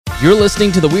You're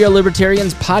listening to the We Are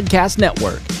Libertarians Podcast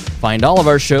Network. Find all of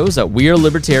our shows at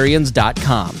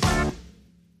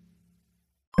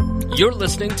wearelibertarians.com. You're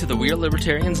listening to the We Are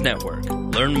Libertarians Network.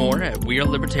 Learn more at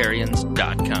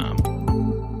wearelibertarians.com.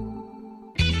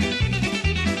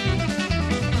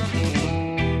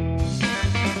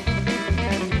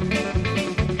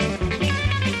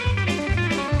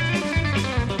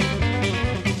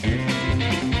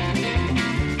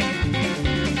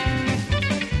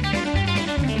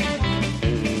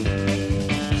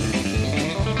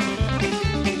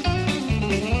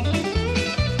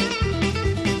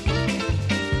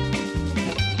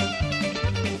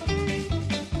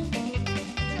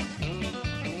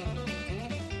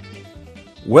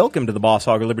 Welcome to the Boss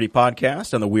Hog of Liberty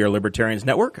podcast on the We Are Libertarians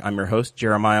Network. I'm your host,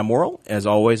 Jeremiah Morrill. As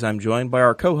always, I'm joined by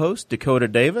our co-host, Dakota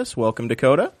Davis. Welcome,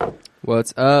 Dakota.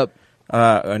 What's up?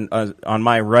 On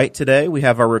my right today, we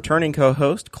have our returning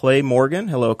co-host, Clay Morgan.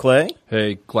 Hello, Clay.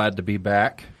 Hey, glad to be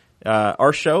back.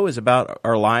 Our show is about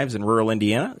our lives in rural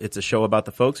Indiana. It's a show about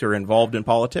the folks who are involved in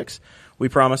politics. We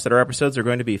promise that our episodes are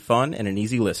going to be fun and an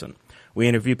easy listen. We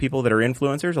interview people that are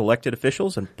influencers, elected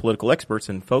officials, and political experts,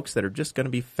 and folks that are just going to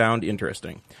be found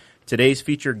interesting. Today's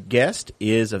featured guest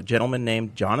is a gentleman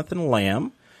named Jonathan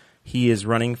Lamb. He is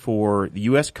running for the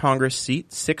U.S. Congress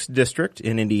seat, 6th District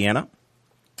in Indiana.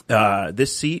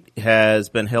 This seat has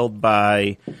been held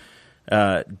by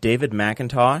David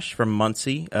McIntosh from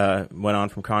Muncie, went on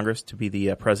from Congress to be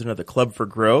the president of the Club for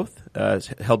Growth.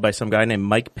 Held by some guy named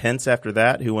Mike Pence after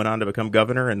that, who went on to become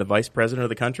governor and the vice president of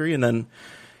the country, and then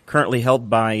currently held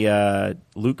by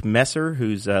Luke Messer,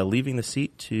 who's leaving the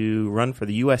seat to run for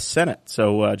the U.S. Senate.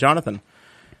 So, Jonathan,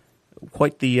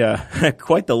 quite the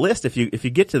list. If you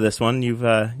get to this one, you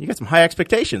got some high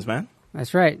expectations, man.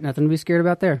 That's right. Nothing to be scared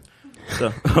about there.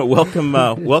 So, welcome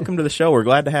to the show. We're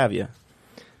glad to have you.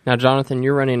 Now, Jonathan,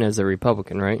 you're running as a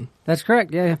Republican, right? That's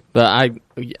correct. Yeah. But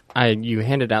you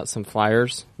handed out some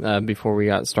flyers before we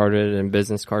got started and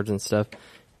business cards and stuff,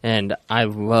 and I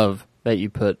love that you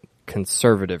put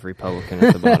conservative Republican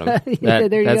at the bottom.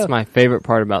 That's my favorite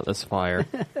part about this flyer.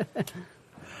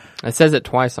 It says it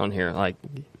twice on here, like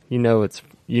it's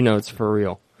for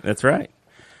real. That's right.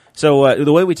 So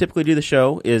the way we typically do the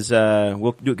show is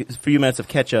we'll do a few minutes of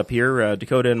catch up here,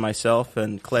 Dakota and myself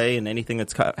and Clay and anything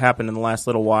that's happened in the last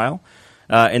little while,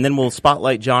 and then we'll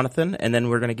spotlight Jonathan, and then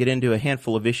we're going to get into a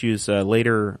handful of issues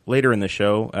later in the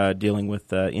show dealing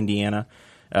with Indiana.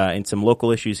 And some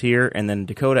local issues here, and then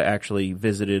Dakota actually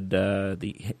visited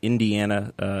the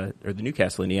Indiana or the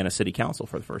Newcastle, Indiana City Council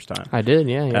for the first time. I did,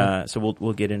 yeah. So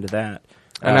we'll get into that.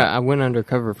 And I went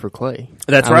undercover for Clay.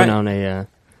 That's right. I went on a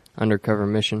undercover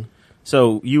mission.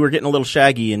 So you were getting a little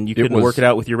shaggy, and you couldn't work it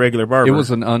out with your regular barber. It was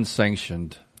an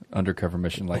unsanctioned undercover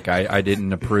mission. Like I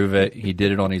didn't approve it. He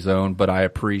did it on his own, but I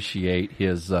appreciate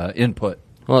his input.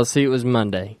 Well, see, it was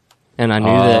Monday. And I knew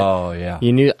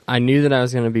I knew that I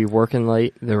was going to be working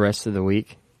late the rest of the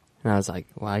week, and I was like,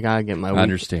 "Well, I gotta get my." I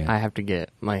understand. I have to get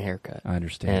my haircut. I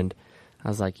understand. And I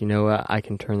was like, you know what? I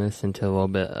can turn this into a little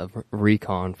bit of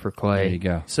recon for Clay. There you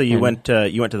go. So you went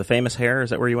to the famous hair? Is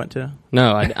that where you went to?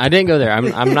 No, I didn't go there.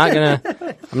 I'm not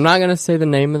gonna say the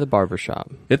name of the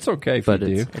barbershop. It's okay if but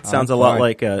you do. It sounds a lot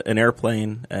like an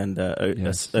airplane and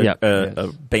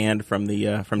a band from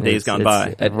Days Gone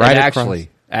By.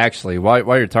 Actually,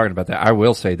 while you're talking about that, I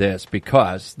will say this,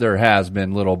 because there has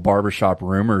been little barbershop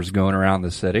rumors going around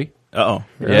the city. Uh-oh.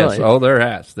 Really? Yes. Oh, there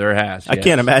has. I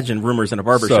can't imagine rumors in a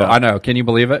barbershop. So, I know. Can you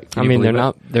believe it?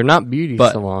 They're not beauty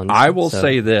but salons. I will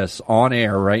say this on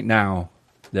air right now,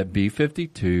 that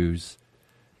B-52s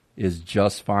is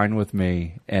just fine with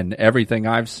me. And everything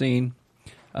I've seen,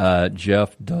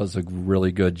 Jeff does a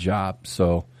really good job.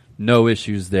 So, no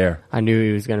issues there. I knew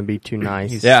he was going to be too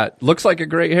nice. Yeah, looks like a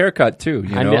great haircut, too.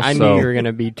 I knew you were going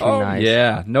to be too nice.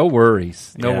 Yeah, no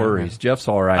worries. No worries. Jeff's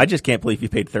all right. I just can't believe you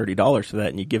paid $30 for that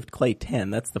and you give Clay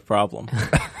 $10. That's the problem.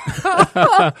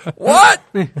 What?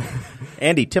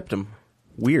 Andy tipped him.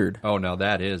 Weird. Oh, no,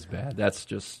 that is bad. That's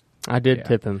just... I did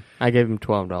tip him. I gave him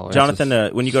 $12.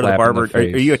 Jonathan, when you go to the barber, are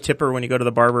you a tipper when you go to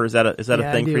the barber? Is that a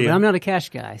thing for you? But I'm not a cash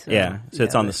guy. So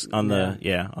it's on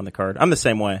the card. I'm the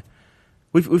same way.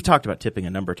 We've talked about tipping a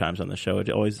number of times on the show. It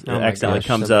always accidentally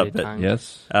comes up. But,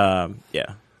 yes.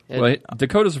 Yeah. Well,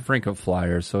 Dakota's a frequent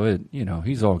flyer, so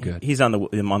he's all good. He's on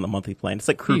the monthly plan. It's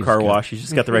like crew car wash. He's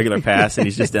just got the regular pass, and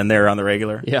he's just in there on the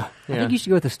regular. Yeah. I think you should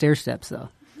go with the stair steps, though.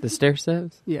 The stair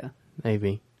steps? Yeah.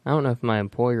 Maybe. I don't know if my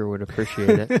employer would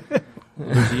appreciate it.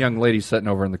 There's a young lady sitting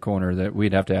over in the corner that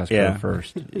we'd have to ask her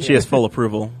first. She has full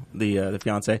approval, the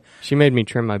fiance. She made me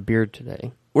trim my beard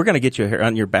today. We're going to get you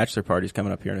on your bachelor parties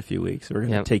coming up here in a few weeks. We're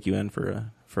going to take you in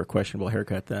for a questionable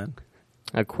haircut then.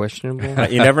 A questionable?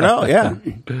 You never know. Yeah,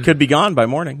 could be gone by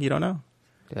morning. You don't know.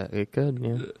 Yeah, it could.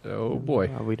 Yeah. Oh boy,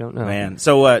 We don't know. Man,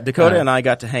 so Dakota and I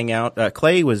got to hang out.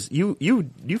 Clay was you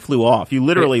flew off. You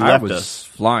literally left was us.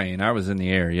 Flying. I was in the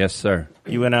air. Yes, sir.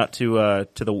 You went out to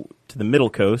the middle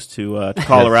coast to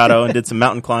Colorado and did some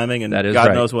mountain climbing and That is God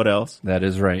right. knows what else. That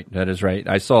is right. That is right.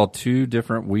 I saw 2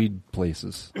 different weed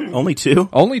places. Only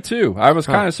 2. Only 2. I was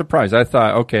kind of surprised. I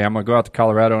thought, okay, I'm gonna go out to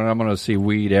Colorado and I'm gonna see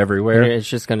weed everywhere. It's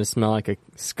just going to smell like a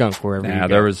skunk wherever you Yeah,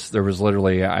 go. there was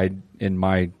literally in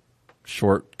my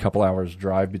short couple hours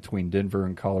drive between Denver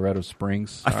and Colorado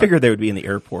Springs. I figured they would be in the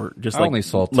airport, just I like only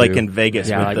saw 2. like in Vegas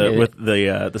Yeah, with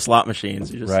the slot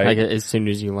machines. You just, Right. Like as soon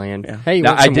as you land. Yeah. Hey, you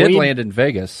Now, want I some did weed? land in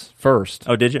Vegas first.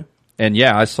 Oh, did you? And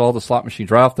yeah, I saw the slot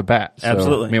machines right off the bat. So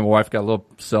Absolutely. Me and my wife got a little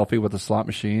selfie with the slot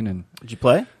machine, and Did you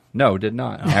play? no, did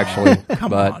not actually.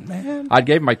 Come but on, man. I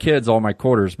gave my kids all my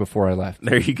quarters before I left.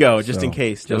 There you go, just So, in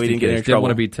case. Just we in didn't get case. in trouble. Didn't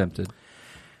want to be tempted.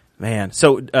 Man,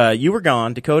 so you were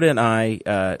gone. Dakota and I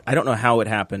don't know how it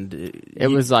happened. It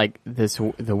was like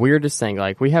the weirdest thing.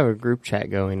 Like, we have a group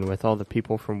chat going with all the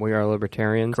people from We Are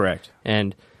Libertarians. Correct.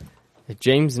 And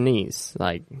James Neese,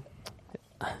 like,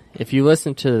 if you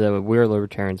listen to the We Are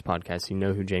Libertarians podcast, you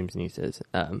know who James Neese is.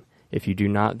 If you do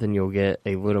not, then you'll get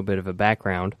a little bit of a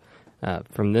background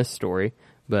from this story.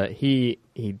 But he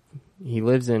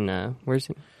lives in where's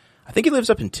he? I think he lives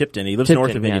up in Tipton. He lives Tipton,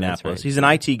 north of yeah, Indianapolis. that's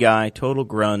right. He's an IT guy, total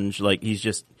grunge. Like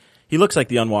he looks like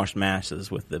the unwashed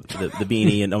masses with the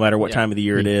beanie, and no matter what time of the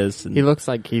year it is. And He looks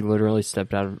like he literally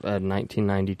stepped out of a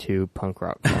 1992 punk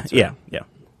rock concert. yeah.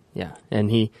 Yeah, and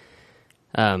he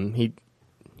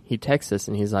texts us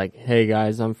and he's like, "Hey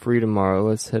guys, I'm free tomorrow.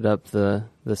 Let's hit up the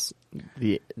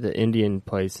Indian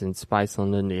place in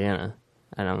Spiceland, Indiana."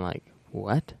 And I'm like,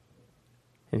 "What?"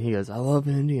 And he goes, "I love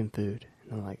Indian food."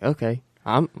 And I'm like, "Okay,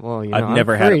 I've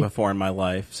never had free." it before in my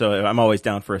life, so I'm always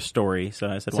down for a story. So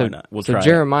I said, why not? We'll so try.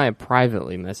 Jeremiah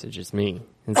privately messages me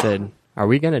and said, "Are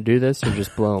we going to do this or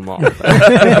just blow him off?"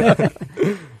 And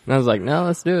I was like, "No,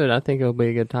 let's do it. I think it'll be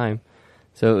a good time."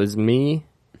 So it was me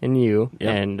and you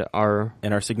and our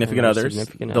significant others,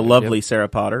 significant the others, lovely yep. Sarah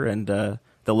Potter and the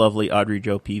lovely Audrey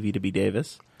Jo Peavy to be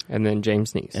Davis and then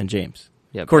James Neese. and James.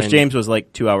 Yep. Of course, And- James was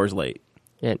like 2 hours late.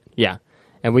 Yeah,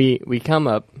 and we come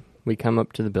up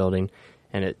to the building,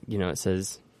 and it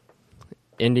says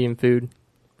Indian food,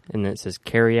 and then it says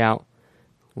carry out,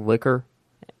 liquor,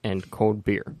 and cold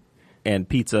beer. And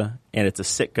pizza, and it's a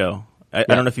Sitco. I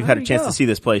don't know if you've had a chance to see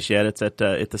this place yet. It's at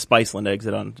the Spiceland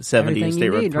exit on 70 and Everything State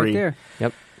you Road need 3. right there.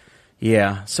 Yep.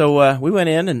 Yeah, so we went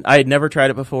in, and I had never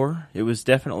tried it before. It was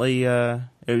definitely, it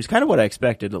was kind of what I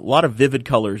expected. A lot of vivid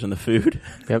colors in the food.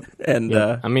 Yep. And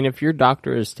Yep. I mean, if your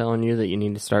doctor is telling you that you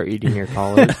need to start eating your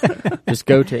collards, just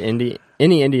go to any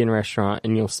Indian restaurant,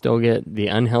 and you'll still get the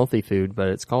unhealthy food, but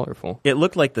it's colorful. it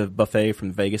looked like the buffet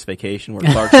from Vegas Vacation,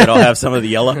 where Clark said, "I'll have some of the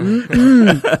yellow."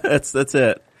 That's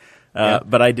it.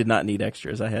 But I did not need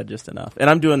extras. I had just enough. And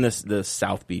I'm doing the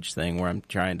South Beach thing where I'm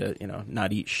trying to,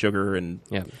 not eat sugar and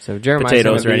Yeah. So Jeremiah's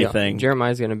potatoes gonna or be- anything.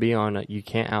 Jeremiah's going to be on You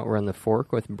Can't Outrun the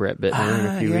Fork with Brett Bittner in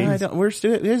a few I weeks.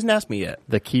 don't. He hasn't asked me yet.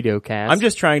 The Keto Cast. I'm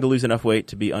just trying to lose enough weight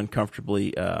to be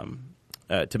uncomfortably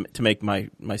to make my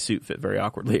suit fit very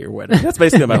awkwardly or whatever. That's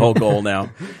basically my whole goal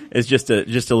now. Is just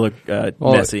to look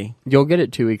messy. You'll get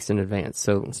it 2 weeks in advance,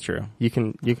 so It's true. you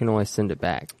can always send it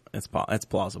back. That's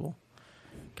plausible.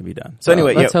 Can be done. So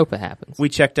anyway, let's hope it happens. we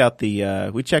checked out the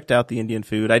Indian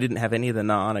food. I didn't have any of the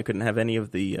naan. I couldn't have any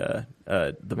of the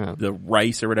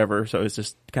rice or whatever. So I was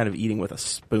just kind of eating with a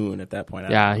spoon at that point.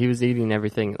 Yeah, he was eating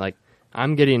everything. Like,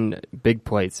 I'm getting big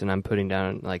plates, and I'm putting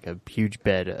down like a huge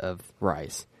bed of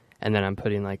rice, and then I'm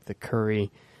putting like the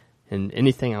curry and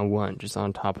anything I want just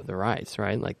on top of the rice,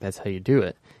 right? Like, that's how you do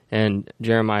it. And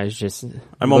Jeremiah's just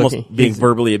I'm almost being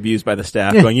verbally abused by the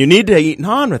staff, going, "You need to eat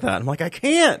naan with that." I'm like, "I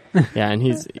can't." Yeah, and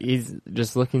he's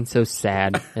just looking so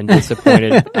sad and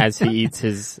disappointed as he eats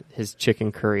his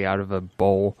chicken curry out of a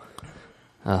bowl.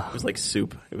 It was like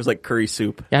soup. It was like curry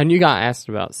soup. Yeah, and you got asked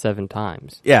about 7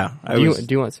 times. Yeah, Do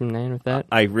you want some naan with that?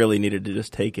 I really needed to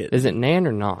just take it. Is it naan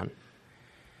or naan?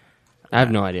 I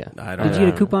have no idea. I don't Did know. you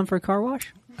get a coupon for a car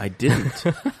wash? I didn't.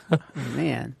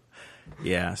 Man.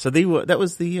 Yeah. So that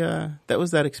was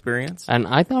that experience. And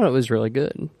I thought it was really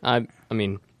good. I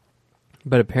mean,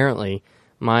 but apparently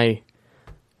my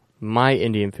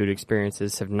Indian food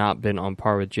experiences have not been on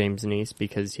par with James Neese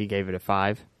because he gave it a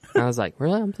 5. And I was like,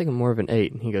 really? I'm thinking more of an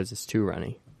 8. And he goes, it's too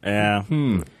runny. Yeah.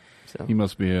 So He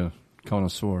must be a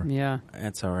connoisseur. Yeah.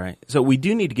 That's all right. So we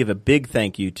do need to give a big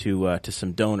thank you to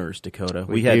some donors, Dakota.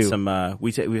 We had do. some.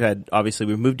 We've had obviously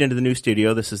we've moved into the new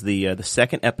studio. This is the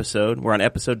second episode. We're on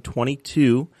episode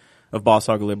 22 of Boss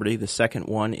Hog of Liberty, the second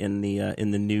one in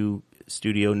the new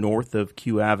studio north of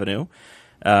Q Avenue.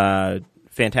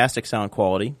 Fantastic sound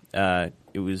quality. That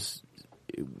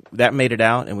made it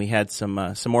out, and we had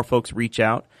some more folks reach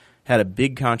out. Had a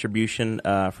big contribution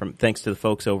from thanks to the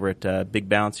folks over at Big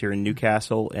Bounce here in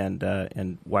Newcastle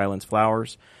and Wyland's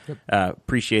Flowers. Yep.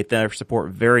 Appreciate their support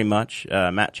very much.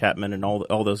 Matt Chapman and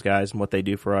all those guys and what they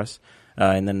do for us.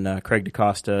 And then Craig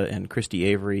DaCosta and Christy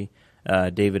Avery,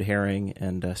 David Herring,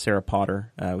 and Sarah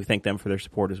Potter. We thank them for their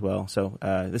support as well. So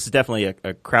this is definitely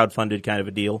a crowd-funded kind of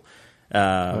a deal.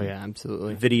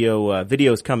 Absolutely.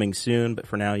 Video is coming soon, but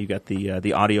for now you got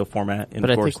the audio format. And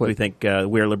but of course, we think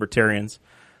We Are Libertarians.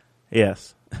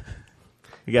 Yes.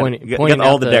 We got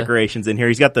all the decorations in here.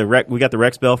 We got the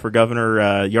Rex Bell for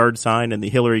Governor yard sign and the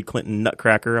Hillary Clinton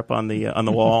nutcracker up on the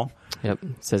wall. Yep.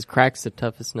 It says cracks the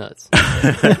toughest nuts.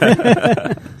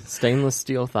 Stainless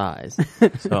steel thighs.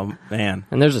 So, man.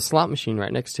 And there's a slot machine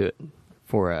right next to it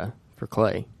for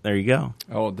Clay. There you go.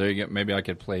 Oh, there you go. Maybe I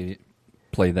could play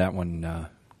that one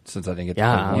since I think it's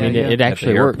it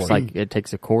actually works. Like it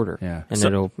takes a quarter, and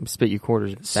it'll spit you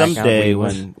quarters. Someday,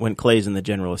 when Clay's in the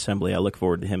General Assembly, I look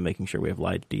forward to him making sure we have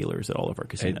live dealers at all of our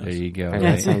casinos. There you go. Right.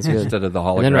 That sounds good. Instead of the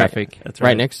holographic.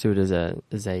 Right next to it is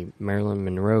a Marilyn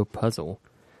Monroe puzzle.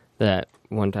 That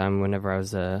one time, whenever I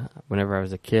was a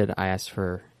kid, I asked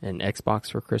for an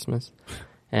Xbox for Christmas,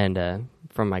 and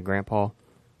from my grandpa.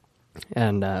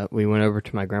 And we went over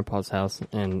to my grandpa's house,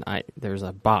 and there was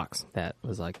a box that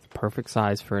was like the perfect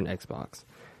size for an Xbox.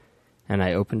 And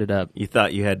I opened it up. You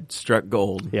thought you had struck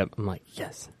gold. Yep. I'm like,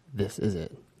 yes, this is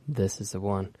it. This is the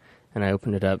one. And I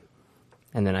opened it up,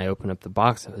 and then I opened up the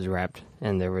box that was wrapped,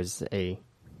 and there was a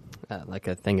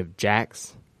thing of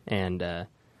Jacks and a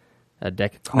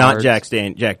deck of cards. Not Jack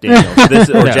Daniels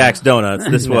or Jack's Donuts.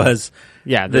 This was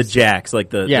the Jacks, like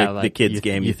the kids'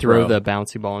 game. You throw the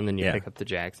bouncy ball, and then you pick up the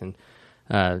Jacks. And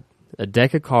a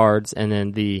deck of cards, and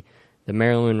then the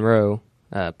Marilyn Monroe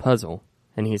puzzle.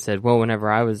 And he said, well, whenever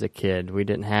I was a kid, we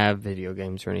didn't have video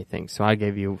games or anything, so I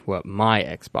gave you what my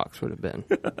Xbox would have been.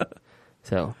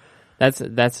 So that's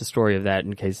the story of that,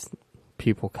 in case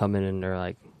people come in and they're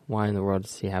like, why in the world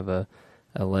does he have a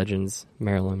Legends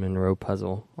Marilyn Monroe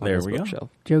puzzle on his bookshelf?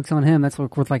 Joke's on him. That's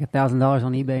worth like $1,000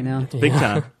 on eBay now. Big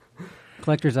time.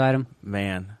 Collector's item.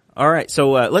 Man. All right,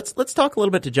 so let's talk a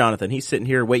little bit to Jonathan. He's sitting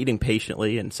here waiting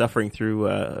patiently and suffering through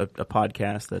a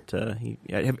podcast that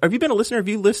have you been a listener? Have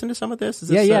you listened to some of this?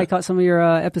 I caught some of your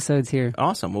episodes here.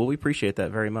 Awesome. Well, we appreciate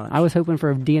that very much. I was hoping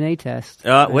for a DNA test.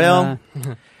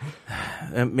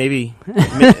 Maybe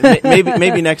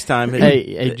next time.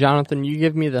 Hey, Jonathan, you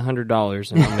give me the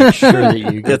 $100, and I'll make sure that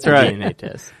you get the DNA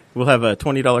test. We'll have a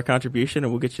 $20 contribution,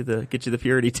 and we'll get you the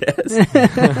purity test.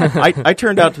 I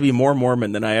turned out to be more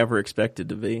Mormon than I ever expected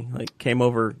to be. Like came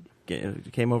over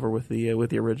with the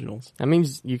originals. That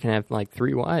means you can have like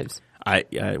 3 wives.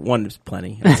 One is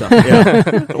plenty.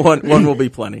 One will be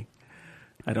plenty.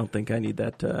 I don't think I need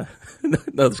that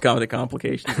those kind of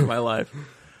complications in my life.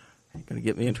 Going to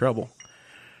get me in trouble,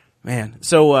 man.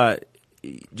 So,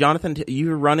 Jonathan,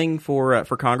 you're running for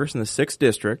Congress in the 6th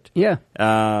district. Yeah.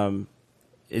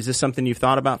 Is this something you've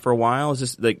thought about for a while? Is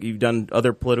this like you've done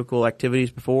other political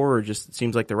activities before, or just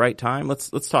seems like the right time?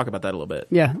 Let's talk about that a little bit.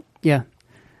 Yeah.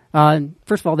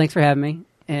 First of all, thanks for having me.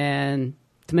 And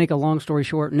to make a long story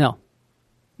short, no,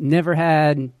 never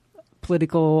had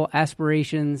political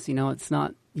aspirations. You know, it's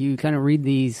not. You kind of read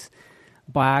these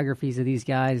biographies of these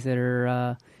guys that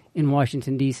are in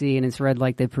Washington, D.C., and it's read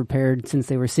like they prepared since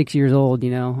they were 6 years old.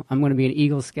 You know, I'm going to be an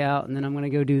Eagle Scout, and then I'm going to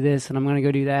go do this, and I'm going to go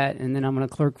do that, and then I'm going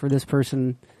to clerk for this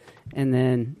person, and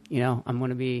then, you know, I'm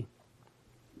going to be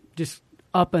just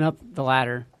up and up the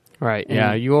ladder. Right,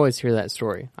 and you always hear that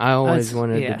story. I always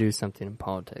wanted to do something in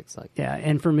politics.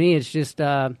 And for me, it's just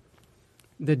the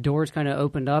doors kind of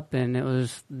opened up, and it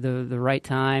was the right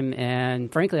time,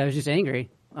 and frankly, I was just angry.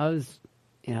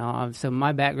 So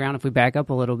my background, if we back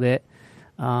up a little bit,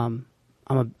 I'm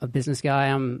a business guy.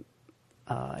 I'm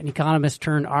an economist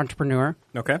turned entrepreneur.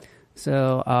 Okay.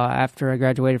 So after I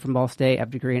graduated from Ball State, I have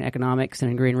a degree in economics and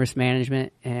a degree in risk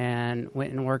management, and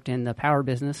went and worked in the power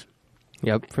business.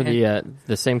 Yep, for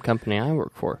the same company I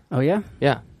work for. Oh yeah,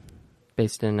 yeah,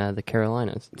 based in the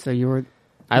Carolinas. So you were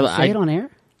say it on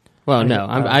air? Well, no,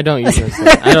 I don't usually say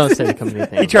I don't say the company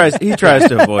thing. He tries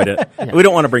to avoid it. Yeah. We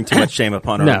don't want to bring too much shame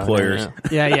upon our employers.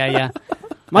 No. Yeah.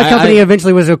 My company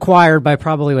eventually was acquired by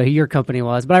probably what your company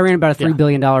was, but I ran about a $3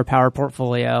 billion power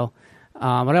portfolio. But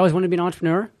I always wanted to be an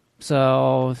entrepreneur.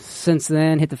 So since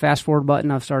then, hit the fast forward button.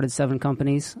 I've started 7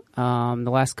 companies. The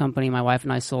last company my wife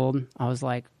and I sold, I was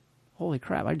like, holy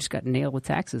crap, I just got nailed with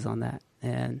taxes on that.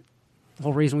 And the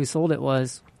whole reason we sold it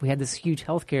was we had this huge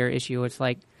healthcare issue. It's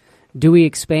like, do we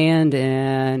expand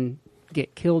and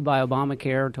get killed by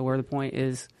Obamacare to where the point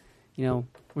is,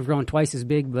 we've grown twice as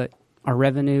big, but our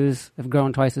revenues have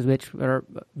grown twice as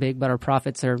big, but our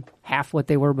profits are half what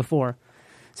they were before.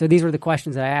 So these were the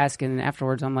questions that I asked, and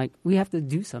afterwards I'm like, we have to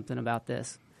do something about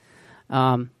this.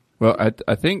 Well,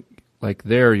 I think like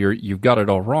you've got it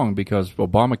all wrong because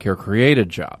Obamacare created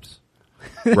jobs.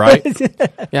 Right?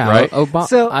 Yeah, right.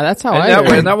 So that's how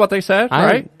isn't that what they said?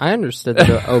 Right? I understood that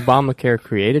Obamacare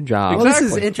created jobs. Well, this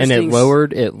is interesting.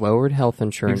 And it lowered health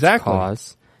insurance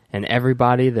costs, and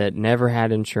everybody that never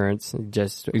had insurance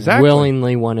just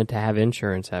willingly wanted to have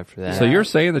insurance after that. So you're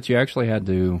saying that you actually had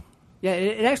to? Yeah,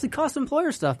 it actually cost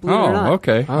employer stuff. Believe it or not.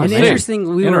 Okay. And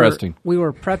interesting. We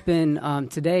were prepping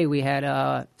today. We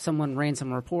had someone ran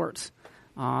some reports.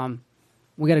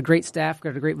 We got a great staff. We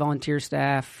got a great volunteer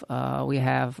staff. We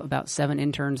have about 7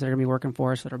 interns that are going to be working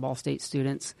for us that are Ball State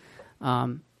students.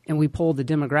 And we pulled the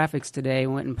demographics today.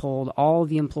 Went and pulled all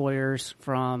the employers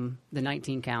from the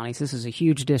 19 counties. This is a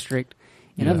huge district.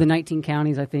 And of the 19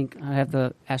 counties, I think I have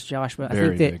to ask Josh, but I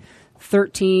think that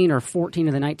 13 or 14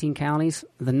 of the 19 counties,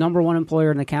 the number one employer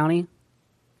in the county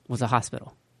was a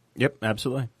hospital. Yep,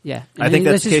 absolutely. Yeah. I think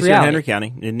that's the case here in Henry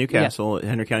County. In Newcastle, Yeah.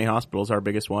 Henry County Hospital is our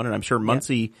biggest one, and I'm sure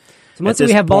Muncie... So Muncie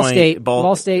we have Ball State.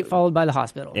 Ball State followed by the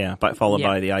hospital. Yeah, followed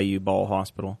by the IU Ball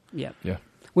Hospital. Yep. Yeah.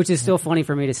 Which is still funny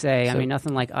for me to say. I mean,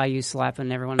 nothing like IU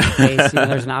slapping everyone in the face.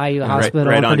 There's an IU hospital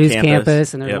right on Purdue's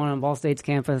campus, and there's one on Ball State's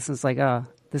campus. And it's like,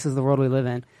 this is the world we live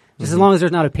in. Just as long as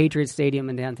there's not a Patriot Stadium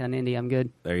in downtown Indy, I'm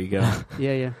good. There you go.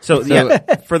 Yeah. So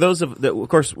for those of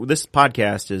course, this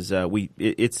podcast is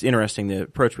it's interesting the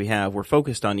approach we have. We're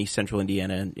focused on East Central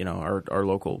Indiana and our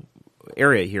local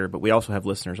area here, but we also have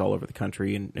listeners all over the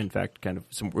country, and in fact,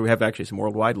 we have actually some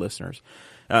worldwide listeners.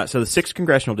 So the 6th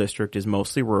Congressional District is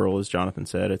mostly rural, as Jonathan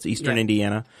said. It's Eastern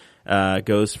Indiana.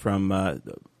 Goes from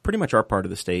pretty much our part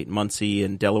of the state, Muncie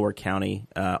and Delaware County,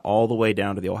 all the way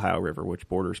down to the Ohio River, which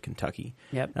borders Kentucky.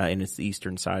 Yep. And it's the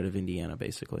eastern side of Indiana,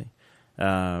 basically.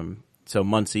 So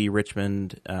Muncie,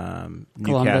 Richmond,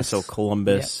 Newcastle,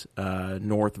 Columbus,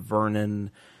 North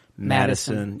Vernon,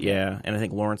 Madison, and I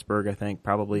think Lawrenceburg,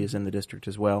 probably is in the district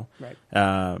as well. Right.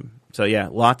 So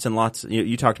lots and lots.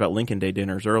 You talked about Lincoln Day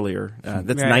dinners earlier.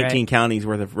 That's 19 counties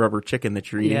worth of rubber chicken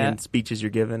that you're eating, and speeches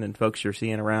you're giving, and folks you're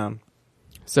seeing around.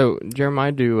 So,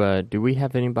 Jeremiah, do we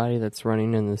have anybody that's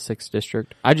running in the 6th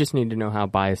district? I just need to know how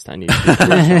biased I need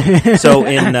to be. So,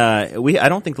 I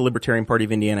don't think the Libertarian Party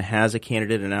of Indiana has a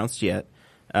candidate announced yet.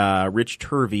 Rich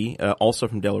Turvey, also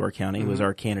from Delaware County, was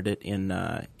our candidate in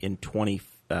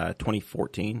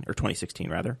 2014 or 2016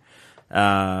 rather.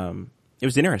 It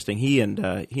was interesting. He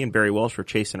and Barry Welsh were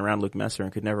chasing around Luke Messer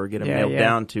and could never get him nailed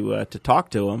down to talk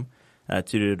to him. To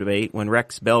do a debate. When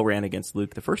Rex Bell ran against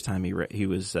Luke the first time he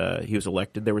was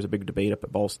elected, there was a big debate up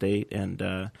at Ball State, and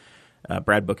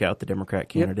Brad Bookout, the Democrat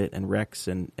candidate, and Rex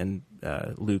and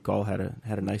Luke all had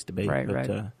a nice debate.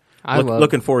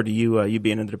 Looking forward to you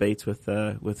being in the debates with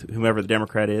whomever the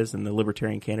Democrat is and the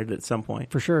Libertarian candidate at some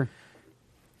point. For sure.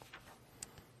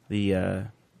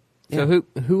 So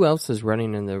who else is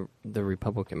running in the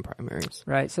Republican primaries?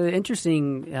 Right. So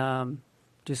interesting.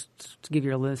 Just to give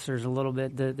your listeners a little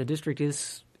bit, the district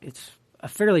it's a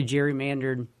fairly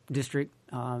gerrymandered district.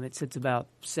 It sits about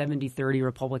 70-30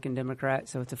 Republican Democrat,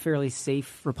 so it's a fairly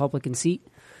safe Republican seat.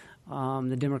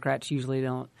 The Democrats usually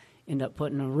don't end up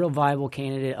putting a real viable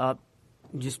candidate up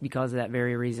just because of that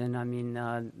very reason. I mean,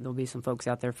 there'll be some folks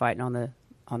out there fighting on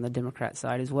the Democrat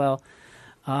side as well,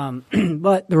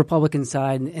 but the Republican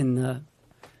side in the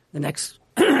next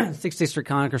 6th district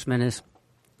congressman is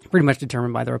pretty much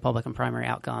determined by the Republican primary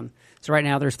outcome. So right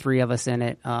now there's 3 of us in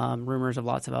it. Rumors of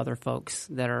lots of other folks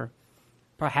that are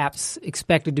perhaps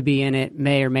expected to be in it,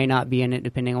 may or may not be in it,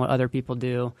 depending on what other people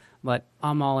do. But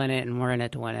I'm all in it, and we're in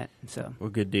it to win it. So, well,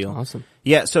 good deal. Awesome.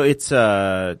 Yeah, so it's, if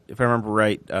I remember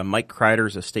right, Mike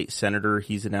Kreider's a state senator.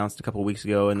 He's announced a couple of weeks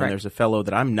ago. And then there's a fellow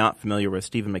that I'm not familiar with,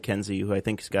 Stephen McKenzie, who I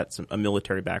think has got a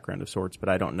military background of sorts, but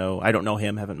I don't know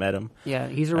him, haven't met him. Yeah,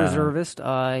 he's a reservist.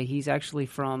 He's actually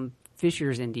from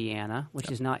Fishers, Indiana,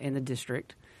 which is not in the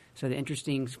district. So the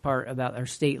interesting part about our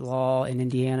state law in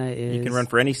Indiana is you can run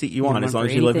for any seat you want as long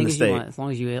as you live in the state. As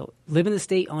long as you live in the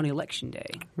state on election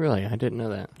day. Really? I didn't know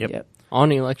that. Yep.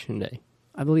 On election day.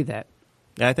 I believe that.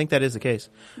 Yeah, I think that is the case.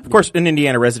 Of course, in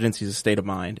Indiana, residency is a state of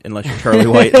mind, unless you're Charlie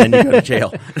White and then you go to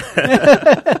jail.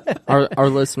 Our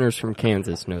listeners from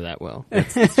Kansas know that well.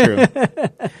 That's true.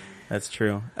 That's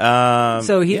true.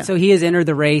 So he has entered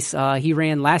the race. He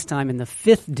ran last time in the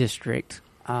 5th district.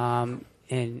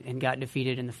 And got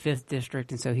defeated in the 5th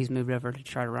district, and so he's moved over to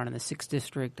try to run in the 6th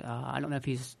district. I don't know if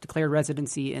he's declared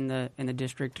residency in the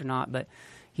district or not, but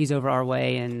he's over our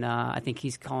way, and I think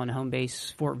he's calling home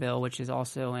base Fortville, which is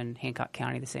also in Hancock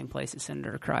County, the same place as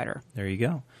Senator Kreider. There you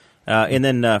go. And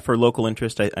then for local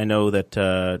interest, I know that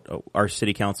our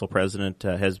city council president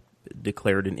has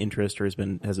declared an interest or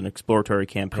has an exploratory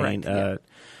campaign.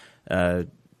 Correct,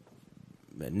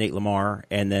 Nate Lamar,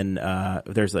 and then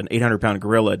there's an 800-pound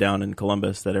gorilla down in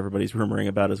Columbus that everybody's rumoring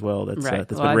about as well. That's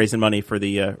been raising money for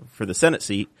the Senate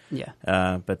seat. Yeah,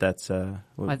 but that's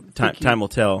time will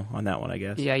tell on that one, I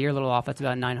guess. Yeah, you're a little off. That's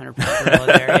about 900-pound gorilla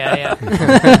there.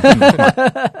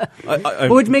 Yeah.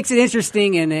 Which makes it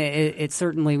interesting, and it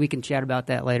certainly, we can chat about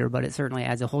that later. But it certainly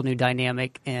adds a whole new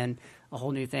dynamic, and a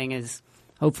whole new thing is.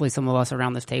 Hopefully some of us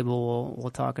around this table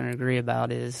will talk and agree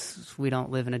about is we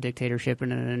don't live in a dictatorship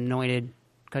in an anointed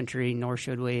country, nor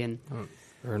should we. And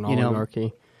or an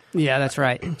oligarchy. Yeah, that's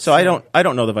right. So I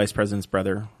don't know the vice president's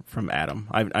brother from Adam.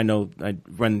 I know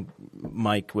when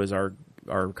Mike was our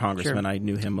congressman, I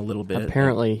knew him a little bit.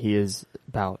 Apparently, he is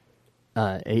about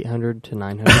 800 to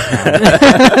 900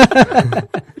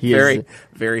 pounds.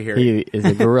 Very hairy. He is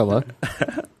a gorilla.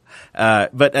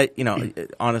 But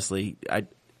honestly,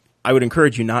 I would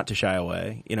encourage you not to shy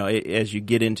away. As you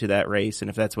get into that race,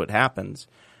 and if that's what happens,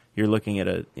 you're looking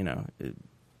at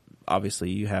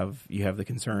obviously you have the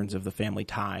concerns of the family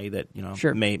tie that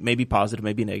Sure. may be positive,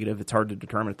 may be negative. It's hard to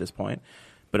determine at this point,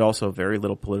 but also very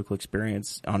little political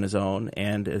experience on his own,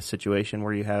 and a situation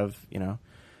where you have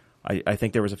I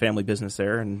think there was a family business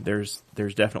there, and there's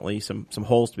definitely some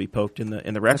holes to be poked in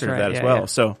the record of that as well. Yeah.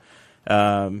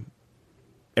 So.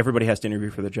 Everybody has to interview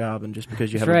for the job, and just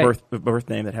because you have a birth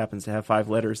name that happens to have 5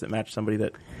 letters that match somebody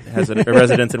that has a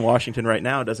residence in Washington right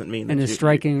now doesn't mean and that a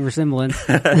striking resemblance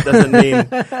doesn't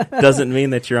mean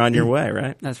that you're on your way,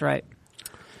 right? That's right.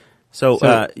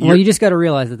 So you just got to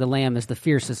realize that the lamb is the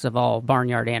fiercest of all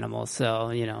barnyard animals.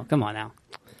 So come on now.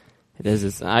 It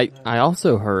is. I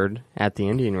also heard at the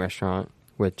Indian restaurant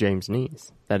with James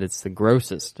Neese that it's the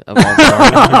grossest of all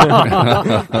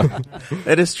barnyard.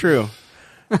 That is true.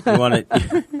 You want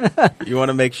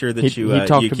to make sure that you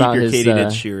keep your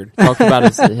katydids sheared. Talked about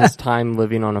his time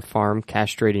living on a farm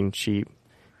castrating sheep.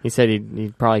 He said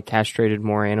he'd probably castrated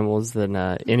more animals than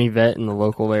any vet in the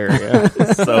local area.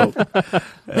 So that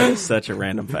is such a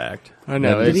random fact. I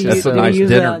know. That's a nice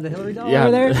dinner. The Hillary doll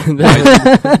over there?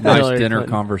 Nice dinner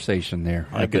conversation there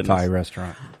at the Thai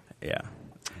restaurant. Yeah.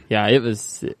 Yeah, it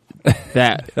was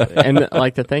that. And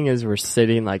like the thing is, we're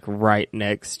sitting like right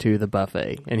next to the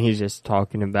buffet, and he's just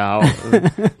talking about,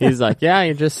 he's like, yeah,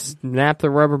 you just snap the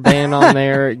rubber band on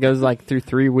there. It goes like through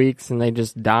 3 weeks and they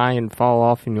just die and fall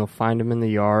off, and you'll find them in the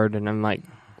yard. And I'm like,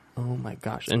 oh my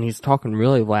gosh. And he's talking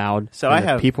really loud.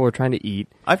 So people are trying to eat.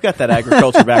 I've got that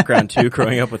agriculture background too,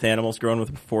 growing up with animals, growing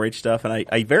with 4-H stuff. And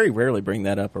I very rarely bring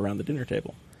that up around the dinner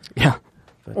table. Yeah.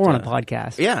 But, or on a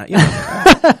podcast.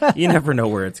 Yeah. You never know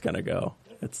where it's going to go.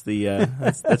 That's just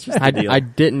the deal. I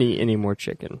didn't eat any more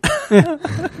chicken.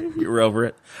 You were over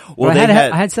it. Well, I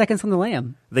had seconds on the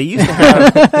lamb. They used to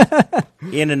have,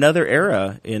 in another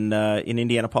era in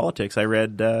Indiana politics, I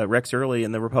read Rex Early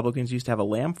and the Republicans used to have a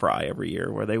lamb fry every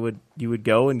year where you would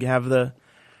go and have the,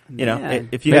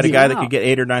 if you had a guy that could get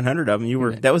 800 or 900 of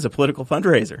them, that was a political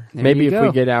fundraiser. Maybe if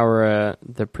we get our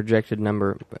the projected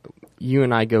number, you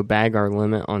and I go bag our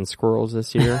limit on squirrels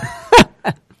this year.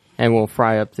 And we'll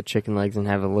fry up the chicken legs and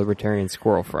have a libertarian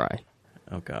squirrel fry.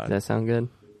 Oh God, does that sound good?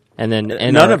 And then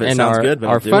none of it sounds good. But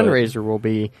our fundraiser will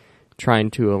be trying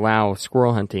to allow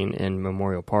squirrel hunting in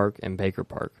Memorial Park and Baker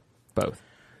Park, both.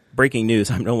 Breaking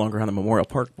news: I'm no longer on the Memorial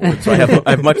Park board, so I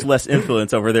have much less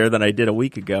influence over there than I did a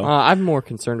week ago. I'm more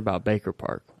concerned about Baker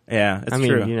Park. Yeah, it's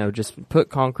true. I mean, just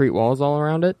put concrete walls all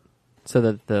around it so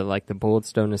that the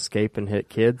bullets don't escape and hit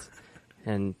kids,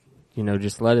 and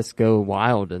just let us go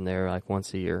wild in there like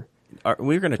once a year.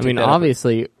 We're going to. I mean,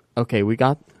 obviously, okay, we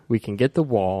can get the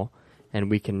wall, and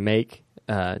we can make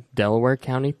Delaware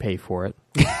County pay for it.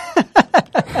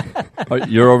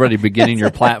 You're already beginning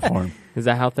your platform. Is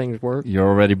that how things work? You're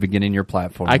already beginning your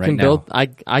platform. I can build.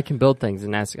 I can build things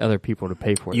and ask other people to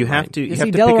pay for it. You have to. You have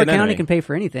to Delaware pick an County enemy. can pay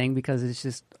for anything because it's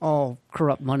just all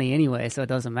corrupt money anyway, so it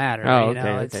doesn't matter. Oh,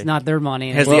 okay. It's not their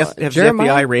money. Has the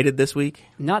FBI raided this week?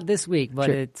 Not this week, but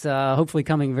it's hopefully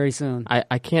coming very soon.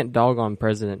 I can't dog on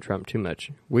President Trump too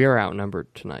much. We are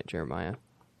outnumbered tonight, Jeremiah.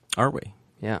 Are we?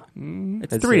 Yeah.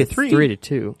 It's 3-3.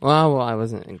 3-2. Well, I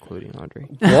wasn't including Audrey.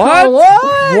 What?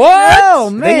 Oh,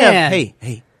 man.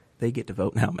 Hey. They get to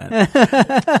vote now, man.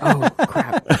 Oh,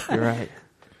 crap. You're right.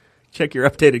 Check your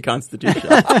updated Constitution.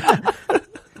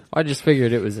 I just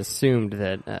figured it was assumed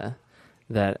that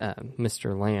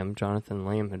Mr. Lamb, Jonathan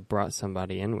Lamb, had brought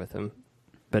somebody in with him.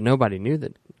 But nobody knew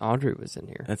that Audrey was in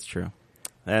here. That's true.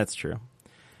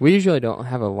 We usually don't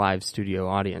have a live studio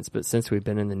audience, but since we've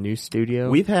been in the new studio,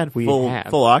 we've had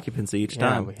full occupancy each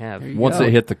time. We have. Once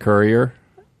it hit the courier,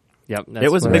 Yep,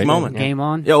 it was a big moment. Game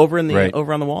on. Yeah, over on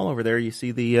the wall over there, you see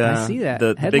the I see that.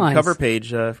 the big cover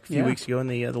page a few Yeah. weeks ago in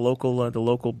the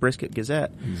local Brisket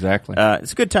Gazette. exactly.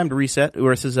 It's a good time to reset.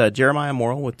 This is Jeremiah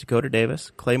Morrill with Dakota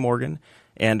Davis, Clay Morgan,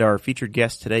 and our featured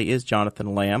guest today is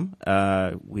Jonathan Lamb.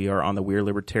 We are on the We're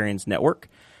Libertarians Network.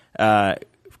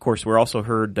 Of course, we're also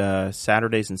heard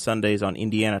Saturdays and Sundays on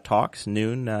Indiana Talks,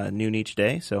 noon each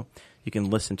day. So you can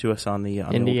listen to us on the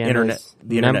internet.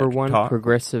 The number internet one talk.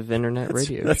 progressive internet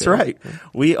radio. That's show. right.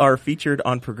 We are featured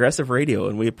on Progressive Radio,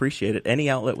 and we appreciate it. Any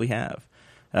outlet we have.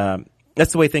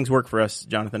 That's the way things work for us,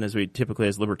 Jonathan. As we typically,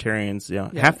 as libertarians,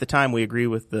 half the time we agree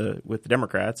with the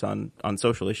Democrats on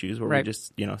social issues, where we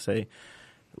just say,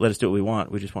 let us do what we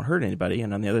want. We just won't hurt anybody.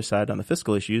 And on the other side, on the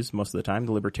fiscal issues, most of the time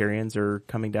the libertarians are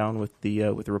coming down with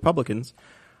the Republicans.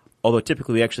 Although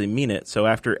typically we actually mean it. So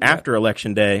after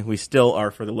Election Day, we still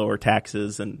are for the lower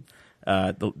taxes and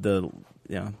the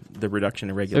reduction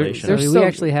in regulation. So we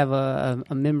actually have a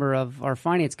member of our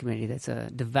finance committee that's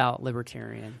a devout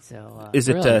libertarian. So is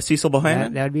it really? Cecil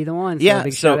Bohannon? That would be the one. So Yeah.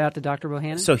 big shout out to Dr.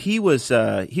 Bohannon. So he was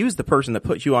the person that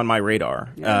put you on my radar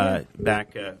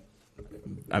back.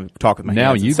 I talk with my now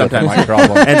hands you and got sometimes my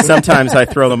problem. and sometimes I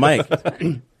throw the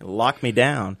mic, lock me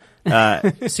down.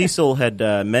 Cecil had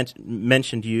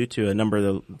mentioned you to a number of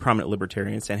the prominent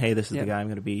libertarians, saying, "Hey, this is the guy I'm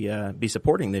going to be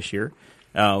supporting this year,"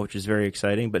 which is very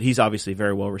exciting. But he's obviously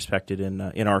very well respected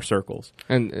in our circles.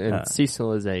 And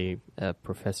Cecil is a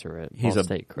professor at Ball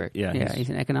State, correct? Yeah,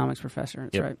 he's an economics professor.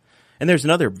 That's right. And there's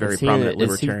another very prominent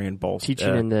libertarian Ball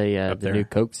teaching in the new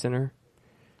Koch Center.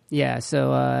 Yeah,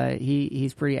 so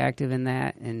he's pretty active in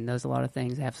that and knows a lot of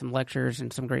things. They have some lectures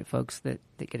and some great folks that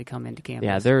get to come into campus.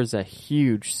 Yeah, there's a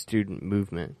huge student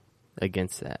movement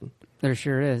against that. There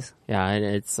sure is. Yeah,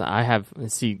 and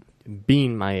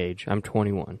being my age, I'm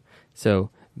 21. So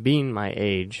being my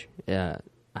age, I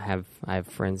have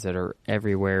friends that are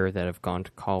everywhere that have gone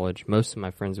to college. Most of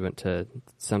my friends went to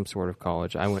some sort of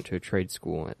college. I went to a trade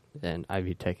school and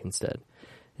Ivy Tech instead.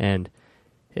 And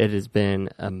it has been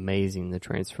amazing, the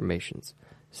transformations.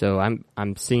 So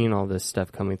I'm seeing all this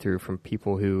stuff coming through from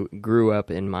people who grew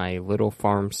up in my little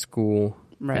farm school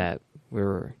that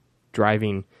were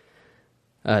driving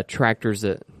tractors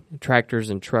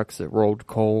and trucks that rolled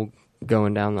coal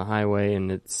going down the highway,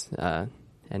 and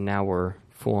and now we're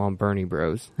full on Bernie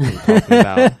Bros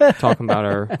and talking about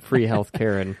our free health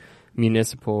care and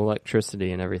municipal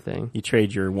electricity and everything. You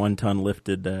trade your 1-ton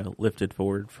lifted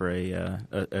Ford for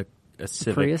a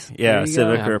Civic. Prius? Yeah, a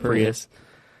Civic or a Prius.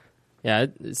 Yeah,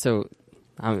 so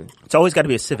it's always got to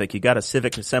be a Civic. You got a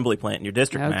Civic assembly plant in your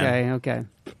district, man. Okay.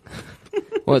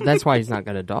 well, that's why he's not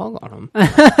got a dog on him.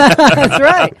 That's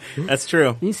right. That's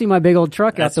true. You see my big old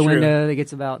truck That's out the true. window that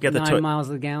gets about 9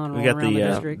 miles a gallon. We got around the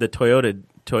district. the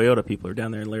Toyota people are down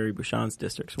there in Larry Bouchon's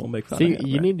district, so we'll make fun of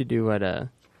you need to do what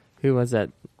who was that?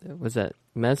 Was that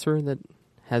Messer that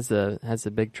has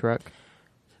the big truck?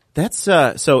 That's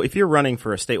so. If you're running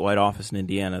for a statewide office in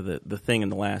Indiana, the thing in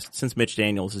the last since Mitch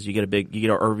Daniels is you get a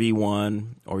RV1,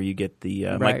 or you get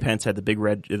the Mike Pence had the big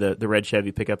red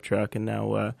Chevy pickup truck, and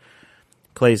now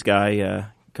Clay's guy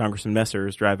Congressman Messer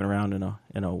is driving around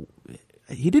in a.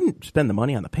 He didn't spend the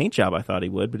money on the paint job I thought he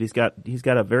would, but he's got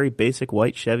a very basic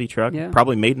white Chevy truck,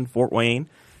 probably made in Fort Wayne,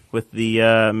 with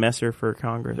the Messer for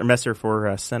Congress or Messer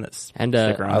for Senate. And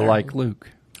sticker on there. like Luke.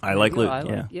 I like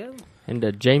Luke. Yeah.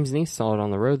 And James Neese saw it on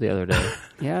the road the other day.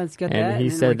 Yeah, it's got and that. He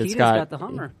and said Marquita's it's got the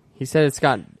Hummer. He said it's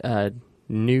got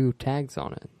new tags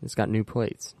on it. It's got new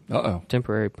plates.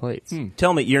 Temporary plates.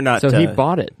 Tell me you're not. So he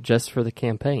bought it just for the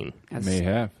campaign. May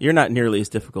have. You're not nearly as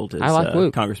difficult as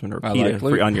Congressman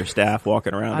Marquita on your staff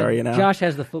walking around, are you now? Josh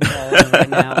has the football right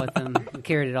now with him. He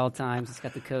carried it at all times. It's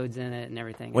got the codes in it and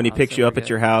everything. When he picks you up at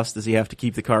your house, does he have to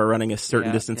keep the car running a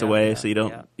certain distance away so you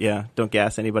don't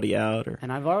gas anybody out? Or?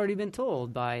 And I've already been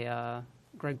told by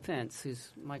Greg Pence,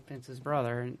 who's Mike Pence's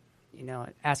brother, and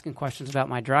asking questions about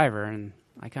my driver, and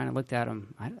I kind of looked at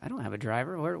him. I don't have a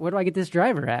driver. Where do I get this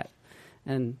driver at?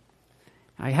 And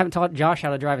I haven't taught Josh how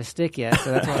to drive a stick yet,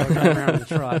 so that's why I'm driving around with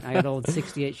the truck. I got an old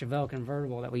 '68 Chevelle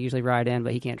convertible that we usually ride in,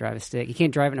 but he can't drive a stick. He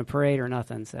can't drive in a parade or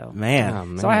nothing. So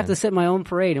man. So I have to set my own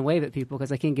parade and wave at people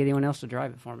because I can't get anyone else to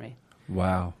drive it for me.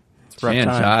 Wow, it's rough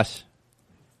time. Josh.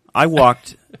 I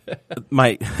walked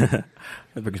my.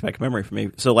 That brings back a memory for me.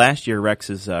 So last year,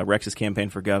 Rex's campaign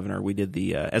for governor, we did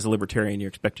the as a libertarian, you're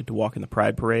expected to walk in the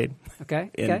Pride Parade.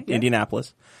 In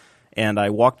Indianapolis, and I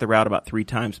walked the route about 3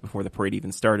 times before the parade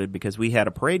even started because we had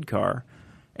a parade car,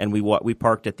 and we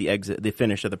parked at the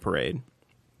finish of the parade,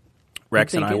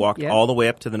 Rex and I walked yeah. all the way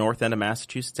up to the north end of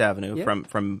Massachusetts Avenue Yep.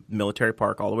 from Military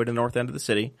Park all the way to the north end of the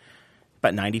city.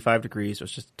 About 95 degrees. It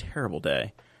was just a terrible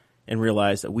day. And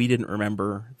realized that we didn't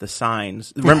remember the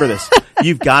signs. Remember this.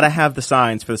 You've got to have the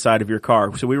signs for the side of your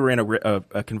car. So we were in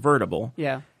a convertible.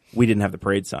 Yeah. We didn't have the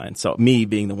parade signs. So me,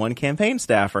 being the one campaign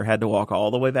staffer, had to walk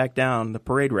all the way back down the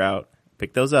parade route,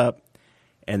 pick those up,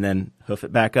 and then hoof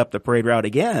it back up the parade route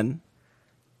again.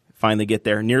 Finally get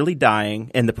there, nearly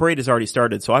dying, and the parade has already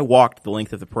started. So I walked the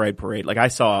length of the parade. Like I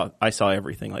saw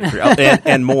everything, like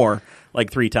and more,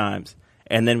 like 3 times.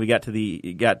 And then we got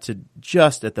to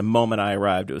just at the moment I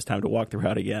arrived, it was time to walk the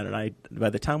route again. And by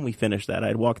the time we finished that, I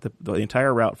had walked the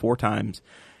entire route 4 times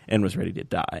and was ready to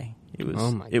die. It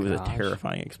was a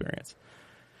terrifying experience.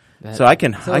 So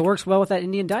it works well with that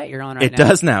Indian diet you're on right now. It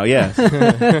does now, yes.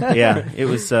 Yeah, it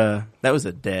was that was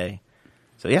a day.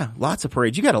 So yeah, lots of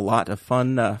parades. You got a lot of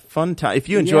fun time. If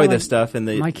you enjoy this stuff,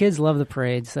 my kids love the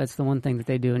parades. That's the one thing that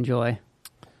they do enjoy.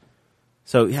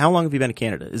 So how long have you been to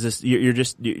Canada? Is this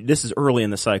this is early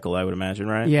in the cycle, I would imagine,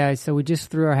 right? Yeah, so we just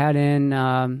threw our hat in.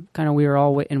 We were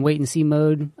all in wait and see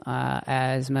mode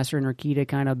as Messer and Rakita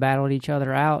kind of battled each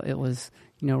other out. It was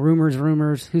rumors,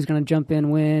 who's going to jump in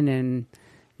when, and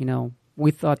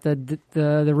we thought that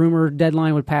the rumor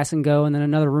deadline would pass and go, and then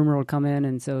another rumor would come in,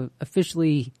 and so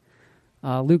officially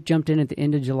Luke jumped in at the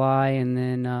end of July, and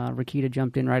then Rakita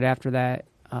jumped in right after that.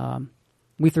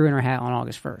 We threw in our hat on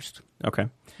August 1st. Okay.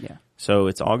 Yeah. So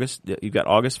it's August. You've got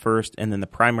August 1st, and then the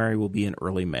primary will be in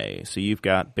early May. So you've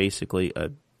got basically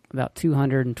about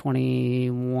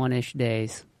 221-ish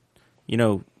days.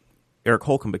 Eric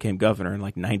Holcomb became governor in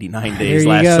like 99 days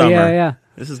last go. summer. Yeah.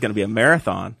 This is going to be a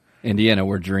marathon. Indiana,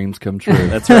 where dreams come true.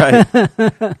 That's right.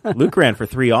 Luke ran for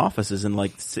 3 offices in I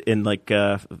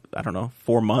don't know,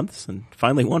 4 months, and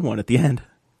finally won one at the end.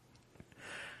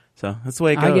 So that's the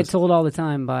way it goes. I get told all the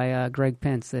time by Greg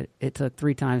Pence that it took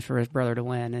 3 times for his brother to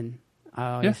win, and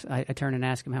I turn and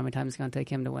ask him how many times it's going to take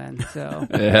him to win. So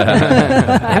I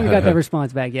haven't got that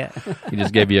response back yet. He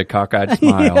just gave you a cockeyed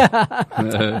smile.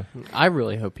 Yeah. I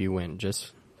really hope you win,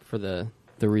 just for the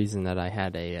reason that I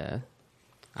had a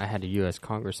U.S.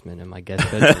 congressman in my guest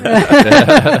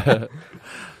bedroom.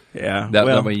 Yeah.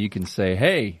 That way you can say,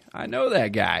 hey, I know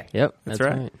that guy. Yep, that's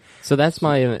right. So that's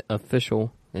my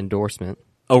official endorsement.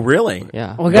 Oh, really?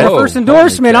 Yeah. Well, we got a first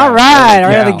endorsement. All right.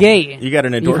 Right out of the gate. You got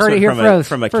an endorsement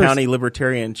from a county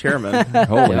libertarian chairman.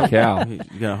 Holy cow.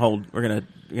 We're gonna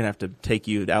have to take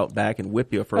you out back and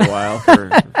whip you for a while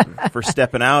for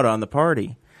stepping out on the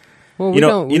party. Well,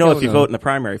 if you vote in the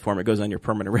primary form, it goes on your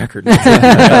permanent record.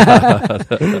 That's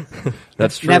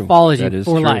true. That follows you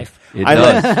for true. life. It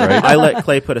does, right? I let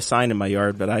Clay put a sign in my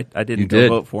yard, but I didn't go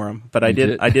vote for him. But I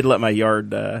did let my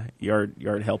yard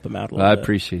help him out a little bit. I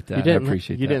apprate that.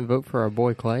 You didn't vote for our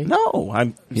boy Clay?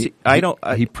 No,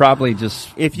 he probably just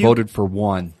voted for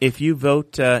one. If you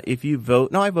vote,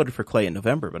 no, I voted for Clay in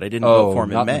November, but I didn't vote for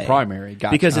him in May. In the primary.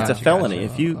 Gotcha. Because it's a felony.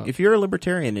 If you're a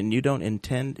libertarian and you don't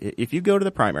intend, if you go to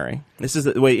the primary, this is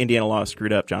the way Indiana law is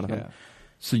screwed up, Jonathan. Yeah.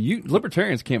 So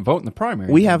libertarians can't vote in the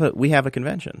primary. We have a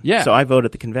convention. Yeah. So I vote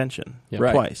at the convention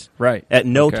twice. Right. At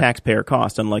no taxpayer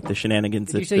cost, unlike the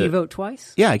shenanigans. Did you say you vote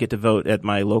twice? Yeah, I get to vote at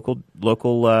my local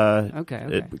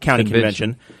county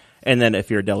convention. And then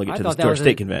if you're a delegate to the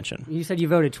state convention. You said you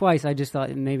voted twice. I just thought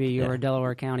maybe you were a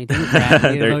Delaware County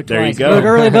Democrat. You vote there twice. You go. Vote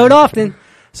early, vote often.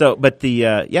 So, but so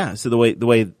the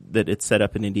way that it's set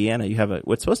up in Indiana, you have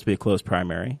what's supposed to be a closed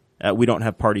primary. We don't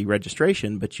have party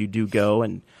registration, but you do go,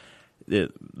 and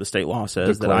the state law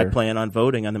says that I plan on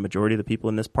voting on the majority of the people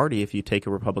in this party if you take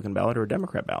a Republican ballot or a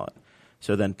Democrat ballot.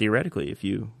 So then theoretically, if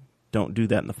you don't do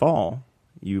that in the fall,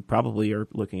 you probably are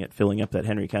looking at filling up that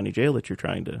Henry County jail that you're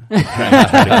trying to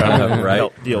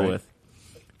help deal with.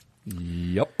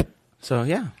 Yep. So,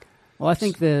 yeah. Well, I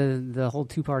think the whole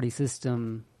 2-party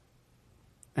system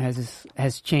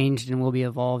has changed and will be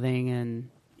evolving, and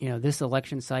this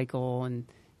election cycle, and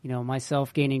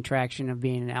myself gaining traction of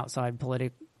being an outside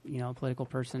political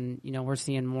person. We're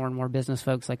seeing more and more business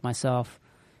folks like myself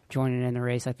joining in the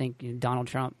race. I think Donald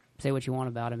Trump, say what you want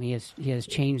about him, he has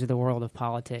changed the world of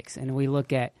politics. And we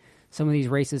look at some of these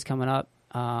races coming up.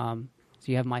 So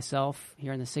you have myself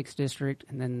here in the 6th district,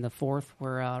 and then the 4th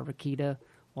where Rakita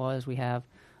was. We have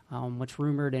what's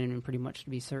rumored and pretty much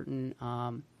to be certain,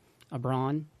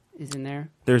 Abron is in there.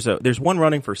 There's one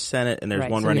running for Senate, and there's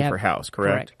one running for House,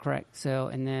 correct? Correct. So,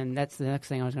 and then that's the next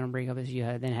thing I was going to bring up is you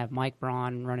then have Mike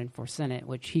Braun running for Senate,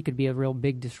 which he could be a real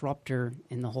big disruptor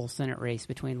in the whole Senate race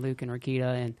between Luke and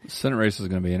Rakita. And Senate race is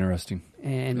going to be interesting.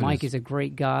 And Mike is a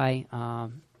great guy.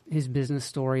 His business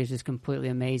story is just completely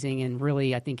amazing, and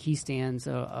really, I think he stands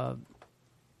the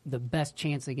best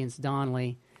chance against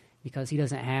Donnelly. because he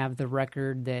doesn't have the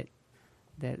record that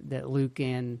Luke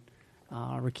and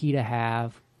Rakita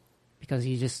have, because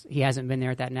he hasn't been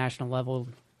there at that national level,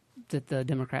 that the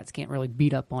Democrats can't really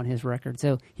beat up on his record.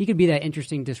 So he could be that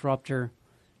interesting disruptor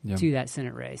to that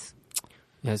Senate race.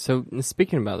 Yeah, so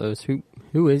speaking about those,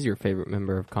 who is your favorite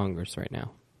member of Congress right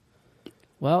now?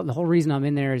 Well, the whole reason I'm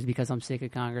in there is because I'm sick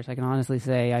of Congress. I can honestly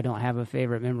say I don't have a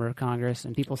favorite member of Congress.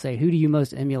 And people say, who do you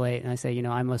most emulate? And I say,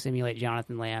 I most emulate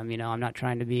Jonathan Lamb. I'm not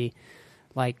trying to be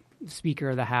like Speaker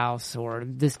of the House or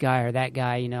this guy or that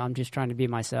guy. I'm just trying to be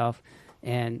myself.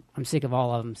 And I'm sick of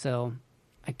all of them. So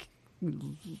I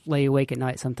lay awake at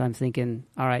night sometimes thinking,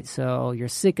 all right, so you're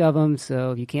sick of them.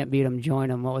 So if you can't beat them, join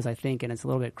them. What was I thinking? It's a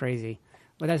little bit crazy.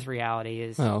 But that's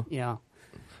reality Well,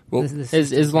 this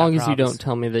as long as you don't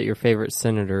tell me that your favorite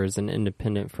senator is an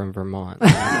independent from Vermont.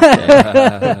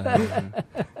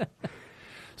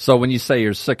 So when you say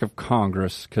you're sick of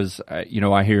Congress, because,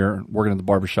 I hear, working at the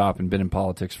barbershop and been in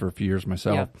politics for a few years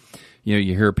myself, you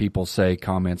hear people say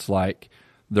comments like,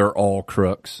 they're all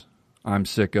crooks. I'm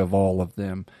sick of all of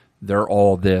them. They're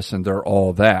all this and they're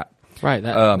all that. Right.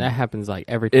 That happens like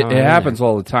every time. It happens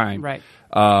all the time. Right.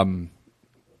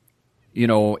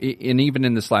 And even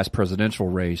in this last presidential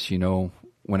race,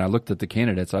 when I looked at the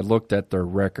candidates, I looked at their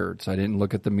records. I didn't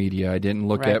look at the media. I didn't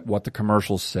look at what the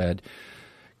commercials said,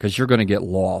 because you're going to get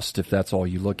lost if that's all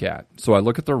you look at. So I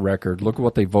look at their record, look at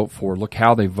what they vote for, look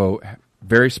how they vote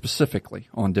very specifically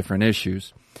on different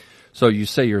issues. So you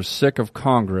say you're sick of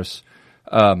Congress,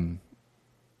 and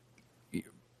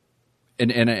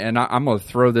I'm going to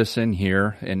throw this in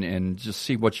here and just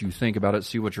see what you think about it,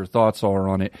 see what your thoughts are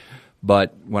on it.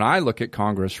 But when I look at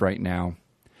Congress right now,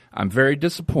 I'm very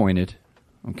disappointed,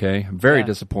 okay? I'm very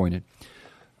disappointed.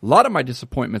 A lot of my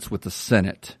disappointment's with the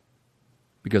Senate,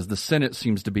 because the Senate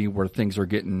seems to be where things are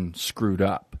getting screwed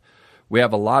up. We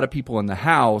have a lot of people in the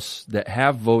House that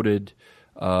have voted,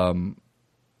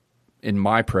 in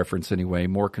my preference anyway,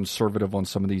 more conservative on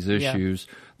some of these issues.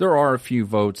 Yeah. There are a few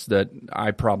votes that I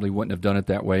probably wouldn't have done it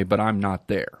that way, but I'm not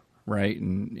there. Right,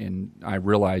 and I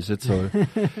realize it's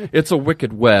a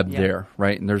wicked web there,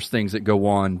 right? And there's things that go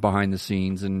on behind the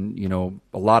scenes, and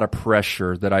a lot of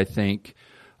pressure that I think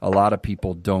a lot of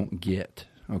people don't get.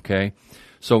 Okay,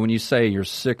 so when you say you're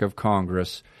sick of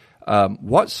Congress,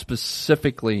 what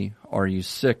specifically are you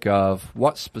sick of?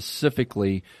 What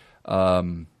specifically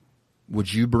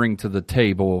would you bring to the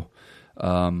table?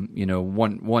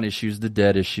 One issue is the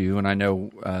debt issue, and I know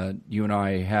you and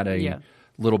I had a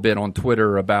little bit on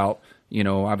Twitter about,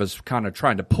 I was kind of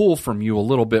trying to pull from you a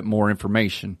little bit more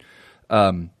information,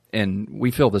 and we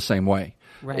feel the same way.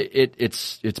 Right.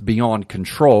 It's beyond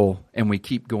control, and we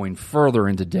keep going further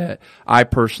into debt. I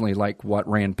personally like what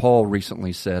Rand Paul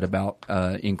recently said about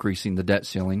increasing the debt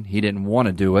ceiling. He didn't want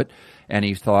to do it, and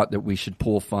he thought that we should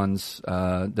pull funds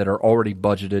that are already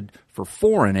budgeted for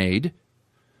foreign aid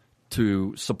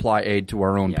to supply aid to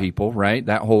our own people, right?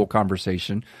 That whole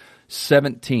conversation.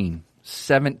 17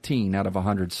 out of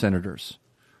 100 senators,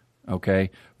 okay,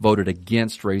 voted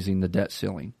against raising the debt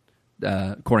ceiling,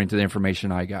 according to the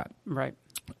information I got. Right.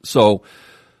 So,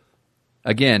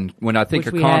 again, when I think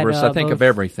of Congress, I think of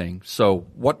everything. So,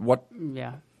 what?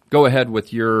 Yeah. Go ahead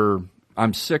with your.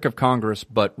 I'm sick of Congress,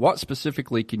 but what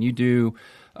specifically can you do?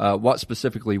 What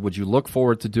specifically would you look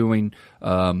forward to doing?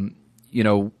 I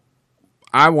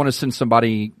want to send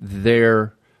somebody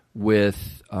there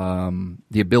with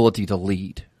the ability to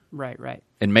lead. Right.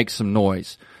 And make some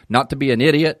noise. Not to be an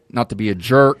idiot, not to be a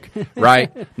jerk, right?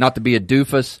 Not to be a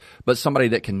doofus, but somebody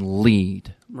that can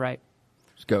lead. Right.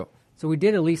 Let's go. So we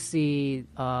did at least see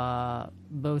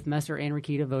both Messer and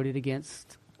Rakita voted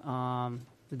against the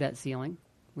debt ceiling.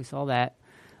 We saw that.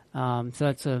 So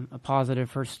that's a positive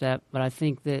first step. But I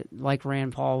think that, like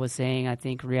Rand Paul was saying, I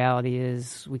think reality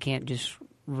is we can't just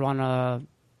run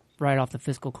right off the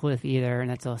fiscal cliff either, and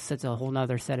that's a whole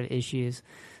other set of issues.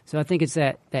 So I think it's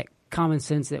that common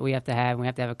sense that we have to have, and we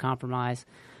have to have a compromise.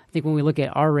 I think when we look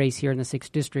at our race here in the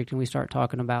 6th District and we start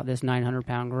talking about this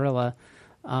 900-pound gorilla,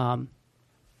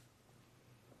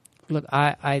 look,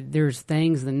 there's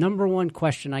things, the number one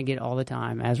question I get all the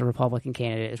time as a Republican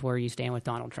candidate is where you stand with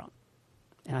Donald Trump.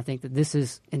 And I think that this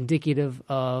is indicative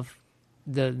of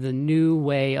the new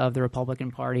way of the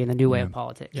Republican Party and the new way of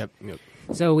politics. Yep.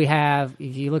 So we have,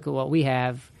 if you look at what we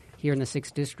have here in the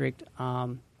 6th District,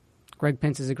 Greg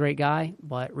Pence is a great guy,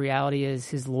 but reality is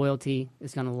his loyalty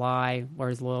is going to lie where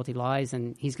his loyalty lies,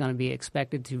 and he's going to be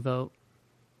expected to vote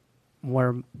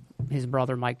where his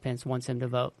brother Mike Pence wants him to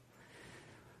vote.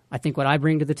 I think what I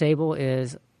bring to the table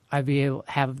is have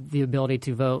the ability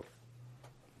to vote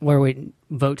where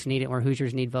votes need it, where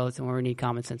Hoosiers need votes, and where we need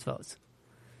common sense votes.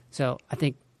 So I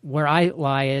think where I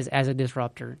lie is as a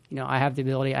disruptor. I have the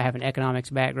ability. I have an economics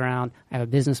background. I have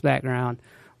a business background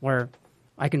where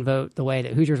I can vote the way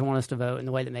that Hoosiers want us to vote and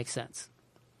the way that makes sense.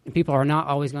 And people are not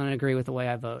always going to agree with the way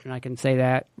I vote, and I can say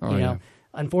that.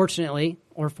 Unfortunately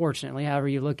or fortunately, however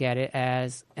you look at it,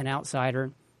 as an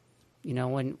outsider,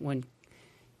 when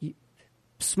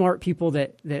smart people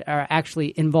that are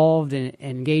actually involved and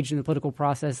engaged in the political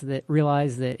process that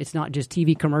realize that it's not just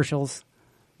TV commercials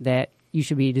that you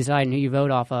should be deciding who you vote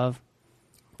off of.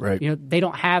 Right. They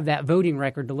don't have that voting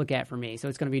record to look at for me, so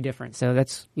it's going to be different. So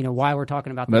that's, why we're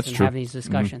talking about this and having these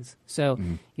discussions.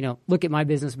 Mm-hmm. So, look at my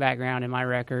business background and my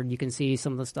record. You can see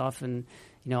some of the stuff and,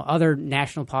 other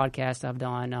national podcasts I've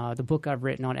done, the book I've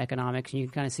written on economics, and you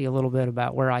can kind of see a little bit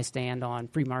about where I stand on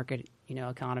free market,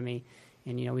 economy.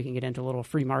 And, we can get into a little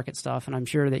free market stuff. And I'm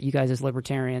sure that you guys as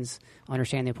libertarians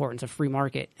understand the importance of free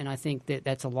market. And I think that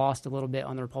that's lost a little bit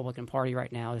on the Republican Party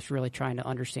right now, is really trying to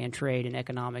understand trade and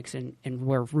economics and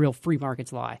where real free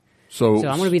markets lie. So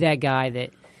I'm going to be that guy that,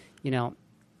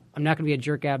 I'm not going to be a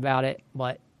jerk about it,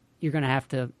 but you're going to have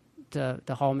to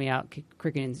haul me out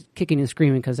kicking and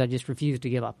screaming because I just refuse to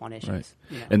give up on issues.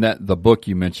 Right. And that the book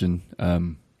you mentioned,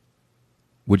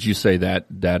 would you say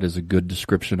that is a good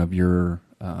description of your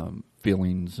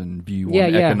feelings and view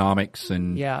on economics?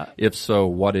 And if so,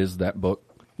 what is that book?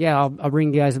 Yeah, I'll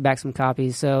bring you guys back some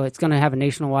copies. So it's going to have a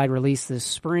nationwide release this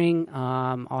spring.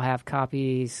 I'll have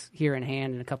copies here in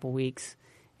hand in a couple weeks,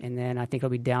 and then I think it'll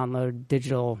be downloaded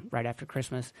digital right after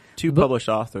Christmas. Two published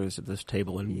authors at this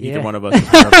table, and either one of us is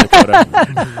from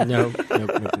Dakota. Nope.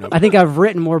 I think I've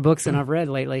written more books than I've read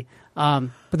lately. But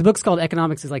the book's called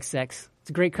Economics is Like Sex. It's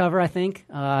a great cover, I think.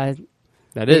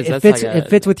 It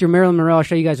fits with your Marilyn Monroe. I'll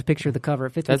show you guys a picture of the cover.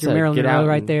 It fits with your Marilyn Monroe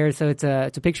right there. So it's a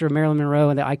picture of Marilyn Monroe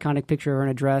and the iconic picture of her in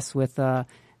a dress with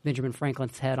Benjamin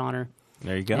Franklin's head on her.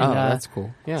 There you go. And, that's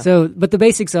cool. Yeah. So, but the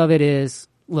basics of it is,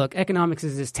 look, economics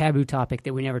is this taboo topic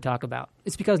that we never talk about.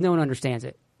 It's because no one understands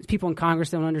it. People in Congress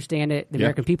don't understand it. The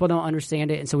American people don't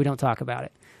understand it, and so we don't talk about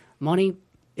it. Money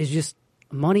is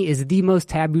the most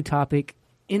taboo topic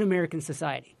in American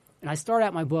society. And I start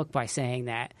out my book by saying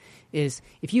that is,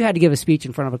 if you had to give a speech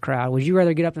in front of a crowd, would you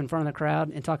rather get up in front of the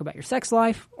crowd and talk about your sex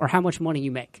life or how much money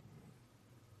you make?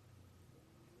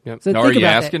 Yep. So now, are you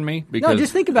asking me? Because, no,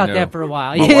 just think about that for a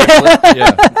while.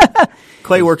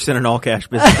 Clay works in an all-cash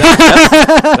business.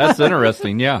 That's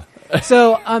interesting, yeah.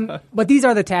 So, but these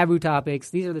are the taboo topics.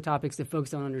 These are the topics that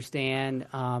folks don't understand.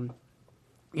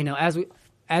 As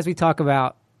we talk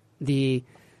about the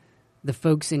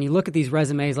folks, and you look at these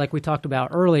resumes like we talked about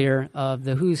earlier of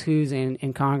the who's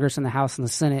in Congress and the House and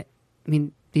the Senate. I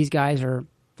mean, these guys they're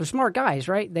smart guys,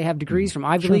 right? They have degrees from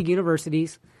Ivy League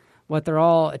universities, but they're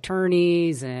all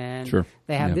attorneys and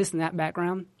they have this and that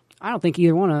background. I don't think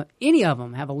any of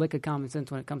them have a lick of common sense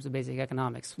when it comes to basic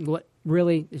economics. What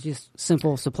really is just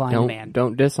simple supply and demand.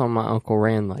 Don't diss on my Uncle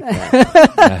Rand like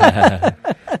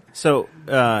that. So,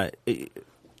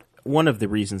 one of the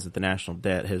reasons that the national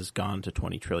debt has gone to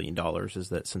 $20 trillion is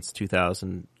that since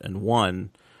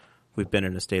 2001, we've been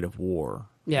in a state of war.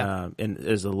 Yeah. And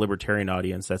as a libertarian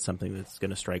audience, that's something that's going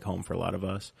to strike home for a lot of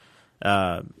us.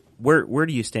 Where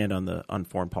do you stand on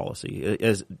foreign policy?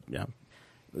 As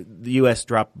the U.S.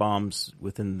 dropped bombs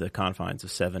within the confines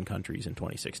of 7 countries in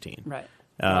 2016. Right.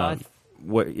 I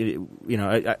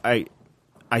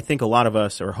think a lot of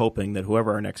us are hoping that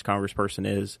whoever our next congressperson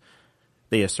is,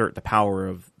 they assert the power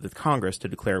of the Congress to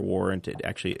declare war and to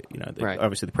actually,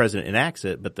 obviously the president enacts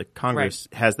it, but the Congress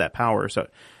has that power. So,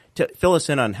 to fill us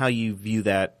in on how you view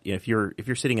that, if you're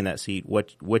sitting in that seat,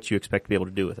 what you expect to be able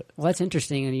to do with it. Well, that's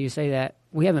interesting, and you say that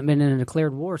we haven't been in a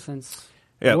declared war since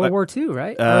World War II,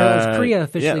 right? Or it was Korea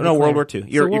officially declared. World War II.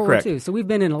 You're correct. War II. So we've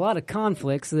been in a lot of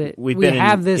conflicts that we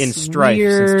have this in strife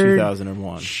weird since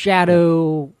 2001.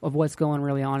 Shadow of what's going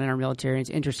really on in our military. It's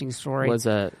an interesting story. Was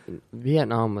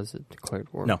Vietnam was a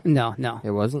declared war? No. It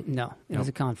wasn't? No, it was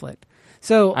a conflict.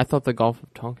 So I thought the Gulf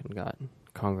of Tonkin got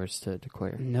Congress to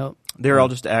declare. Nope. They're all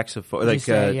just acts of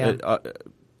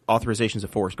authorizations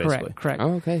of force, basically. Correct.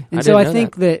 Oh, okay. And so I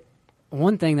think that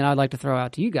one thing that I'd like to throw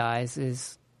out to you guys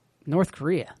is North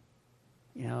Korea.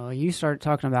 You start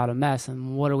talking about a mess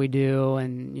and what do we do,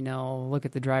 and look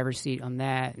at the driver's seat on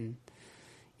that, and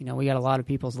we got a lot of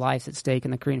people's lives at stake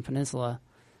in the Korean Peninsula.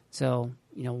 So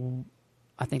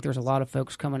I think there's a lot of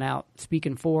folks coming out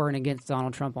speaking for and against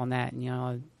Donald Trump on that.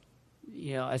 And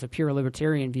as a pure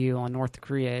libertarian view on North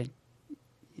Korea,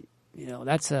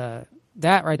 it's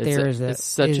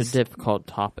such a difficult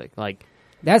topic. Like,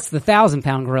 that's the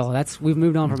 1,000-pound gorilla. We've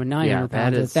moved on from a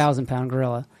 900-pound to a 1,000-pound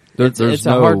gorilla. It's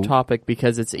a hard topic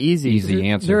because it's easy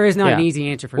answer. There is not an easy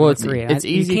answer for North Korea. It's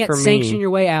easy you can't for me. sanction your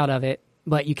way out of it,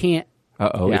 but you can't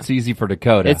Uh-oh, Yeah. it's easy for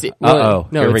Dakota. No,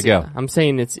 here we go. I'm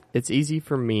saying it's easy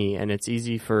for me, and it's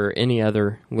easy for any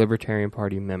other Libertarian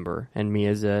Party member, and me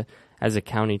as a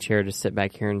county chair to sit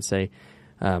back here and say,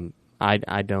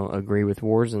 I don't agree with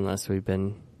wars unless we've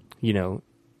been,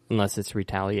 unless it's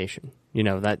retaliation.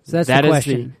 So that's the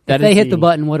question. If they hit the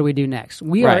button, what do we do next?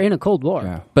 We are in a Cold War.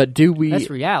 Yeah. But do we? That's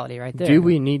reality right there. Do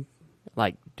we need,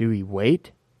 do we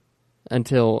wait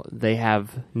until they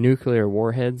have nuclear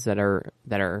warheads that are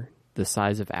the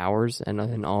size of ours, and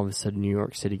then all of a sudden New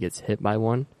York City gets hit by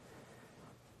one?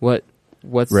 What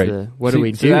do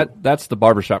we do? That's the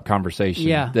barbershop conversation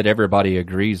Yeah. that everybody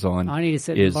agrees on. I need to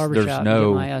sit in the barbershop and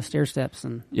get my stair steps.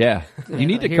 And Yeah, you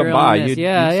need to hear come on by. this. You'd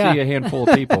Yeah. see a handful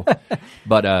of people.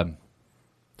 But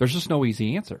there's just no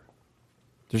easy answer.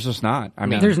 There's just not. I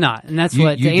mean, there's not. And that's you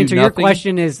to do answer your nothing?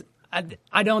 question is,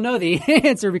 I don't know the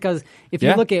answer, because if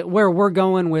you look at where we're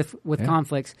going with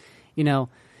conflicts,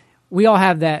 we all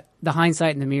have the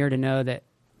hindsight in the mirror to know that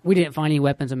we didn't find any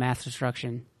weapons of mass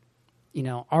destruction.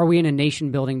 Are we in a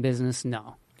nation building business?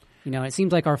 No. It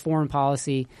seems like our foreign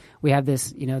policy, we have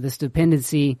this, this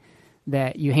dependency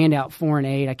that you hand out foreign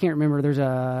aid. I can't remember. There's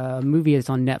a movie that's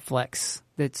on Netflix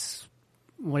that's,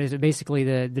 what is it? Basically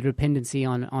the dependency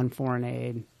on foreign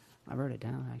aid. I wrote it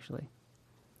down, actually.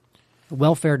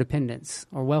 Welfare dependence,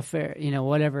 or welfare,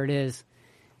 whatever it is.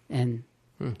 And,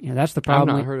 that's the problem.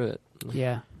 I've not heard of it.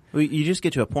 Yeah. Well, you just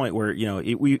get to a point where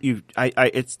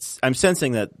I'm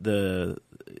sensing that the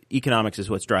economics is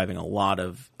what's driving a lot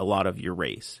of your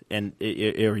race and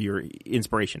or your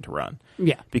inspiration to run.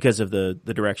 Yeah, because of the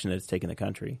direction that it's taken the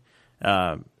country.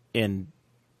 And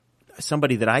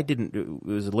somebody that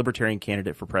was a libertarian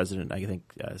candidate for president, I think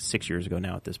 6 years ago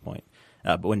now at this point.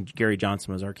 But when Gary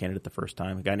Johnson was our candidate the first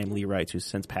time, a guy named Lee Wrights, who's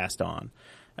since passed on,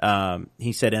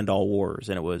 he said "end all wars,"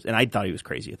 and I thought he was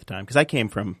crazy at the time, because I came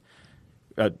from.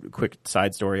 A quick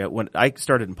side story. When I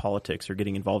started in politics, or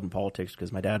getting involved in politics,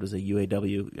 because my dad was a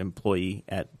UAW employee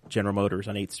at General Motors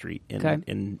on 8th Street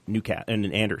in Muncie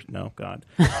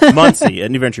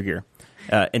at New Venture Gear.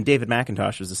 And David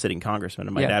McIntosh was the sitting congressman,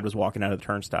 and my dad was walking out of the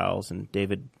turnstiles, and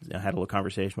David had a little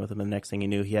conversation with him, and the next thing he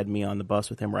knew, he had me on the bus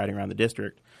with him riding around the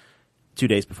district 2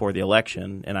 days before the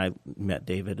election, and I met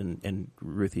David and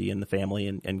Ruthie and the family,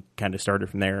 and kind of started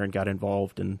from there and got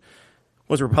involved, and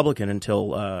was a Republican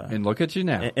until and look at you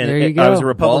now. And there you go. I was a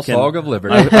Republican. Boss hog of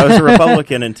liberty. I was a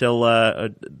Republican until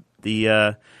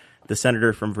the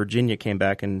senator from Virginia came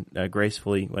back and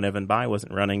gracefully, when Evan Bayh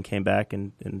wasn't running, came back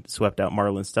and swept out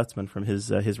Marlon Stutzman from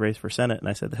his race for Senate. And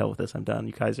I said, "The hell with this! I'm done.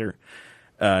 You guys are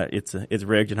it's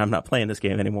rigged, and I'm not playing this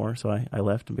game anymore." So I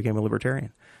left and became a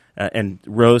libertarian. And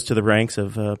rose to the ranks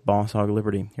of boss hog of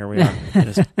liberty. Here we are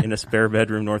in a spare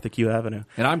bedroom north of Q Avenue.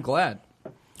 And I'm glad.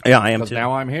 Yeah, I am too.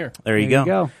 Now I'm here. There you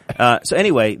go. So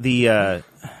anyway,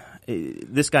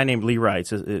 this guy named Lee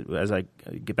Wrights, as I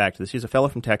get back to this, he's a fellow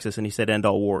from Texas, and he said end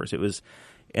all wars. It was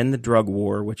end the drug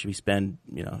war, which we spend,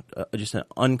 just an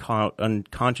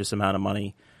unconscious amount of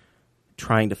money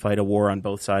trying to fight a war on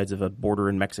both sides of a border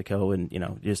in Mexico, and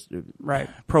just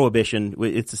prohibition.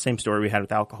 It's the same story we had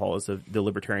with alcohol as the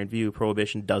libertarian view.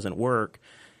 Prohibition doesn't work,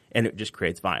 and it just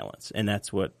creates violence, and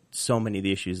that's what so many of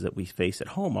the issues that we face at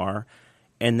home are.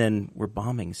 And then we're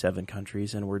bombing 7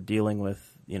 countries, and we're dealing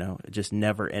with, just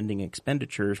never-ending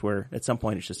expenditures where at some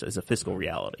point it's just as a fiscal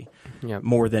reality. Yep.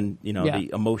 More than, the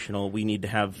emotional, we need to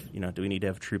have, do we need to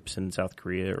have troops in South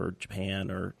Korea or Japan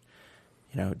or,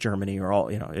 Germany or all,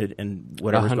 and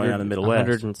whatever's going on in the Middle West.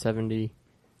 170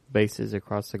 bases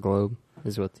across the globe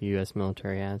is what the U.S.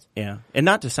 military has. Yeah. And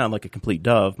not to sound like a complete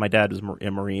dove, my dad was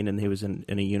a Marine, and he was in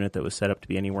a unit that was set up to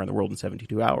be anywhere in the world in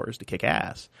 72 hours to kick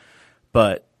ass.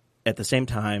 But at the same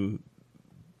time,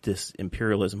 this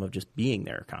imperialism of just being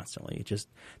there constantly,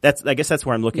 I guess that's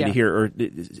where I'm looking to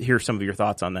hear some of your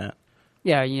thoughts on that.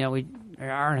 Yeah, we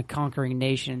aren't a conquering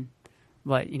nation,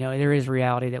 but there is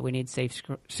reality that we need safe,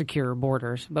 secure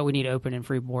borders, but we need open and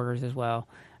free borders as well.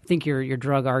 I think your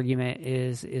drug argument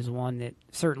is one that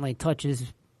certainly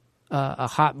touches a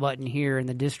hot button here in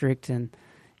the district, and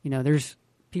there's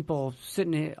people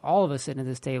all of us sitting at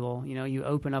this table, you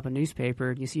open up a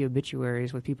newspaper, you see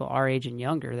obituaries with people our age and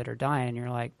younger that are dying, and you're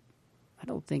like, I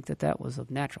don't think that was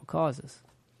of natural causes.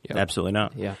 Yep. Absolutely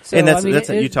not. Yeah. So,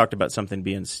 and you talked about something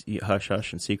being hush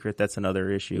hush and secret. That's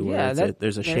another issue where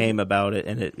there's a shame about it,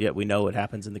 and yet we know it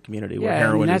happens in the community where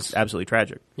heroin is absolutely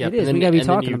tragic. It is. We got to be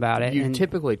talking about it. You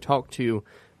typically talk to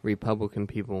Republican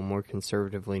people, more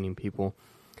conservative leaning people.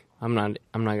 I'm not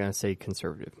going to say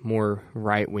conservative, more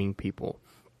right wing people.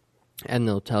 And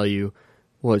they'll tell you,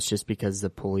 well, it's just because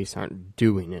the police aren't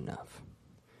doing enough.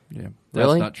 Yeah,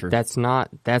 really? That's not true.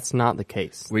 That's not the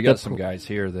case. We got some guys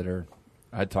here that are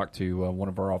I talk to one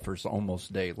of our officers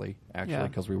almost daily, actually, Yeah.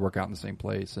 because we work out in the same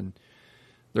place, and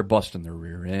they're busting their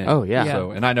rear end. Oh, yeah.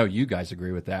 So, and I know you guys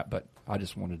agree with that, but I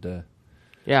just wanted to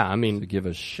give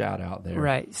a shout out there.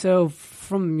 Right. So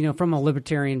from a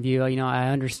libertarian view, I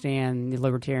understand the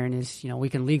libertarian is, we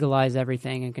can legalize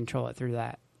everything and control it through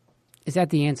that. Is that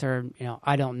the answer?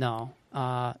 I don't know.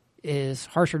 Is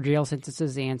harsher jail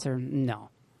sentences the answer? No.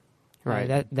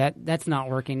 Right. That's not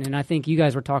working. And I think you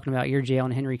guys were talking about your jail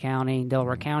in Henry County.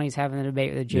 Delaware County's having a debate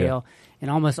with the jail. Yeah.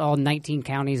 And almost all 19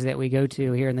 counties that we go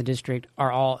to here in the district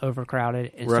are all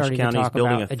overcrowded. And Rush County's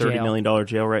building a $30 million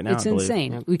jail right now. It's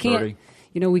insane. Yep. We can't.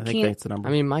 We can't. That's the number.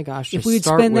 I mean, my gosh. If we'd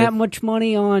spend that much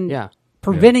money on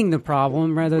preventing the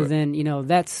problem rather than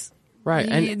that's right.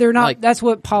 And they're not. That's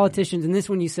what politicians. And this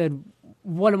when you said,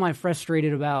 what am I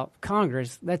frustrated about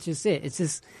Congress? That's just it. It's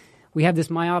just. We have this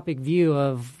myopic view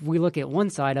of we look at one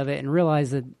side of it and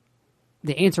realize that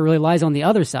the answer really lies on the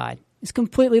other side. It's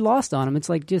completely lost on them. It's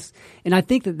like and I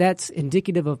think that that's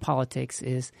indicative of politics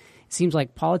is it seems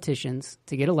like politicians,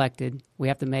 to get elected, we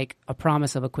have to make a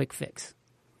promise of a quick fix.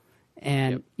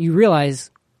 And you realize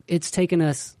it's taken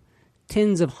us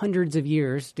tens of hundreds of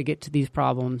years to get to these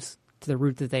problems to the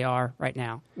root that they are right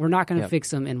now. We're not going to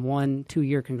fix them in 1-2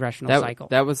 year congressional cycle.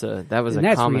 That was a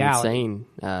common saying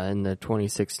in the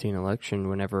 2016 election.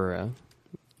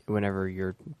 Whenever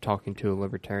you're talking to a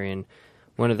libertarian,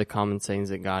 one of the common sayings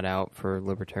that got out for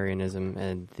libertarianism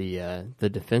and the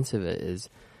defense of it is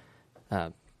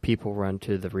people run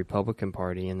to the Republican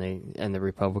Party and the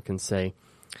Republicans say,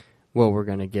 well, we're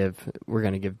going to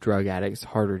give drug addicts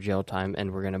harder jail time,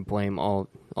 and we're going to blame all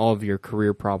of your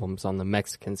career problems on the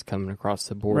Mexicans coming across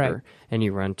the border. Right. And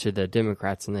you run to the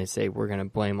Democrats, and they say, we're going to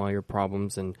blame all your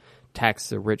problems and tax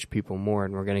the rich people more,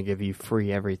 and we're going to give you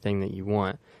free everything that you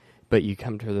want. But you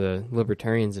come to the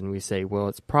libertarians, and we say, well,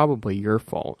 it's probably your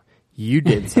fault. You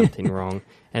did something wrong,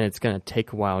 and it's going to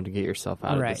take a while to get yourself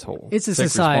out of this hole. It's a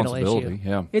societal issue.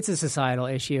 Yeah. It's a societal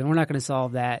issue, and we're not going to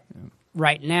solve that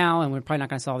right now, and we're probably not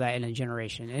going to solve that in a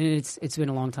generation. And it's been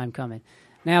a long time coming.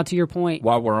 Now, to your point,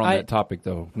 while we're on that topic,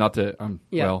 though, not to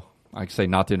well, I say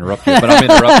not to interrupt you, but I'm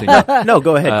interrupting you. No,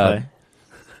 go ahead, Clay.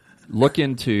 Look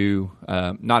into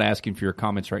not asking for your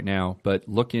comments right now, but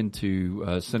look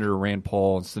into Senator Rand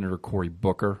Paul and Senator Cory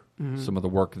Booker. Mm-hmm. Some of the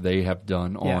work they have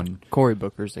done on Cory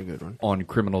Booker's a good one on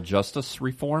criminal justice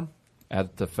reform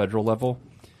at the federal level.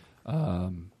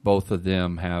 Both of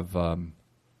them have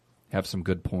some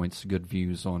good points, good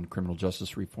views on criminal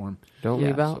justice reform. Don't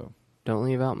leave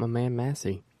out my man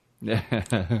Massey.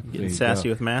 Getting sassy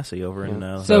with Massey over in.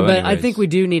 But I think we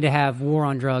do need to have war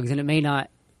on drugs, and it may not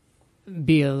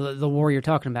be the war you're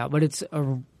talking about, but it's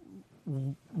a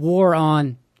war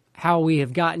on how we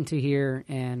have gotten to here,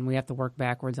 and we have to work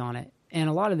backwards on it. And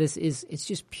a lot of this it's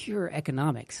just pure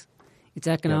economics. It's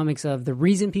economics of the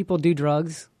reason people do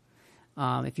drugs.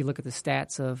 If you look at the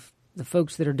stats of the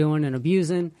folks that are doing and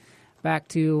abusing, back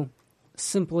to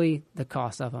simply the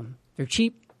cost of them. They're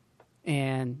cheap,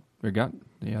 and they've gotten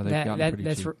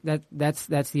pretty cheap.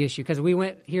 That's the issue, because we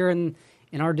went here in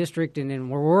our district and in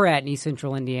where we're at in East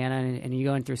Central Indiana, and you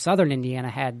go in through Southern Indiana,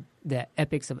 had the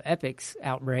epics of epics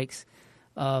outbreaks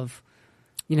of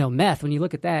meth. When you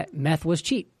look at that, meth was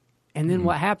cheap, and then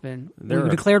what happened? We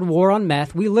declared war on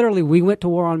meth. We went to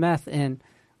war on meth, and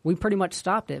we pretty much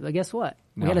stopped it. But guess what?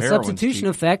 We had a substitution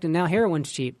effect, and now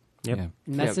heroin's cheap. Yep. Yeah.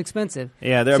 And that's expensive.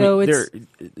 Yeah,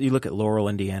 you look at Laurel,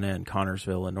 Indiana, and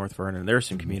Connorsville and North Vernon. There are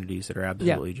some communities that are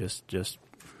absolutely just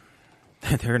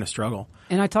they're in a struggle.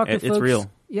 And I talk to folks. It's real.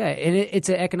 Yeah, and it's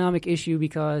an economic issue,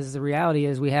 because the reality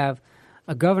is we have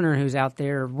a governor who's out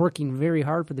there working very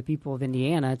hard for the people of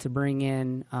Indiana to bring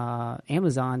in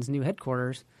Amazon's new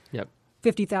headquarters. Yep.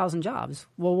 50,000 jobs.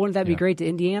 Well, wouldn't that be great to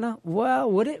Indiana?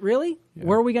 Well, would it really? Yeah.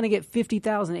 Where are we going to get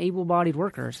 50,000 able-bodied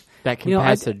workers that can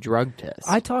pass a drug test?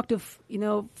 I talked to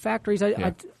factories.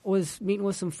 I was meeting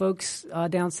with some folks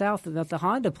down south at the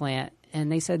Honda plant,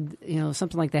 and they said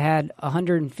something like they had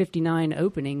 159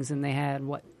 openings, and they had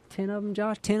 10 of them,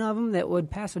 Josh? 10 of them that would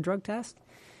pass a drug test.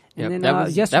 And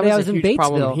then yesterday I was in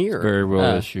Batesville. Here. Very real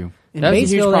issue. In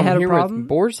Batesville, they had a problem with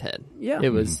Boar's Head. Yeah, it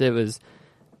was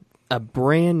a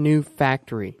brand new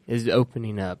factory is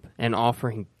opening up and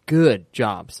offering good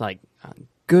jobs,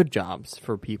 good jobs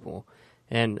for people.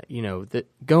 And,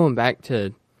 going back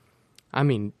to,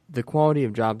 the quality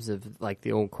of jobs of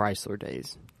the old Chrysler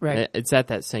days. Right. It's at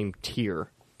that same tier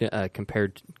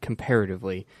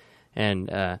comparatively.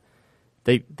 And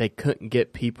they couldn't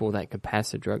get people that could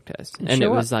pass a drug test. And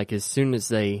it was as soon as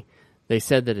they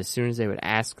said that as soon as they would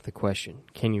ask the question,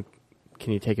 can you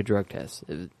take a drug test?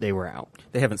 They were out.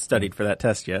 They haven't studied for that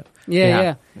test yest.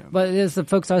 Yeah. But there's the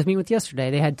folks I was meeting with yesterday.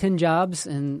 They had 10 jobs,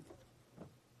 and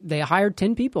they hired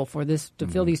 10 people for this to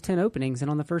fill these 10 openings,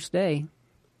 and on the first day,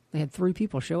 they had 3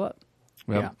 people show up.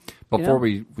 Well, before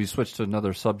we switch to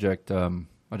another subject,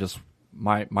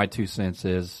 my 2 cents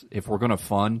is if we're going to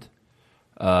fund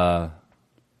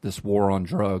this war on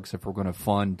drugs, if we're going to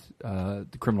fund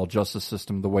the criminal justice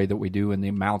system the way that we do and the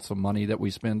amounts of money that we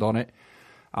spend on it,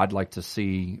 I'd like to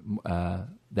see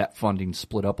that funding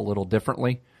split up a little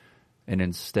differently, and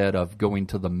instead of going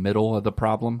to the middle of the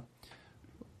problem,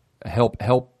 help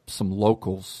some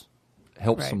locals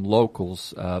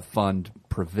fund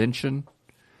prevention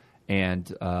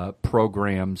and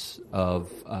programs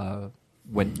of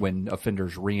when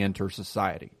offenders reenter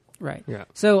society. Right. Yeah.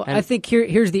 So I think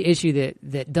here's the issue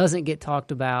that doesn't get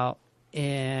talked about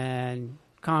in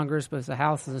Congress, but it's the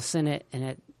House and the Senate and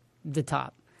at the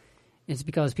top. It's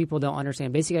because people don't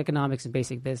understand basic economics and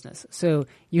basic business. So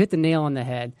you hit the nail on the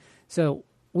head. So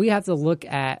we have to look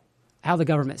at how the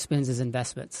government spends its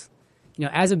investments.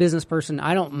 As a business person,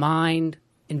 I don't mind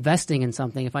investing in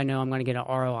something if I know I'm going to get an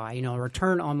ROI, a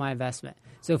return on my investment.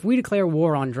 So if we declare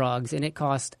war on drugs and it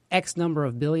costs X number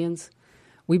of billions,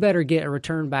 we better get a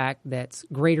return back that's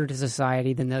greater to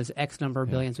society than those X number of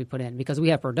billions we put in, because we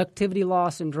have productivity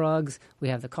loss in drugs, we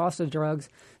have the cost of drugs.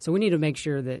 So we need to make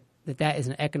sure that is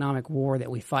an economic war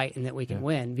that we fight and that we can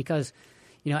win. Because,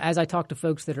 as I talk to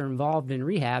folks that are involved in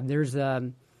rehab, there's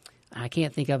I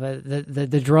can't think of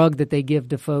the drug that they give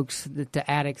to folks, to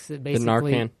addicts, that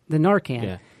basically the Narcan.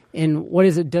 Yeah. And what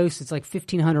is it dose? It's like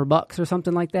 $1,500 or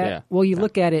something like that. Yeah. Well, you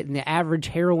look at it, and the average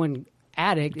heroin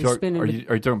addict is spending. Are you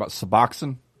talking about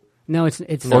Suboxone? No, it's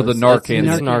or the Narcan.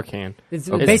 It's Narcan.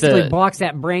 It basically blocks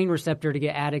that brain receptor to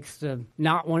get addicts to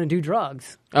not want to do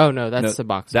drugs. Oh no, that's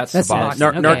Suboxone. That's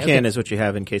Suboxone. Narcan is what you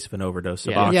have in case of an overdose.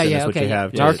 Suboxone is what you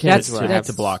have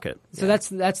to block it. So that's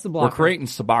the block. We're creating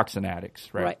Suboxone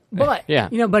addicts, right? But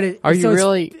but are you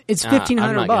really? It's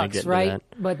 $1,500, right?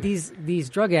 But these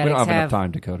drug addicts we don't have enough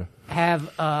time, Dakota.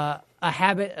 Have a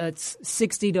habit that's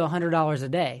 $60 to $100 a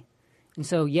day, and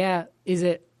so is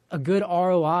it a good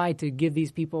ROI to give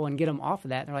these people and get them off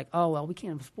of that? And they're like, oh, well, we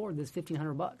can't afford this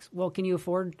 $1,500. Well, can you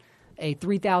afford a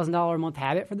 $3,000 a month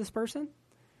habit for this person?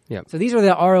 Yeah. So these are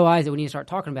the ROIs that we need to start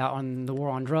talking about on the war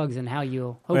on drugs and how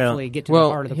you'll hopefully get to the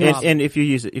heart of the problem. And if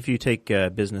you take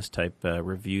business type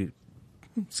review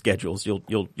schedules,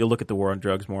 you'll look at the war on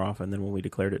drugs more often than when we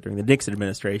declared it during the Nixon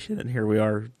administration. And here we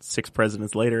are 6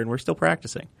 presidents later, and we're still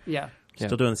practicing. Yeah.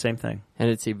 Still doing the same thing. And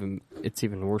it's even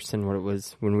worse than what it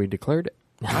was when we declared it.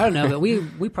 I don't know, but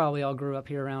we probably all grew up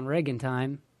here around Reagan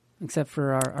time, except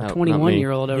for our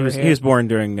 21-year-old over here. He was born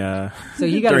during. So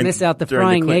you got to miss out the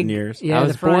frying egg years. Yeah, I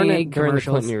was born during the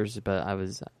Clinton years, but I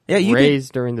was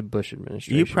raised during the Bush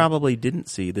administration. You probably didn't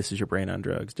see This Is Your Brain on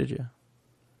Drugs, did you?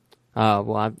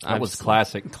 Well, that was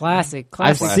classic. Classic.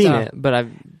 I've seen it, but I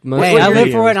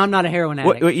live for it. I'm not a heroin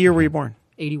addict. What year were you born?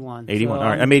 81. 81. All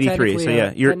right, I'm 83.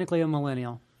 So you're technically a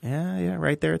millennial. Yeah,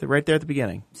 right there at the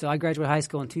beginning. So I graduated high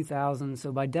school in 2000.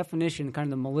 So by definition, kind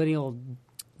of the millennial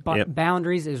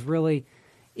boundaries is really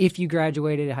if you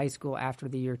graduated high school after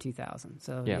the year 2000.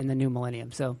 So in the new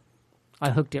millennium. So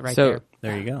I hooked it right there.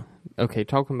 There you go. Okay,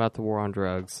 talking about the war on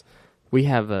drugs, we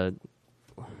have an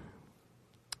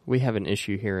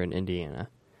issue here in Indiana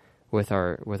with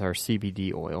our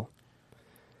CBD oil.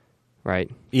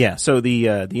 Right. Yeah. So the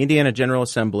Indiana General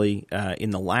Assembly in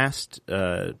the last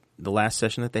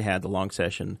session that they had, the long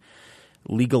session,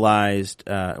 legalized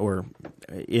or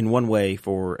in one way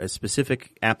for a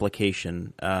specific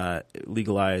application,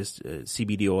 legalized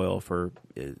CBD oil for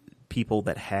people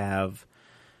that have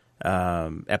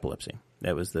epilepsy.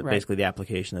 That was basically the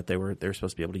application that they were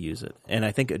supposed to be able to use it. And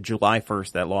I think July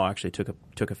 1st that law actually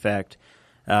took effect.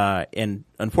 And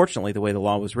unfortunately, the way the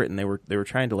law was written, they were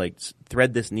trying to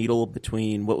thread this needle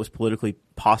between what was politically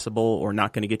possible or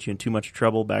not going to get you in too much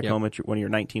trouble back home at one of your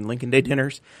 19 Lincoln Day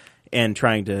dinners, and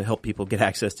trying to help people get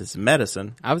access to some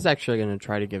medicine. I was actually going to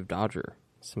try to give Dodger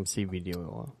some CBD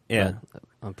oil. Yeah. But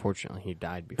unfortunately, he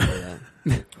died before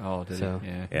that. Oh, did he?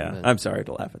 Yeah. I'm sorry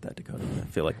to laugh at that, Dakota. I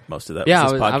feel like most of that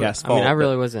was this podcast's fault. I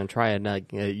really wasn't trying.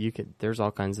 There's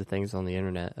all kinds of things on the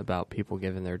internet about people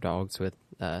giving their dogs with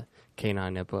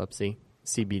canine epilepsy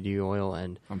CBD oil,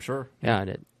 and I'm sure.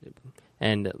 Yeah,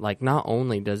 and not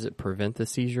only does it prevent the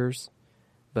seizures,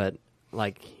 but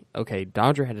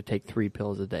Dodger had to take 3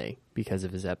 pills a day because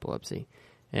of his epilepsy,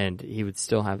 and he would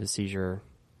still have a seizure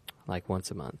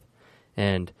once a month,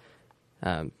 and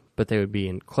but they would be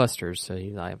in clusters, so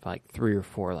he'd have 3 or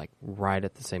 4 right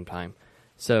at the same time.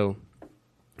 So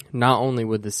not only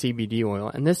would the CBD oil,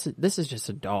 and this is just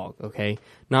a dog, okay?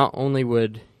 Not only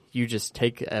would you just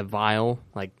take a vial,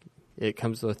 it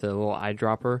comes with a little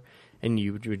eyedropper, and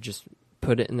you would just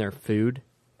put it in their food,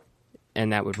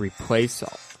 and that would replace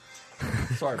all.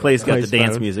 Sorry, Clay's got the Clay's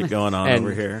dance phone. music going on And-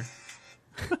 over here.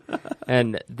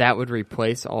 And that would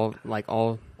replace all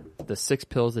the 6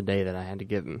 pills a day that I had to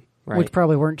give him. Right? Which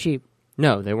probably weren't cheap.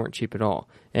 No, they weren't cheap at all.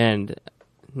 And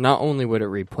not only would it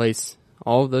replace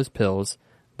all of those pills,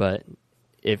 but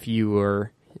if you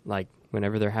were like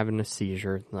whenever they're having a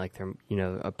seizure, like they're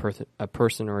a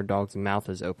person or a dog's mouth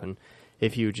is open,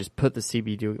 if you would just put the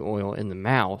CBD oil in the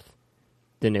mouth,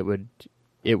 then it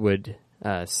would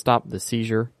stop the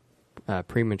seizure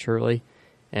prematurely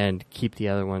and keep the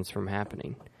other ones from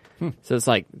happening. So it's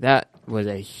like that was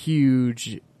a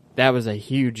huge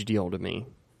deal to me.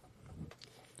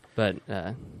 But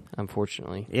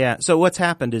unfortunately, Yeah. So what's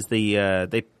happened is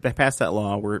they passed that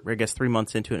law. We're I guess 3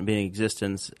 months into it being in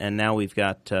existence, and now we've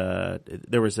got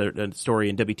there was a story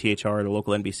in WTHR, the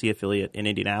local NBC affiliate in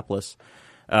Indianapolis.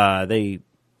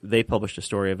 They published a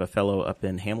story of a fellow up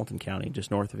in Hamilton County,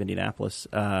 just north of Indianapolis,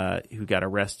 who got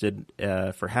arrested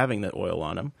for having that oil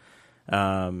on him.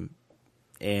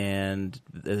 And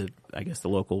I guess the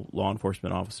local law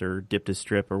enforcement officer dipped his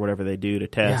strip or whatever they do to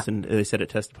test, and they said it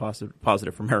tested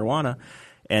positive for marijuana.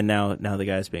 And now the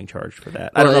guy's being charged for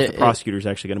that. I don't know if the prosecutor's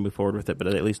actually going to move forward with it, but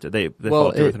at least they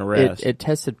followed through with an arrest. It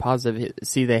tested positive.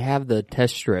 See, they have the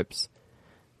test strips,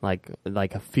 like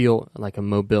a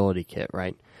mobility kit,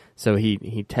 right? So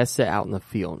he tests it out in the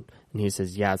field, and he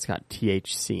says, "Yeah, it's got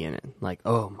THC in it." Like,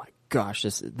 oh my gosh,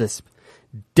 this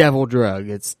devil drug.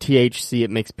 It's THC. It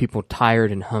makes people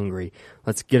tired and hungry.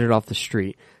 Let's get it off the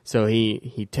street. So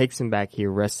he takes him back. He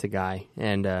arrests the guy,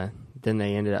 and then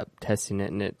they ended up testing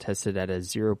it, and it tested at a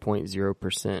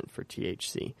 0.0% for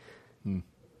THC.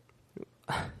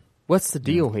 What's the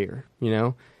deal here?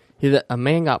 A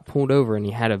man got pulled over, and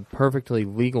he had a perfectly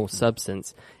legal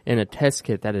substance in a test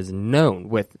kit that is known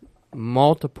with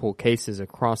multiple cases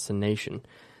across the nation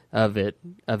of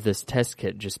this test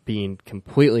kit just being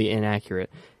completely inaccurate,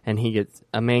 and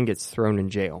a man gets thrown in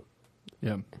jail.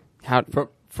 Yeah.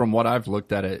 From what I've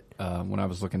looked at it, when I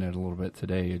was looking at it a little bit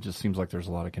today, it just seems like there's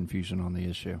a lot of confusion on the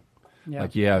issue. Yeah.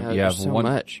 Like you have so one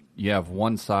much. You have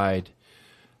one side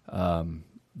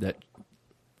that's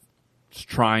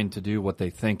trying to do what they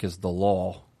think is the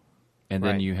law, and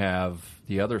then Right. you have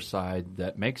the other side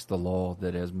that makes the law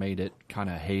that has made it kind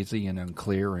of hazy and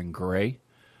unclear and gray.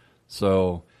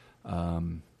 So,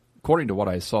 according to what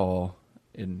I saw,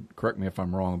 and correct me if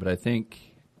I'm wrong, but I think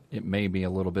it may be a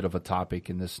little bit of a topic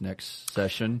in this next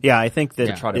session. Yeah, I think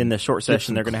that Try to in the short get session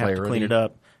some they're going to have to clean clarity. it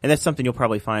up, and that's something you'll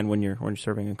probably find when you're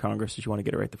serving in Congress. Is you want to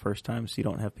get it right the first time, so you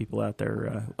don't have people out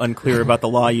there unclear about the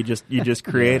law you just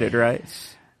created, right?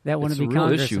 That wouldn't It's be a real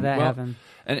Congress issue. if that Well, happened.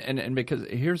 And because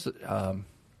here's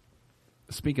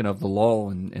speaking of the law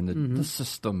and the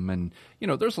system, and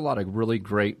there's a lot of really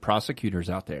great prosecutors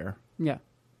out there Yeah.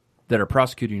 that are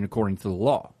prosecuting according to the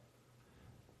law,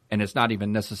 and it's not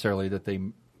even necessarily that they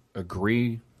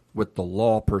agree with the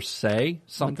law per se.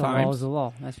 Sometimes But the law is the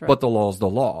law. That's right. but the law is the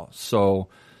law. So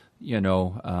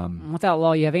Without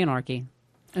law, you have anarchy.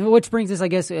 And which brings us, I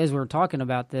guess, as we're talking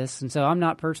about this, and so I'm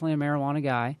not personally a marijuana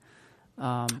guy.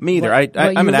 Me either. But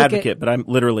I'm you an look advocate, but I'm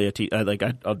literally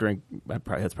I'll drink.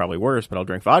 That's probably worse, but I'll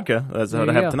drink vodka. That's what I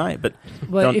There you have go. tonight. But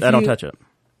But if I don't you- touch it.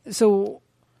 So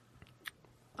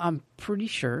I'm pretty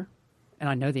sure, and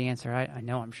I know the answer. I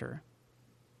know I'm sure.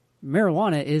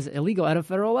 Marijuana is illegal at a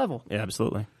federal level. Yeah,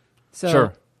 absolutely. So,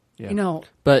 Sure. Yeah.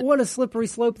 But- what a slippery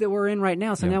slope that we're in right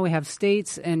now. So Yeah. now we have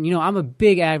states, and, I'm a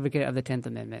big advocate of the 10th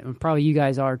Amendment, and probably you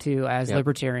guys are too as Yep.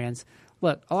 libertarians.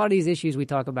 Look, a lot of these issues we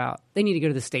talk about, they need to go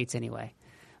to the states anyway.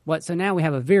 So now we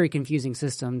have a very confusing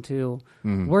system to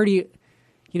where do you,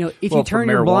 if you turn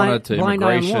your blind eye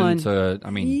on one. It's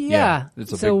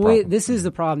a so big problem. this is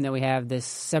the problem that we have, this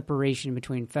separation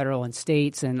between federal and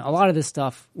states, and a lot of this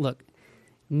stuff, look,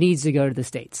 needs to go to the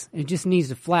states. It just needs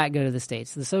to flat go to the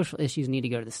states. The social issues need to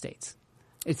go to the states.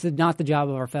 It's not the job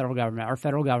of our federal government. Our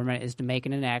federal government is to make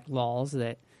and enact laws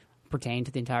that pertain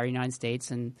to the entire United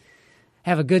States and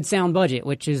have a good, sound budget,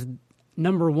 which is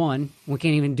number one. We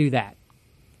can't even do that.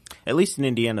 At least in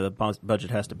Indiana, the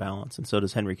budget has to balance, and so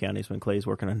does Henry County's. When Clay's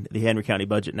working on the Henry County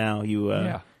budget now, you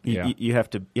have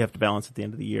to balance at the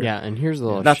end of the year. Yeah, and here's a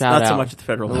little Not shout out. so much at the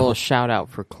federal a level. little shout out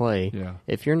for Clay. Yeah.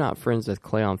 If you're not friends with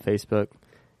Clay on Facebook,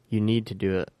 you need to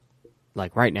do it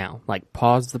like right now. Like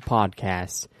pause the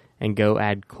podcast and go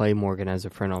add Clay Morgan as a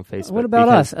friend on Facebook. What about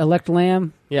because- us? Elect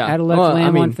Lamb? Yeah. Add Elect Well,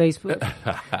 Lamb I on mean- Facebook?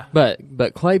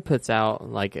 But Clay puts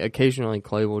out, like, occasionally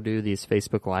Clay will do these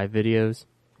Facebook Live videos,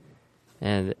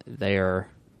 and they are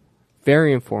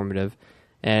very informative,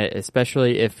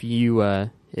 especially if you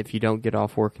don't get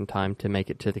off work in time to make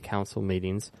it to the council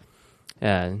meetings.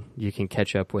 You can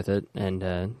catch up with it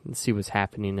and see what's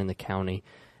happening in the county.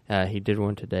 He did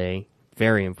one today,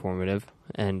 very informative,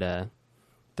 and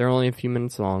they're only a few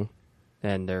minutes long,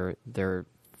 and they're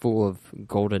full of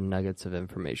golden nuggets of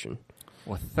information.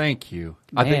 Well, thank you.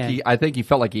 Man. I think he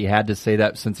felt like he had to say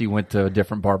that since he went to a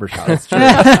different barbershop. That's true.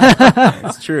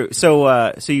 That's true.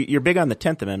 So you're big on the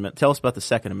 10th Amendment. Tell us about the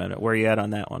Second Amendment. Where are you at on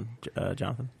that one,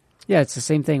 Jonathan? Yeah, it's the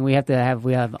same thing. We have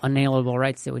unalienable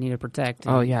rights that we need to protect.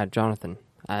 Oh yeah, Jonathan,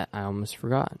 I almost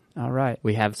forgot. All right.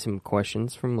 We have some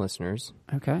questions from listeners.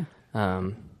 Okay.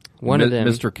 One of them,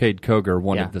 Mr. Cade Coger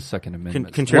wanted the Second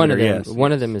Amendment. Contributor,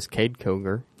 one of them is Cade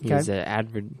Coger. He's Okay.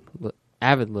 an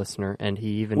avid listener, and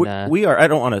he even we are. I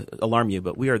don't want to alarm you,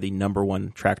 but we are the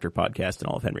 #1 tractor podcast in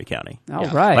all of Henry County. All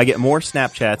right. I get more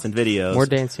Snapchats and videos. more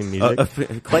dancing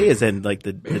music. Clay is in like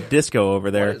the disco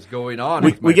over there. What is going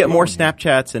on? We get more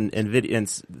Snapchats and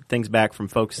things back from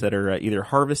folks that are either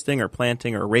harvesting or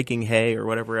planting or raking hay or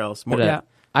whatever else. More, But,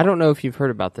 I don't know if you've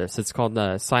heard about this. It's called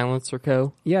Silencer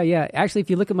Co. Yeah. Actually,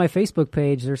 if you look at my Facebook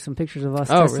page, there's some pictures of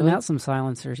us Oh, testing really? out some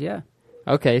silencers. Yeah.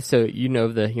 Okay, so you know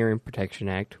the Hearing Protection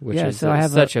Act, which is so I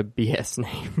have such a BS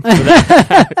name.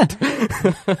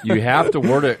 You have to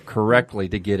word it correctly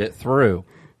to get it through.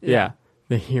 Yeah,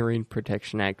 the Hearing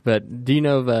Protection Act. But do you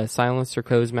know of Silencer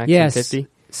Co's Maxim Yes. 50?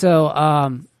 So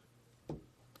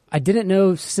I didn't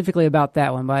know specifically about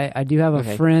that one, but I do have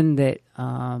a friend that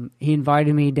he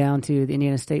invited me down to the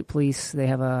Indiana State Police. They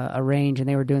have a range, and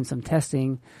they were doing some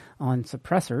testing on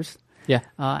suppressors. Yeah.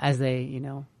 As they,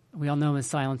 we all know them as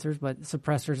silencers, but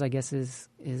suppressors, I guess, is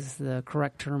the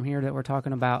correct term here that we're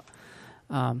talking about.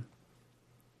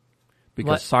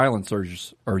 Because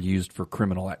silencers are used for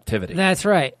criminal activity. That's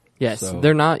right. Yes, So-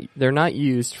 they're not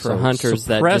used for So hunters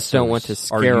that just don't want to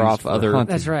suppressors are scare used off for other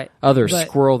hunting. That's right. other But-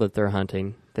 squirrel that they're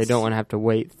hunting. They don't want to have to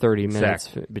wait 30 minutes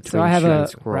Exactly. between So I have shooting a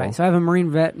squirrel. So I have a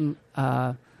Marine vet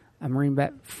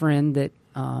friend that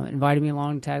invited me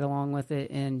along, to tag along with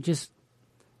it, and just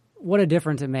what a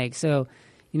difference it makes. So,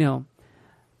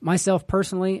 myself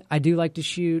personally, I do like to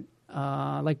shoot.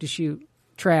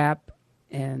 Trap,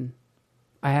 and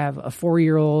I have a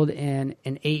 4-year-old and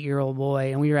an 8-year-old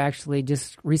boy, and we were actually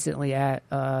just recently at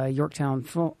a Yorktown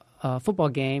football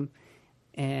game,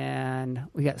 and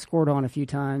we got scored on a few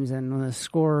times, and when the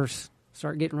scores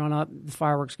start getting run up, the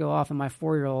fireworks go off, and my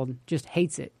 4-year-old just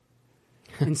hates it.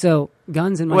 And so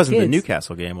guns in my It wasn't kids, the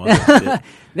Newcastle game, was it?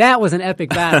 that was an epic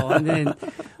battle. And then,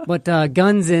 but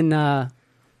guns in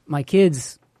my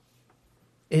kids,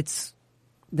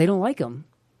 they don't like them.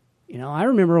 I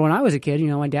remember when I was a kid,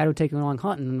 my dad would take me along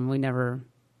hunting, and we never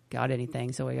got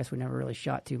anything. So I guess we never really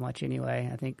shot too much anyway.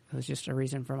 I think it was just a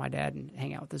reason for my dad to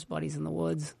hang out with his buddies in the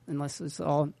woods, unless it's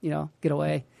all, get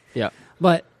away. Yeah.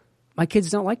 But my kids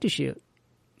don't like to shoot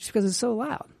just because it's so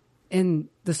loud. And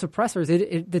the suppressors,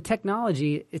 the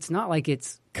technology, it's not like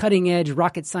it's cutting-edge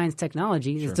rocket science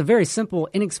technology. Sure. It's a very simple,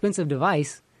 inexpensive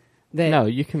device. No,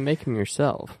 you can make them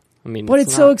yourself. I mean, but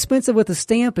it's so expensive with the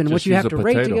stamp and what you have to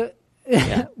rate to go.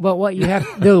 Yeah. But what you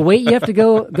have, the weight you have to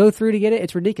go through to get it,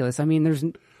 it's ridiculous. I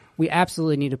mean, we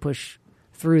absolutely need to push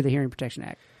through the Hearing Protection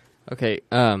Act. Okay.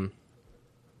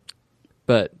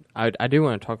 But I do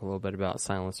want to talk a little bit about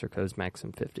Silencer Co's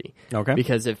Maxim 50. Okay.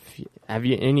 Because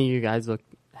any of you guys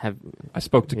I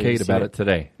spoke to Kate about it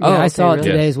today. Yeah, I saw it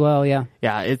really? today as well. Yeah.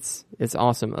 Yeah, it's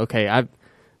awesome. Okay,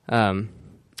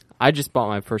 I just bought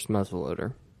my first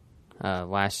muzzleloader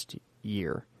last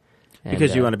year. And,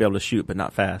 Because you want to be able to shoot, but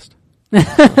not fast.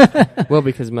 well,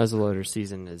 because muzzleloader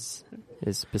season is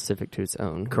specific to its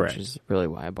own, Correct. Which is really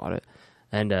why I bought it.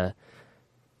 And and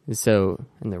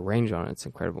the range on it's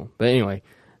incredible. But anyway,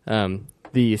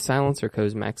 the Silencer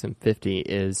Co's Maxim 50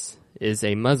 is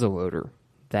a muzzleloader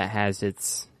that has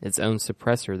its own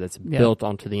suppressor that's built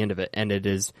onto the end of it, and it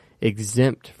is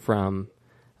exempt from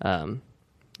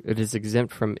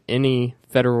any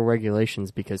federal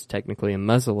regulations because technically a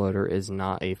muzzleloader is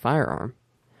not a firearm.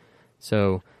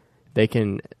 So they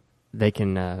can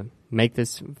make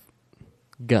this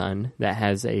gun that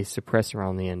has a suppressor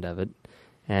on the end of it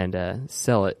and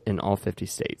sell it in all 50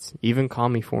 states, even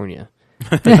California.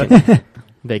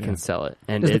 They can sell it.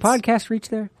 And Does the podcast reach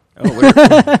there?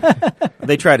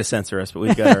 They try to censor us, but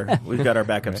we've got our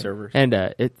backup servers. And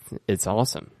it's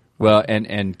awesome. Well,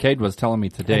 and Cade was telling me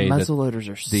today And that muzzleloaders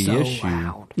are the so issue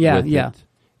loud. with it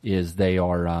is they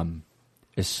are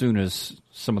as soon as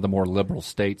some of the more liberal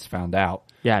states found out,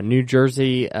 New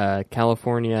Jersey,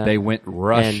 California, they went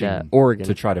rushing and Oregon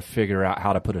to try to figure out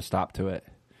how to put a stop to it.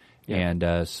 Yeah.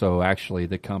 And so actually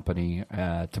the company,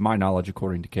 to my knowledge,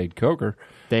 according to Cade Coger,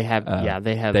 they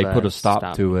put a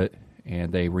stop to it,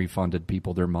 and they refunded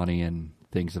people their money and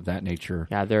things of that nature.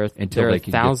 Yeah, they're until they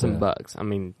can get $1,000. I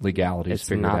mean, legalities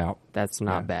figured out. That's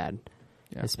not bad.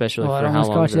 especially Well, for it how almost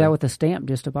long. cost you that with a stamp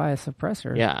just to buy a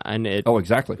suppressor. Yeah, and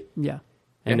exactly. Yeah.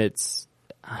 it's.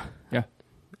 Yeah.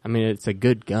 I mean, it's a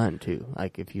good gun too.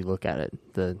 Like if you look at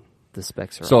it, the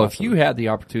specs are. So awesome. if you had the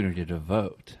opportunity to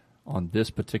vote on this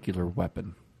particular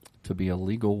weapon to be a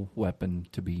legal weapon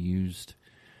to be used,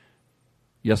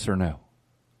 yes or no?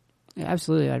 Yeah,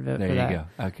 absolutely, I'd vote There for you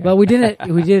that. go. Okay. But we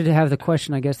did have the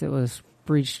question, I guess, that was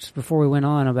breached before we went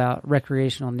on about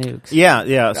recreational nukes.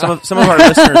 Yeah. Some of our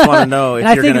listeners want to know if And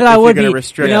I you're think going that I would to be.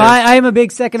 restrict You know, it. I am a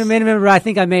big Second Amendment member. I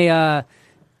think I may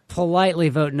politely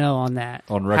vote no on that.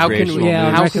 On How can recreational we- Yeah,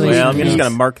 news. how can we- Well, I'm just Yes.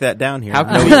 going to mark that down here. How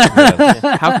can we?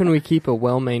 How can we keep a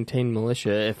well-maintained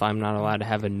militia if I'm not allowed to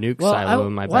have a nuke silo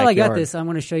in my while backyard? I got this, I'm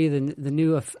going to show you the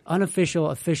new unofficial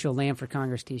official Land for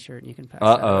Congress T-shirt, and you can pass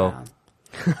Uh-oh. that around.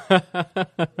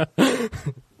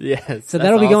 Yes. So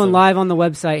that'll be going live on the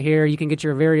website here. You can get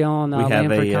your very own we have Land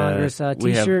for a Congress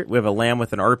we T-shirt. have a lamb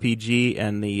with an RPG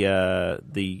and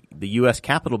the U.S.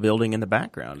 Capitol building in the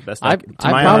background. Best I to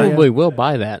my probably will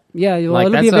buy that. Yeah, well, Like,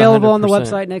 it'll be that's available on the 100%.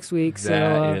 website next week.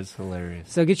 That is hilarious.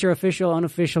 So get your official,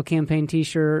 unofficial campaign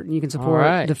T-shirt. And you can support All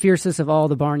right. the fiercest of all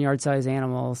the barnyard-sized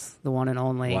animals, the one and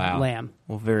only Wow. lamb.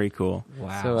 Well, very cool.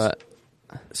 Wow. So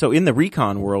So in the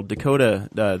recon world, Dakota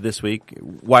this week,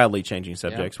 wildly changing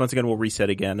subjects. Once again, we'll reset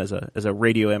again as a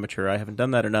radio amateur. I haven't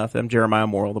done that enough. I'm Jeremiah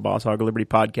Morrill, the Boss Hog of Liberty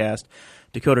podcast.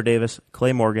 Dakota Davis,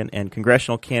 Clay Morgan, and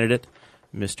congressional candidate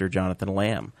Mr. Jonathan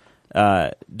Lamb.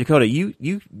 Dakota,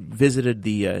 you visited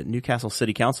the Newcastle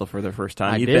City Council for the first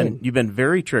time. I You've did. been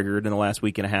very triggered in the last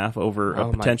week and a half over a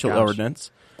Oh, my potential gosh.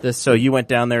 ordinance. So you went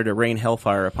down there to rain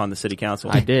hellfire upon the city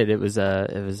council. I did. It was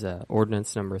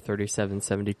ordinance number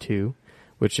 3772,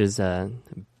 which is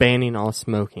banning all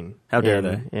smoking. How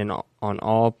dare on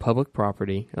all public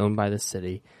property owned by the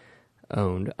city.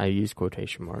 Owned. I use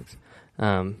quotation marks.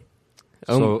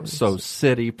 So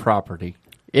city property.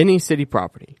 Any city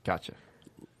property. Gotcha.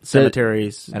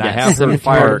 Cemeteries. And Yes. I have heard Cemeteries.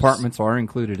 fire departments are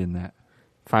included in that.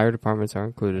 Fire departments are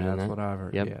included in that. That's what I've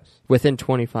heard. Yep. Yes. Within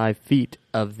 25 feet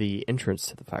of the entrance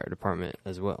to the fire department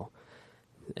as well.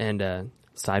 And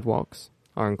sidewalks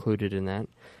are included in that.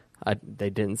 They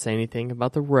didn't say anything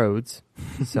about the roads,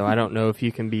 so I don't know if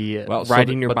you can be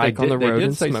riding your bike on the road They did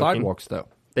and say smoking. sidewalks, though.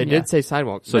 They did say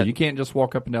sidewalks. So but- you can't just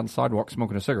walk up and down the sidewalk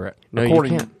smoking a cigarette. No, you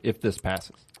according can't. if this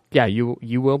passes. Yeah, you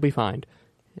will be fined.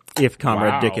 If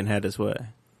Comrade Wow. Dickin had his way.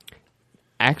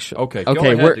 Actually, Okay, go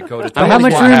okay. ahead, Dakota. So Tell how us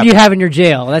much what room do you happened. have in your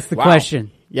jail? That's the Wow.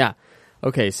 question. Yeah.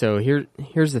 Okay, so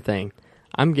here's the thing.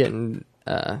 I'm getting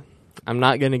I'm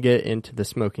not going to get into the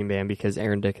smoking ban because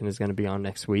Aaron Dickin is going to be on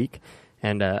next week,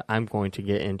 and I'm going to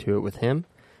get into it with him.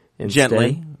 Instead.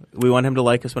 Gently. We want him to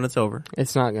like us when it's over.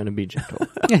 It's not going to be gentle.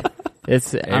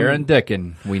 It's Aaron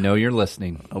Dickin, we know you're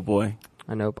listening. Oh, boy.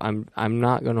 I know. I'm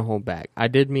not going to hold back. I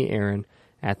did meet Aaron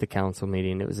at the council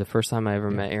meeting. It was the first time I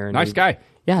ever met Aaron. Nice guy.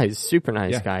 Yeah, he's a super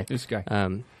nice Yeah, guy. nice guy.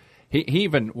 He He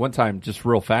even, one time, just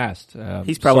real fast.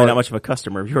 He's probably not much of a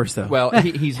customer of yours, though. Well,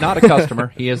 he's not a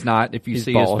customer. He is not. If you He's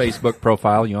see bald. his Facebook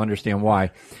profile, you understand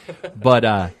why.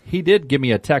 But he did give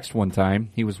me a text one time.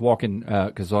 He was walking,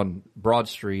 because on Broad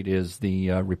Street is the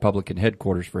Republican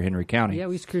headquarters for Henry County. Yeah,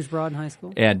 we used to cruise Broad in high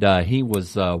school. And he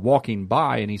was walking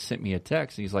by, and he sent me a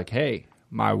text. He's like, "Hey,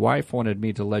 my wife wanted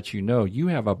me to let you know you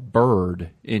have a bird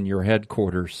in your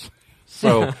headquarters."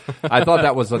 So I thought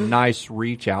that was a nice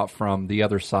reach out from the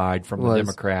other side, from the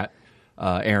Democrat,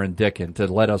 Aaron Dickin, to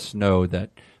let us know that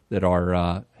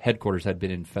our headquarters had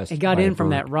been infested. It got by in a from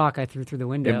bird. that rock I threw through the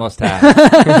window. It must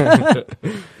have.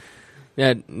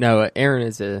 Yeah, no, Aaron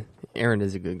is a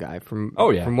good guy. From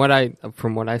what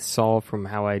I saw, from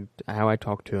how I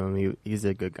talked to him, he's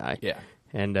a good guy. Yeah.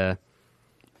 And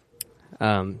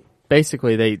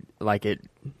basically they like it.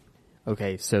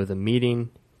 Okay, so the meeting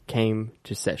came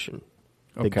to session.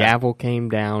 The gavel came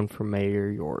down from Mayor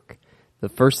York. The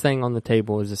first thing on the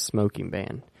table is a smoking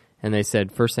ban. And they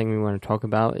said, first thing we want to talk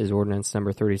about is ordinance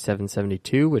number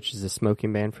 3772, which is a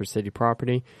smoking ban for city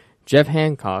property. Jeff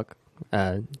Hancock,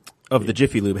 of the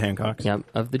Jiffy Lube Hancocks. yep,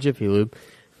 of the Jiffy Lube,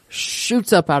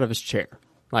 shoots up out of his chair.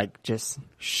 Like, just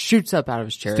shoots up out of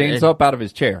his chair. Stands and, up out of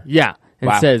his chair. Yeah, and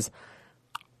Wow. says,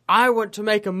 I want to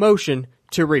make a motion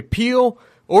to repeal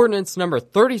ordinance number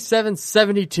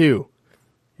 3772.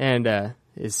 And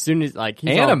as soon as, like,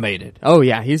 he's Animated. Oh,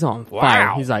 yeah, he's on fire.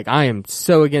 Wow. He's like, I am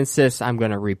so against this. I'm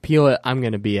going to repeal it. I'm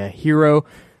going to be a hero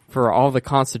for all the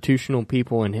constitutional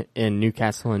people in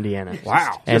Newcastle, Indiana.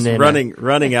 Wow. And Just then,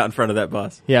 running out in front of that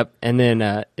bus. Yep. And then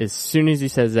as soon as he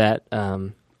says that,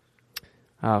 dang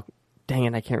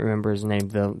it, I can't remember his name.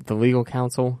 The legal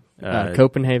counsel,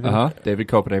 Copenhagen. David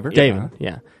Copenhagen. David,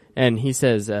 yeah. And he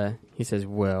says,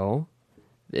 well,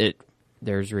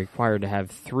 there's required to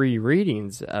have 3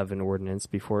 readings of an ordinance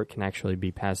before it can actually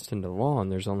be passed into law,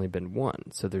 and there's only been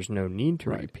 1, so there's no need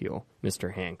to repeal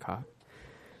Mr. Hancock,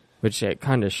 which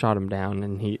kind of shot him down,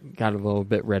 and he got a little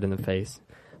bit red in the face.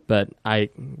 But I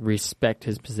respect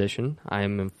his position. I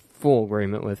am in full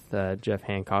agreement with Jeff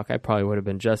Hancock. I probably would have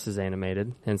been just as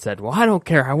animated and said, well, I don't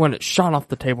care. I want it shot off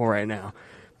the table right now.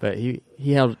 But he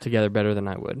held it together better than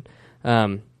I would.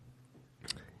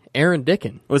 Aaron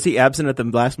Dickin. Was he absent at the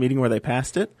last meeting where they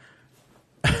passed it?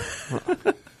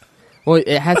 Well,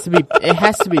 it has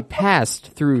to be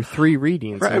passed through 3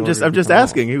 readings. Right, I'm just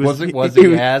asking. He was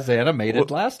he as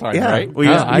animated last time, yeah, right?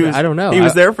 Well, I don't know. He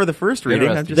was there for the first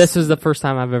reading. This was the first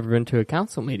time I've ever been to a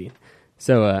council meeting.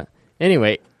 So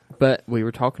anyway, but we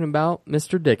were talking about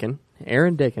Mr. Dickin,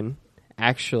 Aaron Dickin,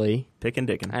 actually.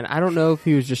 Dickin. And I don't know if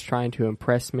he was just trying to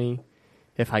impress me,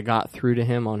 if I got through to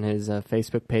him on his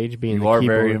Facebook page, being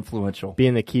very influential,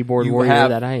 being the keyboard warrior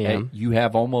that I am. You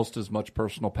have almost as much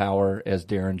personal power as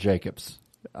Darren Jacobs.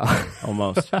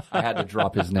 Almost. I had to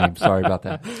drop his name. Sorry about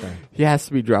that. Sorry. He has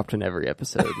to be dropped in every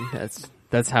episode.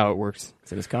 That's how it works.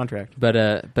 It's in his contract. But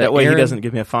that way Aaron, he doesn't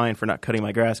give me a fine for not cutting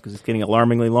my grass because it's getting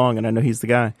alarmingly long, and I know he's the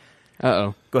guy.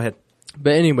 Uh-oh. Go ahead.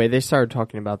 But anyway, they started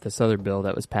talking about this other bill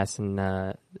that was passed in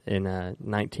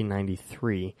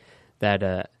 1993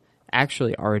 that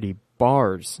actually already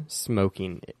bars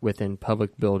smoking within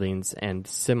public buildings and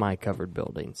semi-covered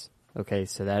buildings. Okay,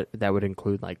 so that would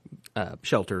include like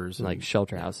shelters, like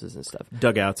shelter houses and stuff,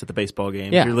 dugouts at the baseball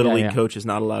games. Yeah, Your little league coach is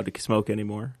not allowed to smoke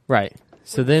anymore. Right.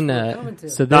 So then, not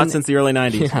since the early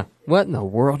 90s. Yeah, what in the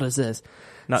world is this?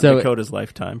 Not in Dakota's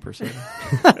lifetime, per se.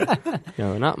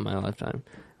 No, not in my lifetime.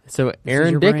 So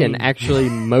Aaron Dickin actually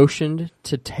motioned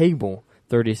to table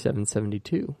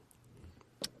 3772.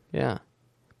 Yeah.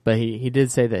 But he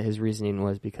did say that his reasoning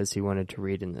was because he wanted to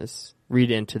read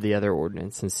into the other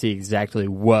ordinance and see exactly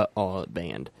what all it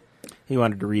banned. He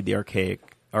wanted to read the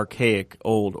archaic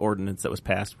old ordinance that was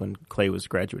passed when Clay was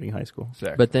graduating high school.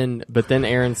 Exactly. But then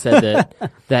Aaron said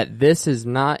that this is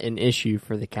not an issue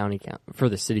for the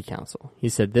city council. He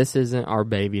said this isn't our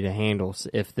baby to handle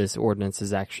if this ordinance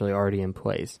is actually already in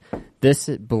place. This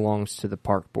belongs to the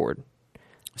park board.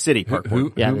 City park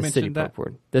board. The city park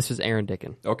board. This was Aaron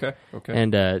Dickin. Okay.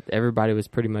 And everybody was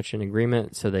pretty much in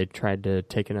agreement, so they tried to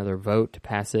take another vote to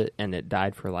pass it, and it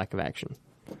died for lack of action.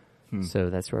 So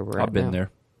that's where we're at. I've been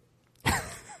there.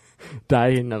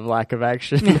 Dying of lack of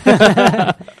action.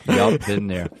 Yeah, I've been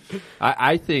there.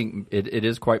 I think it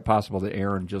is quite possible that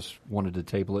Aaron just wanted to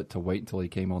table it to wait until he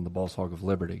came on the Boss Hog of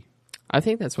Liberty. I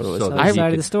think that's what it was. So I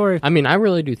side of the story. I mean, I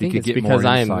really do think it's because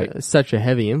I am such a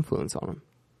heavy influence on him.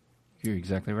 You're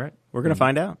exactly right. We're going to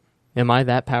find out. Am I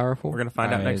that powerful? We're going to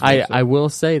find out next week. I will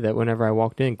say that whenever I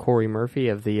walked in, Corey Murphy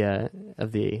of the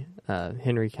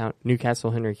Newcastle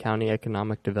Henry County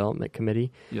Economic Development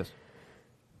Committee. Yes.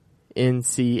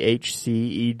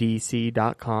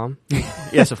 NCHCEDC.com.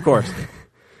 Yes, of course.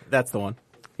 That's the one.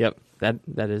 Yep,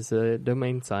 that is a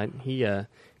domain site. He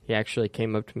actually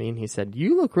came up to me and he said,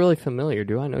 "You look really familiar.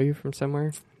 Do I know you from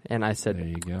somewhere?" And I said, "There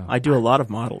you go. I do a lot of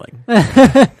modeling."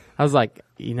 I was like,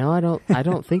 I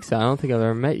don't think so. I don't think I've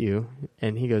ever met you.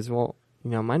 And he goes, well,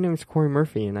 my name's Corey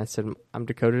Murphy. And I said, I'm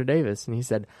Dakota Davis. And he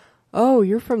said, oh,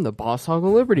 you're from the Boss Hog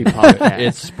of Liberty podcast.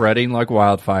 It's spreading like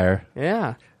wildfire.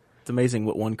 Yeah. It's amazing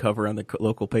what one cover on the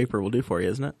local paper will do for you,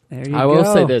 isn't it? There you I go.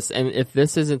 will say this, and if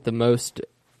this isn't the most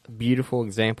beautiful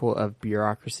example of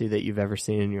bureaucracy that you've ever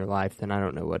seen in your life, then I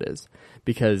don't know what is.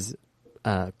 Because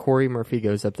Corey Murphy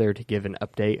goes up there to give an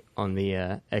update on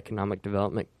the economic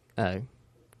development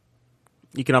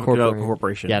Economic Development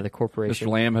Corporation. Yeah, the corporation.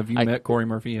 Mr. Lamb, have you met Corey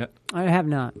Murphy yet? I have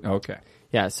not. Okay.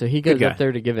 Yeah, so he goes up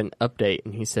there to give an update,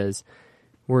 and he says,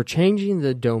 we're changing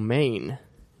the domain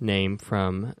name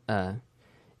from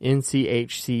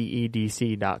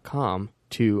NCHCEDC.com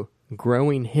to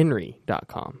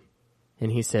growinghenry.com.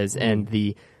 And he says, and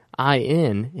the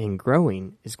IN in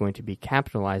growing is going to be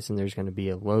capitalized, and there's going to be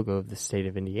a logo of the state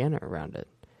of Indiana around it.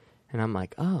 And I'm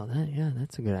like,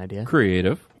 that's a good idea.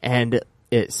 Creative. And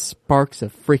it sparks a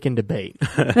freaking debate.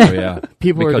 Oh, yeah.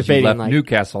 People because are debating you left like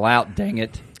Newcastle out, dang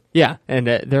it. Yeah, and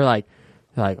they're like,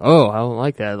 oh, I don't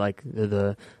like that. Like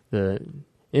the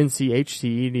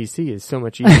NCHCEDC is so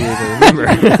much easier to remember.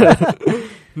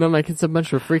 And I'm like, it's a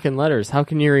bunch of freaking letters. How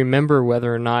can you remember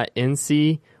whether or not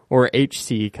NC or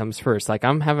HC comes first? Like,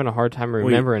 I'm having a hard time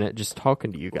remembering it just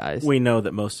talking to you guys. We know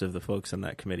that most of the folks on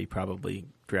that committee probably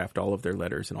draft all of their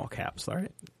letters in all caps,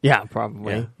 right? Yeah,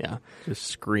 probably. Yeah. Just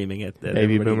screaming at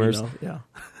baby boomers. Yeah.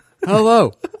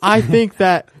 Hello, I think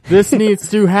that this needs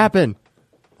to happen.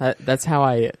 That's how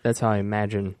I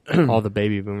imagine all the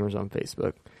baby boomers on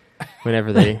Facebook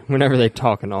whenever they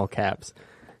talk in all caps.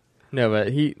 No, but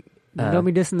he... Don't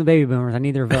be dissing the baby boomers. I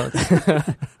need their votes.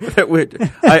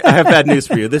 I have bad news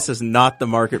for you. This is not the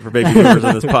market for baby boomers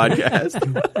on this podcast.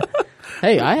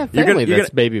 Hey, I have family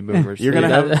that's baby boomers. You're going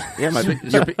to have...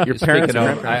 Yeah, your parents...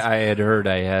 I had heard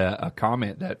a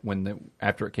comment that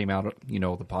after it came out, the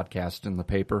podcast in the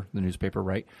paper, the newspaper,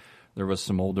 right? There was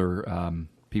some older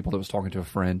people that was talking to a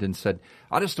friend and said,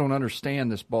 I just don't understand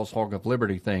this Boss Hog of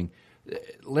Liberty thing.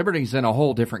 Liberty's in a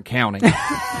whole different county.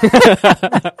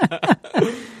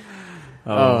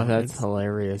 Oh, that's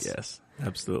hilarious. Yes,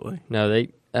 absolutely. No, they...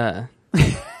 oh,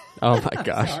 my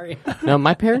gosh. Sorry. No,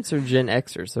 my parents are Gen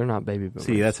Xers. They're not baby boomers.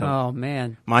 See, that's how... Oh,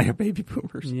 man. Mine are baby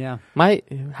boomers. Yeah.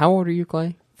 How old are you,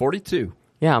 Clay? 42.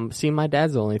 Yeah, my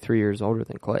dad's only 3 years older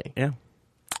than Clay. Yeah.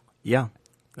 Yeah.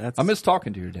 I miss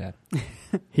talking to your dad.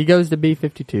 He goes to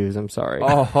B-52s. I'm sorry.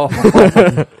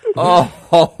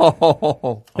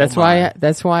 That's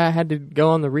why I had to go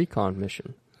on the recon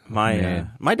mission.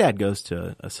 My dad goes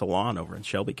to a salon over in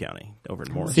Shelby County, over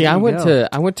in Morris. See, I went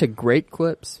to Great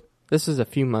Clips. This was a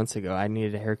few months ago. I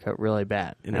needed a haircut really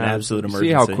bad. In an absolute emergency.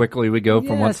 See how quickly we go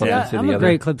from one side to the other. I'm a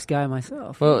Great Clips guy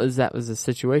myself. Well, that was the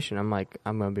situation. I'm like,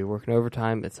 I'm going to be working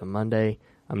overtime. It's a Monday.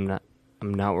 I'm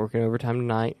not working overtime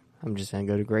tonight. I'm just going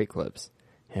to go to Great Clips.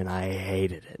 And I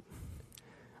hated it.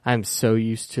 I'm so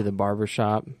used to the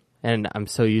barbershop, and I'm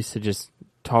so used to just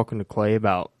talking to Clay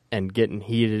about and getting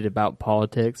heated about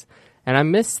politics. And I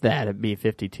missed that at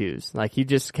B-52s. Like, he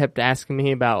just kept asking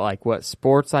me about, like, what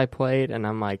sports I played, and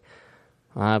I'm like,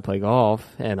 I play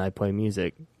golf, and I play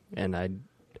music, and I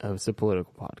host a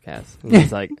political podcast. And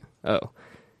he's like, oh.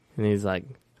 And he's like,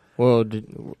 well, did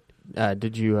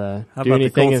you How do about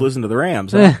anything? the Colts losing to the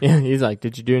Rams? Huh? Yeah, he's like,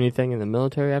 did you do anything in the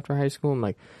military after high school? I'm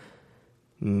like,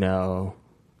 no.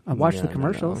 I watched the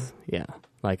commercials. No. Yeah.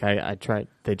 Like, I tried,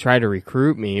 they tried to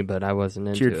recruit me, but I wasn't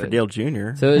into Cheered it. for Dale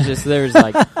Jr. So it was just, there's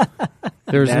like,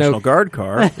 there's National Guard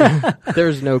car.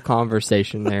 there's no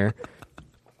conversation there.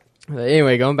 But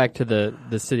anyway, going back to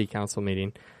the city council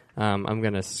meeting, I'm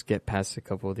going to skip past a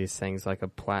couple of these things, like a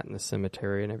plat in the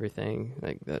cemetery and everything.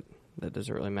 Like, that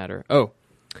doesn't really matter. Oh.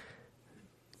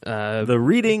 The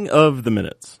reading of the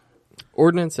minutes.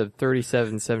 Ordinance of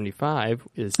 3775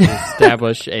 is to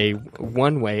establish a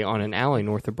one-way on an alley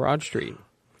north of Broad Street.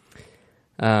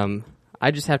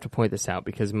 I just have to point this out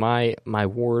because my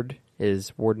ward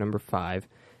is Ward number 5,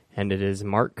 and it is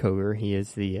Mark Koger.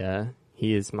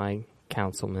 He is my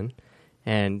councilman,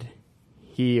 and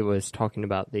he was talking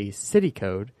about the city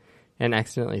code and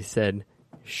accidentally said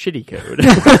shitty code.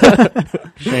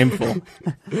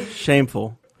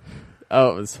 Shameful.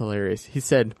 Oh, it was hilarious. He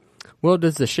said, well,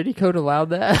 does the shitty code allow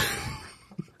that?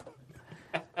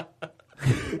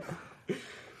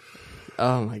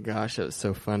 Oh my gosh, that was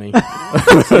so funny.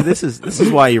 So this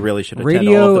is why you really should attend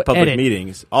Radio all of the public edit.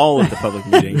 meetings. All of the public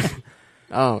meetings.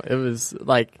 Oh, it was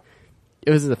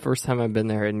the first time I've been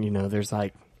there, and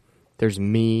there's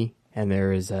me, and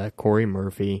there is Corey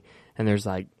Murphy, and there's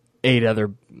like 8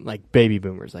 other like baby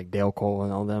boomers, like Dale Cole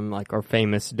and all them, like our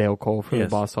famous Dale Cole from the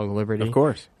Boss Hog Liberty. Of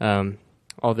course.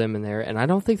 All them in there, and I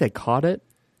don't think they caught it,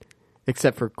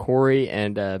 except for Corey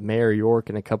and Mayor York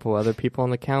and a couple other people on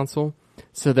the council.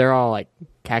 So they're all like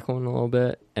cackling a little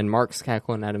bit, and Mark's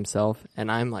cackling at himself,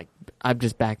 and I'm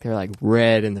just back there like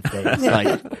red in the face,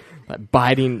 like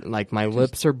biting, like my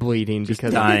lips are bleeding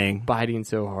because I'm biting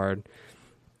so hard.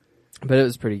 But it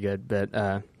was pretty good. But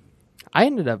I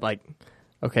ended up like,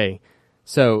 okay,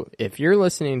 so if you're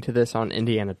listening to this on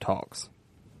Indiana Talks,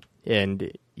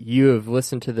 and you have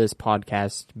listened to this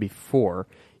podcast before,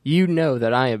 you know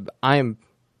that I am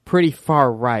pretty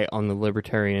far right on the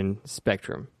libertarian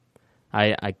spectrum.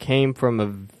 I came from a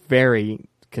very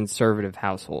conservative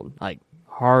household, like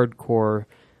hardcore,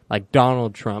 like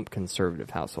Donald Trump conservative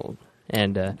household.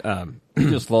 And you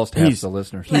just lost half the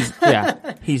listeners.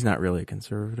 He's not really a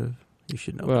conservative. You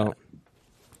should know that.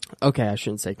 Okay, I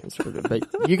shouldn't say conservative,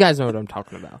 but you guys know what I'm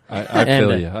talking about.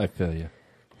 I feel you.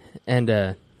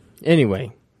 And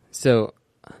anyway, so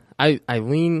I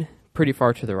lean pretty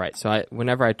far to the right. So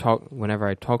whenever I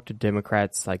talk to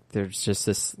Democrats, like there's just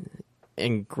this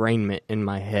ingrainment in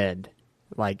my head,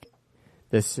 like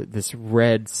this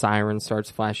red siren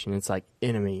starts flashing. It's like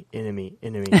enemy, enemy,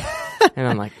 enemy, and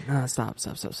I'm like, no, stop.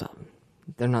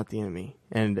 They're not the enemy.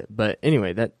 But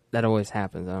anyway, that always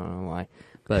happens. I don't know why.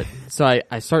 But so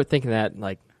I start thinking that,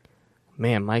 like,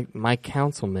 man, my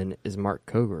councilman is Mark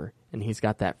Koger, and he's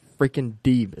got that freaking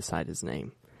D beside his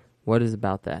name. What is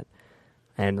about that?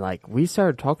 And, like, we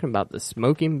started talking about the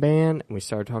smoking ban, and we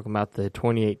started talking about the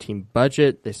 2018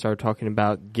 budget. They started talking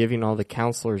about giving all the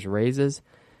counselors raises.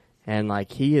 And,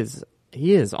 like, he is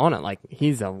he is on it. Like,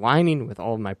 he's aligning with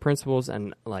all of my principles,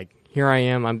 and like, here I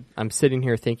am. I'm sitting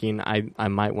here thinking I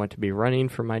might want to be running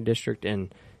for my district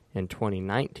in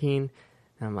 2019.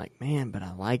 And I'm like, man, but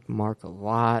I like Mark a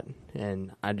lot,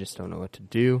 and I just don't know what to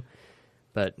do.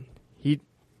 But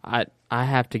I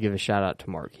have to give a shout out to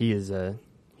Mark. He is a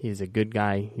good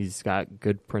guy. He's got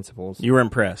good principles. You were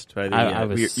impressed by I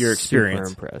was your experience.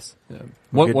 Super impressed. Yeah.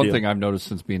 One thing I've noticed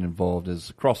since being involved is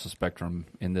across the spectrum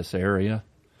in this area,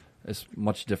 it's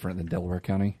much different than Delaware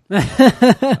County.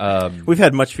 We've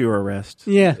had much fewer arrests.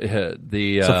 Yeah. So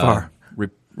far.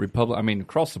 Republic. I mean,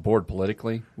 across the board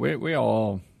politically, we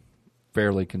all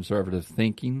fairly conservative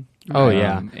thinking. Oh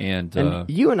yeah, and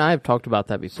you and I have talked about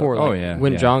that before.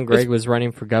 When yeah. John Gregg was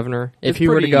running for governor, if he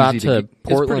were to go out to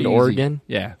Portland, Oregon,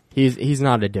 yeah, he's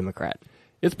not a Democrat.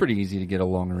 It's pretty easy to get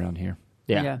along around here.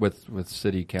 Yeah. With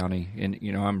city, county, and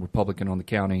I'm Republican on the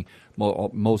county.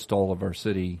 Most all of our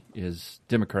city is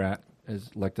Democrat as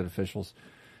elected officials,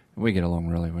 and we get along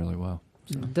really, really well.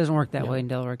 So. It doesn't work that way in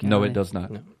Delaware County. No, it does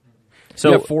not. No. So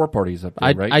you have 4 parties up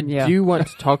there, right? I do want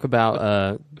to talk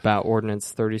about Ordinance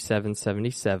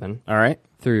 3777. All right.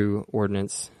 Through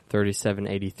Ordinance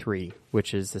 3783,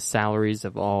 which is the salaries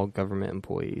of all government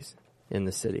employees in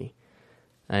the city.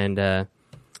 And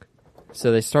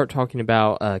so they start talking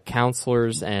about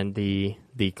counselors and the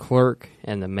clerk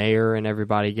and the mayor and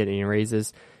everybody getting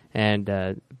raises.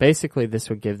 And basically this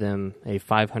would give them a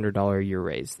 $500 a year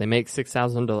raise. They make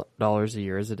 $6,000 a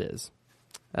year as it is.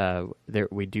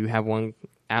 We do have one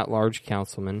at-large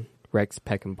councilman, Rex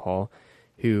Peckinpah,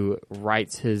 who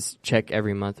writes his check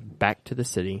every month back to the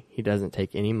city. He doesn't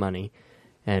take any money,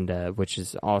 and which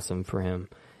is awesome for him.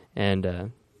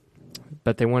 And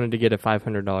but they wanted to get a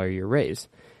 $500 a year raise,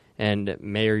 and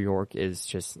Mayor York is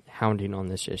just hounding on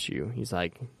this issue. He's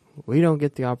like, we don't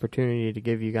get the opportunity to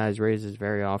give you guys raises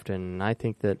very often, and I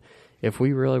think that if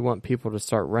we really want people to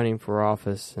start running for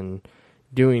office and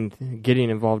getting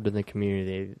involved in the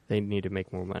community, they need to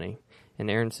make more money.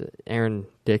 And Aaron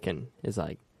Dickin is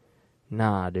like,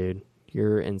 nah, dude,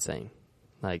 you're insane.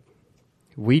 Like,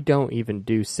 we don't even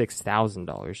do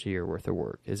 $6,000 a year worth of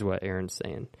work, is what Aaron's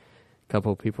saying. A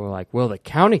couple of people are like, well, the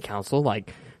county council,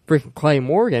 like freaking Clay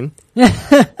Morgan,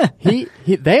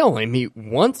 they only meet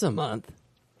once a month,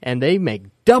 and they make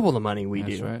double the money we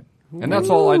do. That's right. And that's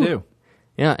all I do.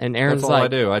 Yeah, and Aaron's that's all like, I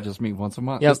do. I just meet once a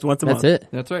month. Just once a month. That's it.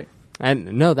 That's right.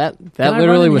 And no, that Can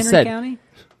literally was Henry said. County?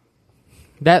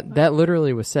 That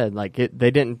literally was said. Like, they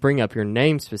didn't bring up your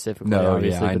name specifically,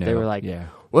 obviously, but they were like,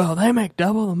 well, they make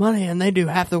double the money and they do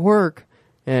half the work.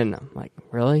 And I'm like,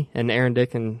 really? And Aaron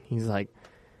Dickin, he's like,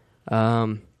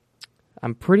 I'm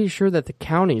pretty sure that the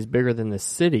county is bigger than the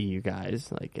city, you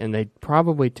guys. Like, and they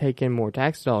probably take in more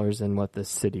tax dollars than what the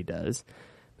city does.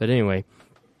 But anyway,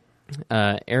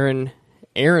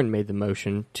 Aaron made the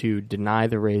motion to deny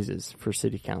the raises for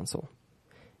city council,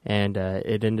 and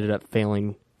it ended up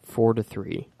failing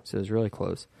 4-3, so it was really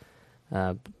close.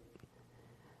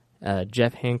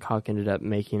 Jeff Hancock ended up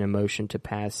making a motion to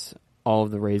pass all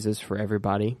of the raises for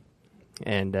everybody,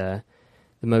 and the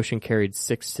motion carried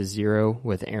 6-0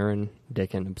 with Aaron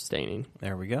Dickin abstaining.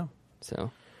 There we go.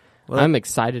 So Well, I'm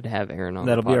excited to have Aaron on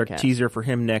the podcast. That'll be our teaser for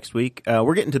him next week.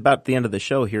 We're getting to about the end of the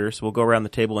show here, so we'll go around the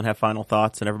table and have final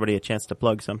thoughts and everybody a chance to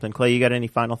plug something. Clay, you got any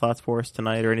final thoughts for us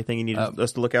tonight or anything you need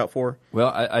us to look out for? Well,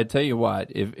 I tell you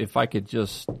what, if I could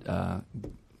just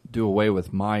do away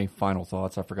with my final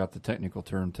thoughts, I forgot the technical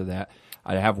term to that.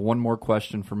 I have one more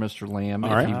question for Mr. Lamb.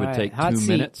 All if right. he would All take right. 2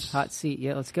 minutes. Hot seat.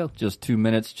 Yeah, let's go. Just 2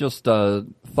 minutes. Just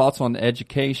thoughts on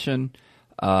education.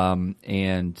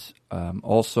 And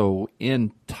also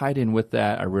tied in with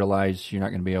that, I realize you're not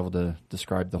going to be able to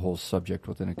describe the whole subject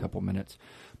within a couple minutes,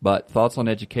 but thoughts on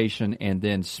education and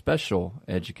then special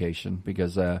education,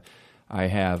 because I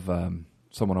have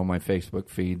someone on my Facebook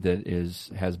feed that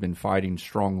has been fighting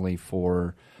strongly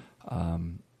for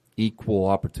equal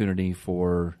opportunity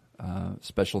for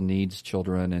special needs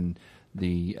children and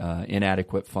the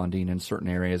inadequate funding in certain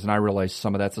areas. And I realize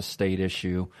some of that's a state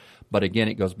issue. But again,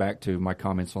 it goes back to my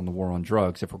comments on the war on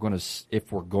drugs. If we're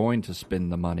going to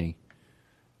spend the money,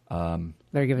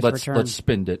 Better give us a return. let's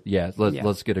spend it. Yeah,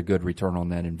 let's get a good return on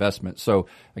that investment. So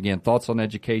again, thoughts on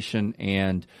education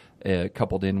and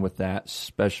coupled in with that,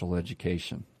 special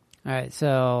education. All right,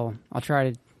 so I'll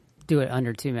try to do it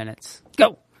under 2 minutes.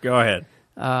 Go. Go ahead.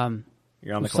 You're on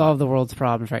the clock. Solve the world's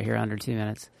problems right here under 2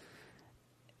 minutes.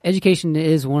 Education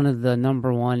is one of the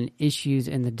number one issues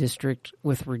in the district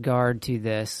with regard to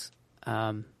this.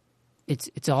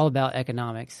 It's all about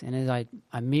economics. And as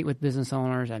I meet with business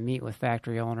owners, I meet with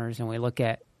factory owners, and we look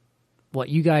at what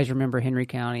you guys remember Henry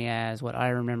County as, what I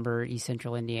remember East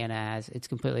Central Indiana as. It's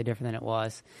completely different than it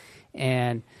was.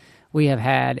 And we have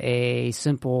had a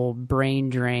simple brain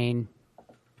drain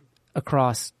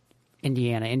across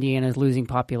Indiana. Indiana is losing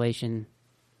population.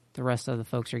 The rest of the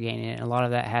folks are gaining it. And a lot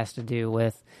of that has to do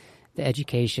with the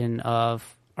education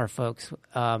of our folks.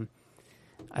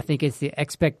 I think it's the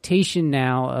expectation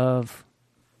now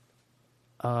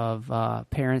of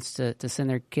parents to send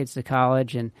their kids to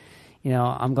college. And,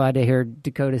 I'm glad to hear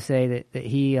Dakota say that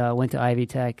he went to Ivy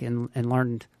Tech and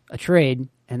learned a trade,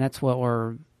 and that's what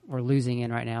we're losing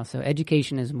in right now. So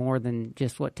education is more than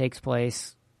just what takes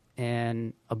place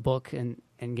in a book and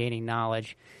gaining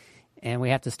knowledge. And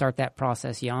we have to start that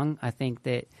process young. I think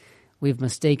that we've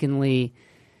mistakenly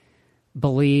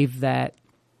believed that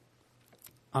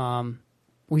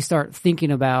we start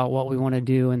thinking about what we want to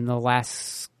do in the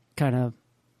last kind of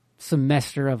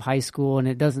semester of high school, and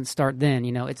it doesn't start then.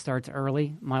 It starts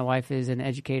early. My wife is an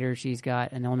educator. She's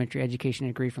got an elementary education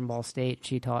degree from Ball State.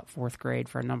 She taught fourth grade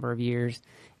for a number of years.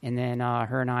 And then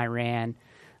her and I ran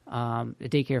a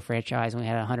daycare franchise, and we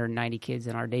had 190 kids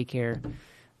in our daycare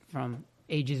from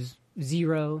ages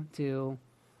 0 to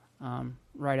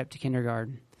right up to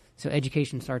kindergarten. So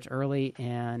education starts early,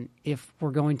 and if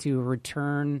we're going to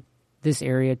return this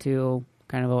area to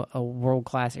kind of a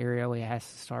world-class area, we have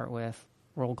to start with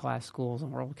world-class schools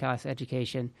and world-class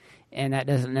education. And that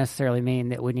doesn't necessarily mean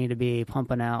that we need to be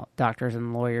pumping out doctors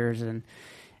and lawyers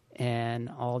and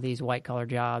all these white-collar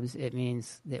jobs. It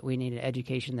means that we need an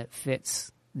education that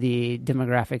fits the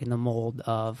demographic and the mold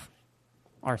of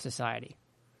our society.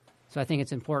 So I think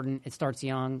it's important. It starts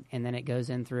young, and then it goes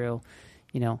in through,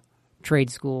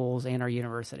 trade schools and our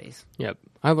universities. Yep.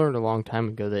 I learned a long time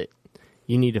ago that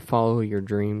you need to follow your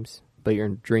dreams, but your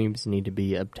dreams need to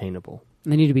be obtainable.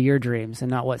 They need to be your dreams and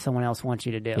not what someone else wants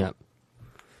you to do.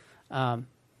 Yep.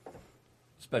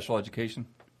 Special education?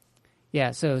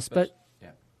 Yeah, so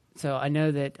I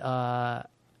know that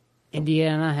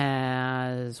Indiana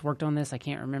has worked on this. I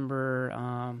can't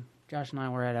remember. Josh and I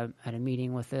were at a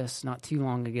meeting with this not too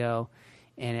long ago,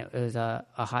 and it was a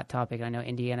hot topic. I know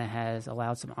Indiana has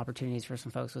allowed some opportunities for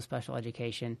some folks with special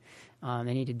education.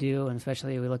 They need to do, and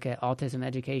especially we look at autism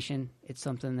education. It's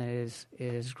something that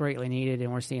is greatly needed,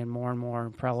 and we're seeing more and more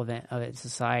prevalent of it in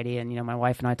society. And my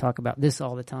wife and I talk about this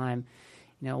all the time.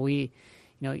 We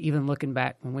even looking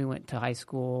back when we went to high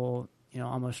school,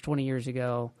 almost 20 years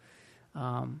ago,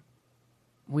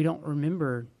 we don't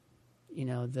remember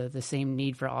the same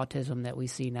need for autism that we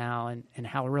see now, and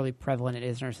how really prevalent it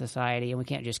is in our society. And we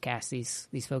can't just cast these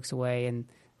folks away. And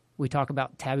we talk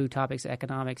about taboo topics,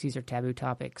 economics. These are taboo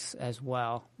topics as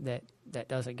well that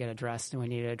doesn't get addressed, and we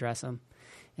need to address them.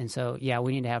 And so,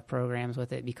 we need to have programs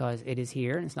with it because it is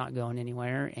here and it's not going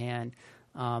anywhere. And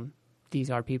these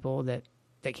are people that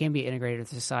can be integrated with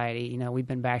society. We've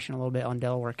been bashing a little bit on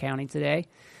Delaware County today.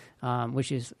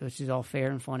 Which is all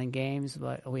fair and fun and games,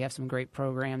 but we have some great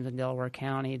programs in Delaware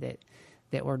County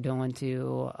that we're doing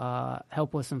to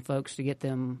help with some folks to get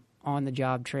them on the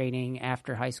job training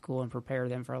after high school and prepare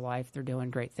them for life. They're doing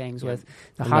great things with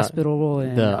the hospital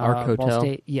and the Arc Hotel. Ball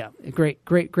State. Yeah,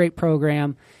 great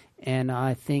program, and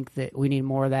I think that we need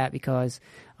more of that because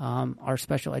our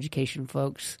special education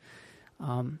folks,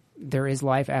 there is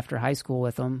life after high school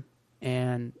with them,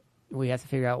 and we have to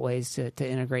figure out ways to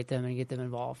integrate them and get them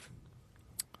involved.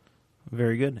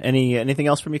 Very good. Anything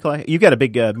else from you, Clay? You've got a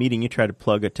big meeting you tried to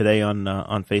plug it today on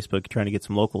Facebook, trying to get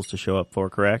some locals to show up for,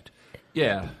 correct?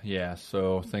 Yeah.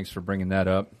 So thanks for bringing that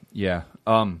up. Yeah.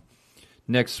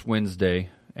 Next Wednesday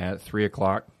at 3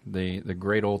 o'clock, the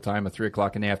great old time of 3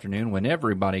 o'clock in the afternoon when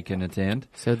everybody can attend.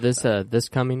 So this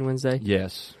coming Wednesday?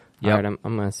 Yes. Yep. All right,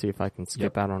 I'm going to see if I can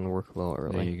skip out on work a little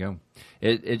early. There you go.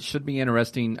 It should be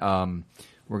interesting.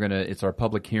 It's our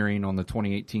public hearing on the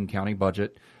 2018 county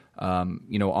budget.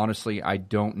 Honestly, I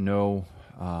don't know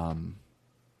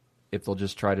if they'll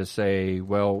just try to say,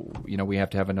 well, we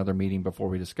have to have another meeting before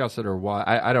we discuss it, or why.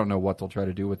 I don't know what they'll try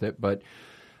to do with it, but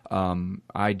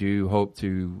I do hope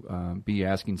to be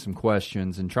asking some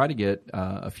questions and try to get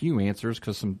a few answers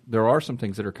because there are some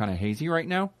things that are kind of hazy right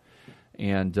now.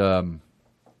 And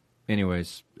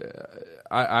anyways,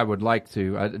 I would like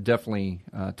to definitely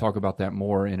talk about that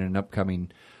more in an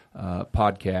upcoming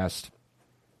podcast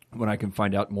when I can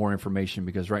find out more information,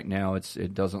 because right now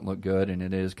it doesn't look good and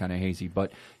it is kind of hazy.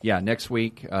 But yeah, next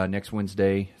week, next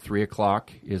Wednesday, 3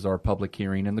 o'clock is our public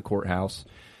hearing in the courthouse,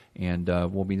 and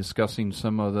we'll be discussing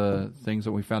some of the things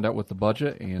that we found out with the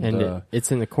budget. And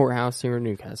it's in the courthouse here in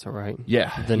Newcastle, right?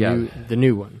 Yeah, the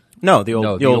new one. No, the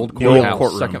old courthouse,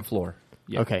 courtroom. second floor.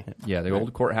 Yeah. Okay. Yeah, the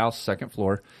old courthouse, second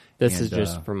floor. This is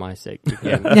just for my sake.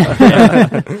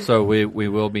 So we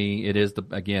will be. It is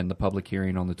the public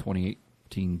hearing on the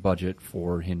 2018 budget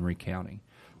for Henry County,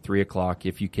 3 o'clock.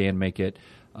 If you can make it,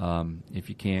 If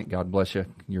you can't, God bless you.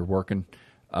 You're working.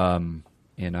 And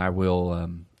I will,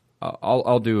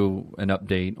 I'll do an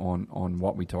update on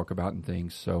what we talk about and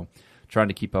things. So trying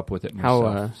to keep up with it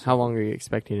myself. How long are you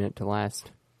expecting it to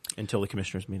last? Until the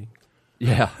commissioners meeting.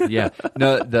 Yeah.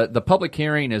 No, the public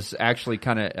hearing is actually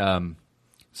kind of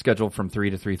scheduled from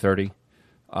 3 to 3:30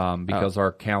 because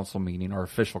our council meeting, our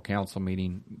official council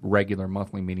meeting, regular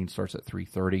monthly meeting starts at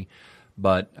 3:30.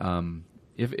 But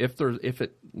if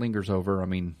it lingers over, I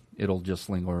mean, it'll just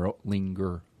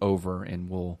linger over, and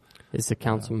we'll. Is the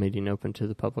council meeting open to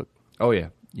the public? Oh yeah,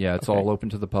 it's all open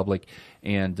to the public.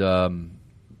 And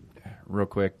real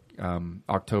quick,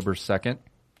 October 2nd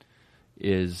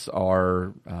is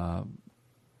our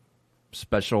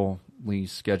specially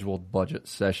scheduled budget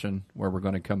session where we're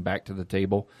going to come back to the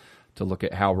table to look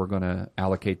at how we're going to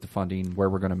allocate the funding, where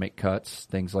we're going to make cuts,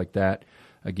 things like that.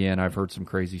 Again, I've heard some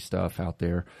crazy stuff out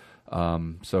there.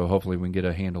 So hopefully we can get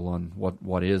a handle on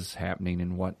what is happening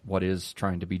and what is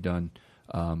trying to be done,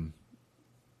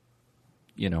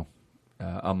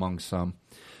 among some.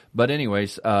 But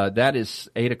anyways, that is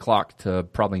 8 o'clock to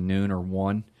probably noon or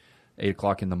 1, 8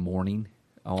 o'clock in the morning.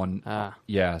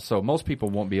 So most people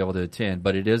won't be able to attend,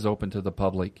 but it is open to the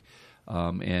public.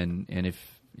 And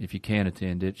if you can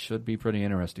attend, it should be pretty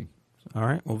interesting. All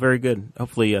right. Well, very good.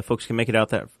 Hopefully, folks can make it out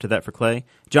to that for Clay.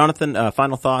 Jonathan,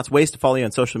 final thoughts, ways to follow you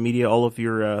on social media, all of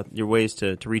your ways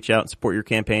to reach out and support your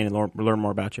campaign and learn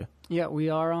more about you. Yeah, we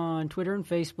are on Twitter and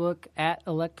Facebook at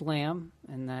Elect Lamb,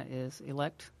 and that is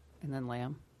elect and then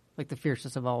lamb, like the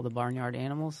fiercest of all the barnyard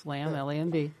animals, lamb,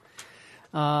 L-A-M-B.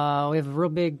 We have a real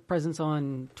big presence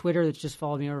on Twitter that's just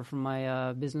followed me over from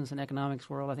my business and economics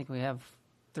world. I think we have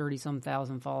 30-some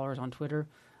thousand followers on Twitter.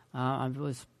 I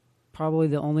was probably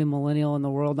the only millennial in the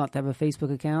world not to have a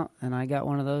Facebook account, and I got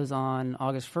one of those on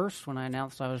August 1st when I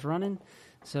announced I was running.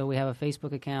 So we have a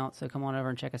Facebook account, so come on over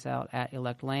and check us out at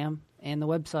Elect Lamb. And the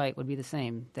website would be the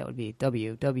same. That would be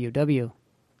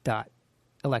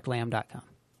www.electlamb.com.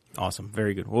 Awesome.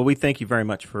 Very good. Well, we thank you very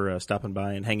much for stopping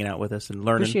by and hanging out with us and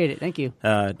learning. Appreciate it. Thank you.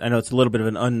 I know it's a little bit of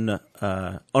an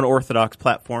unorthodox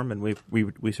platform, and we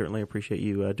certainly appreciate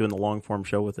you doing the long-form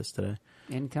show with us today.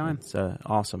 Anytime. It's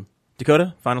awesome.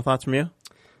 Dakota, final thoughts from you?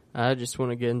 I just want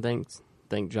to again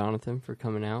thank Jonathan for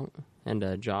coming out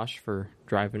and Josh for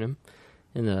driving him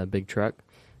in the big truck.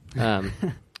 No,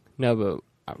 but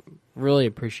I really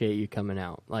appreciate you coming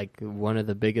out. Like, one of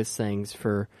the biggest things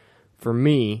for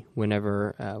me,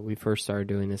 whenever we first started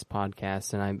doing this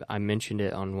podcast, and I mentioned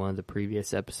it on one of the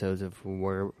previous episodes of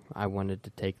where I wanted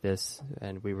to take this,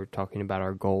 and we were talking about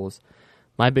our goals.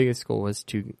 My biggest goal was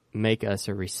to make us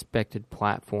a respected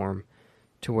platform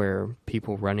to where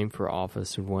people running for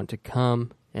office would want to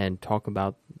come and talk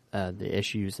about the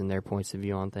issues and their points of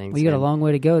view on things. Well, you got a long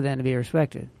way to go then to be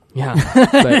respected. Yeah,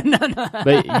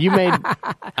 but you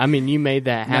made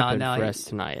that happen for us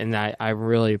tonight, and I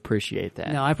really appreciate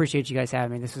that. No, I appreciate you guys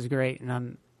having me. This is great,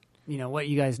 and what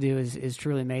you guys do is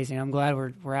truly amazing. I'm glad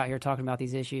we're out here talking about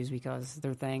these issues because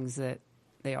they're things that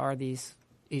they are these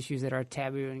issues that are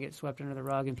taboo and get swept under the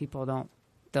rug, and people don't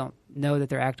know that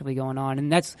they're actively going on. And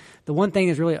that's the one thing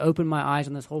that's really opened my eyes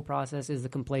on this whole process is the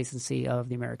complacency of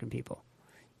the American people.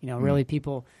 Really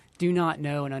people do not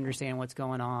know and understand what's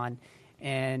going on.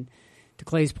 And to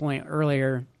Clay's point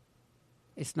earlier,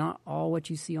 it's not all what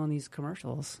you see on these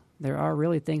commercials. There are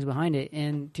really things behind it.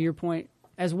 And to your point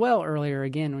as well earlier,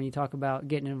 again, when you talk about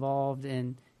getting involved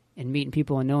and meeting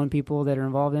people and knowing people that are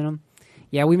involved in them,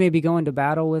 yeah, we may be going to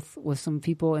battle with some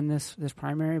people in this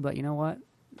primary, but you know what?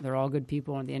 They're all good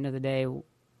people. And at the end of the day,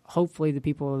 hopefully the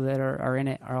people that are in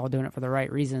it are all doing it for the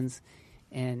right reasons.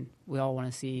 And we all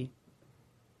want to see,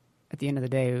 at the end of the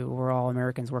day, we're all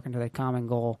Americans working to that common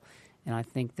goal. And I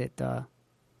think that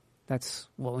that's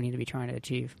what we need to be trying to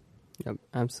achieve. Yep,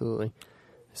 absolutely.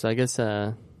 So I guess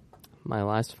my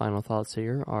last final thoughts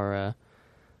here are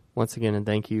once again, and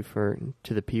thank you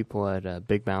to the people at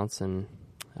Big Bounce and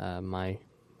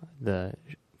the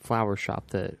flower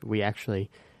shop that we actually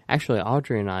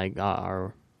Audrey and I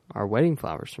got our wedding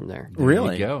flowers from there.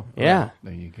 Really? There you go. Yeah. Oh,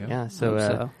 there you go. Yeah.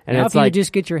 So and now it's if you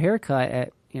just get your hair cut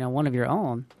at one of your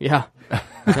own. Yeah.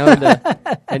 No,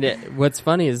 what's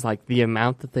funny is like the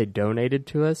amount that they donated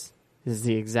to us is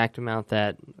the exact amount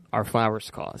that our flowers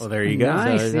cost. Well, there you go.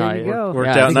 Nice. So there you go. Worked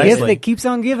out the nicely. gift that keeps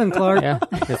on giving, Clark. Yeah,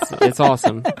 it's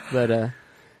awesome. But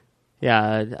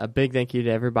a big thank you to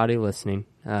everybody listening.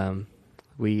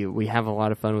 We have a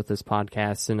lot of fun with this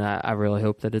podcast, and I really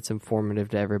hope that it's informative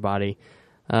to everybody.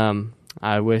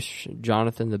 I wish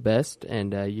Jonathan the best,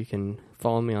 and you can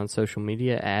follow me on social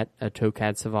media at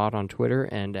Tocad on Twitter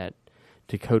and at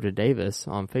Dakota Davis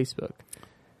on Facebook.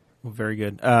 Well, very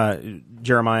good.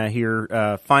 Jeremiah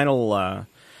here. Final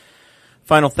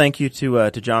Final thank you to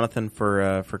Jonathan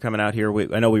for coming out here.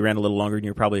 I know we ran a little longer than you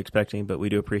were probably expecting, but we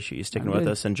do appreciate you sticking with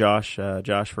us. And Josh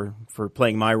for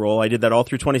playing my role. I did that all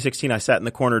through 2016. I sat in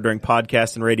the corner during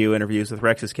podcast and radio interviews with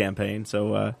Rex's campaign.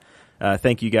 So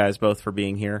thank you guys both for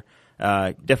being here.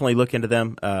 Definitely look into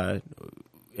them.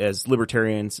 As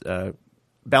libertarians,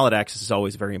 ballot access is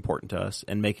always very important to us,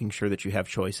 and making sure that you have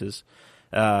choices.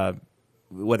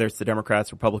 Whether it's the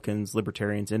Democrats, Republicans,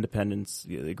 Libertarians, Independents,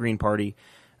 the Green Party,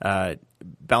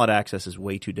 ballot access is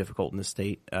way too difficult in the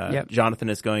state. Jonathan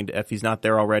is going to, if he's not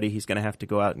there already, he's going to have to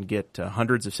go out and get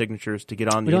hundreds of signatures to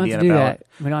get on the Indiana ballot.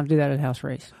 We don't have to do that at House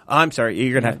race. I'm sorry,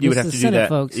 you would have to do that.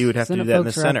 Folks. You would have to do that in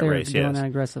the Senate race, doing that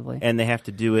aggressively. And they have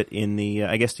to do it in the,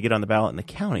 I guess, to get on the ballot in the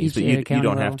counties, but you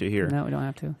don't have to here. No, we don't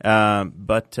have to.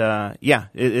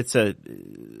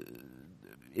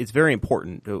 It's very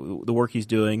important, the work he's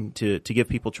doing to give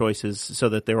people choices so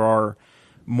that there are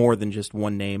more than just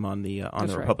one name on the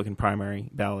Republican primary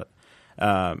ballot.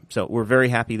 So we're very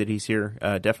happy that he's here.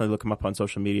 Definitely look him up on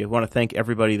social media. I want to thank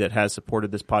everybody that has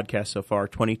supported this podcast so far.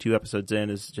 22 episodes in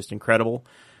is just incredible.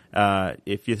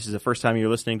 If this is the first time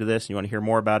you're listening to this and you want to hear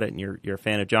more about it and you're a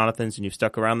fan of Jonathan's and you've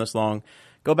stuck around this long,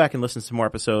 go back and listen to some more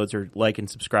episodes or like and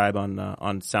subscribe on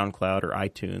SoundCloud or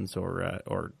iTunes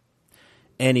or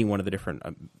any one of the different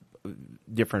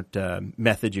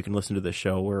methods you can listen to this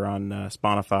show. We're on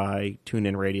Spotify,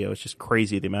 TuneIn Radio. It's just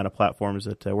crazy the amount of platforms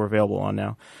that we're available on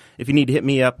now. If you need to hit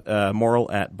me up,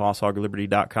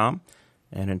 moral@bosshogliberty.com.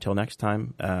 And until next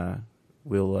time,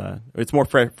 it's more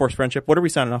forced friendship. What are we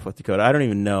signing off with, Dakota? I don't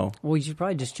even know. Well, you should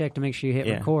probably just check to make sure you hit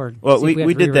record. Well,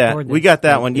 we did that. We got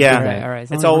that one. Yeah. All right.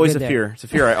 It's always a fear. It's a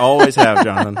fear I always have,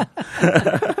 Jonathan.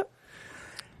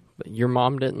 But your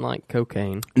mom didn't like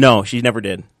cocaine. No, she never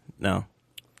did. No.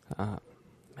 Man,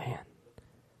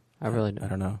 I really don't. I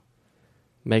don't know.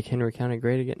 Make Henry County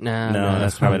great again? No,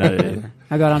 that's probably not it either.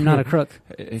 I got I'm not a crook.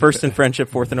 First in friendship,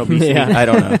 fourth in obesity. Yeah. I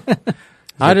don't know.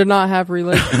 I did not have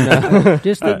relations. No.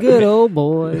 Just a good old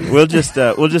boy. We'll just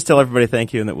tell everybody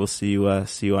thank you, and that we'll see you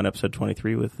on episode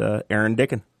 23 with Aaron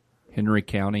Dickin. Henry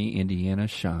County, Indiana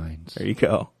shines. There you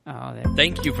go.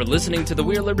 Thank you for listening to the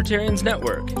We're Libertarians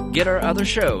Network. Get our other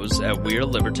shows at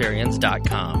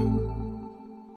We'reLibertarians.com.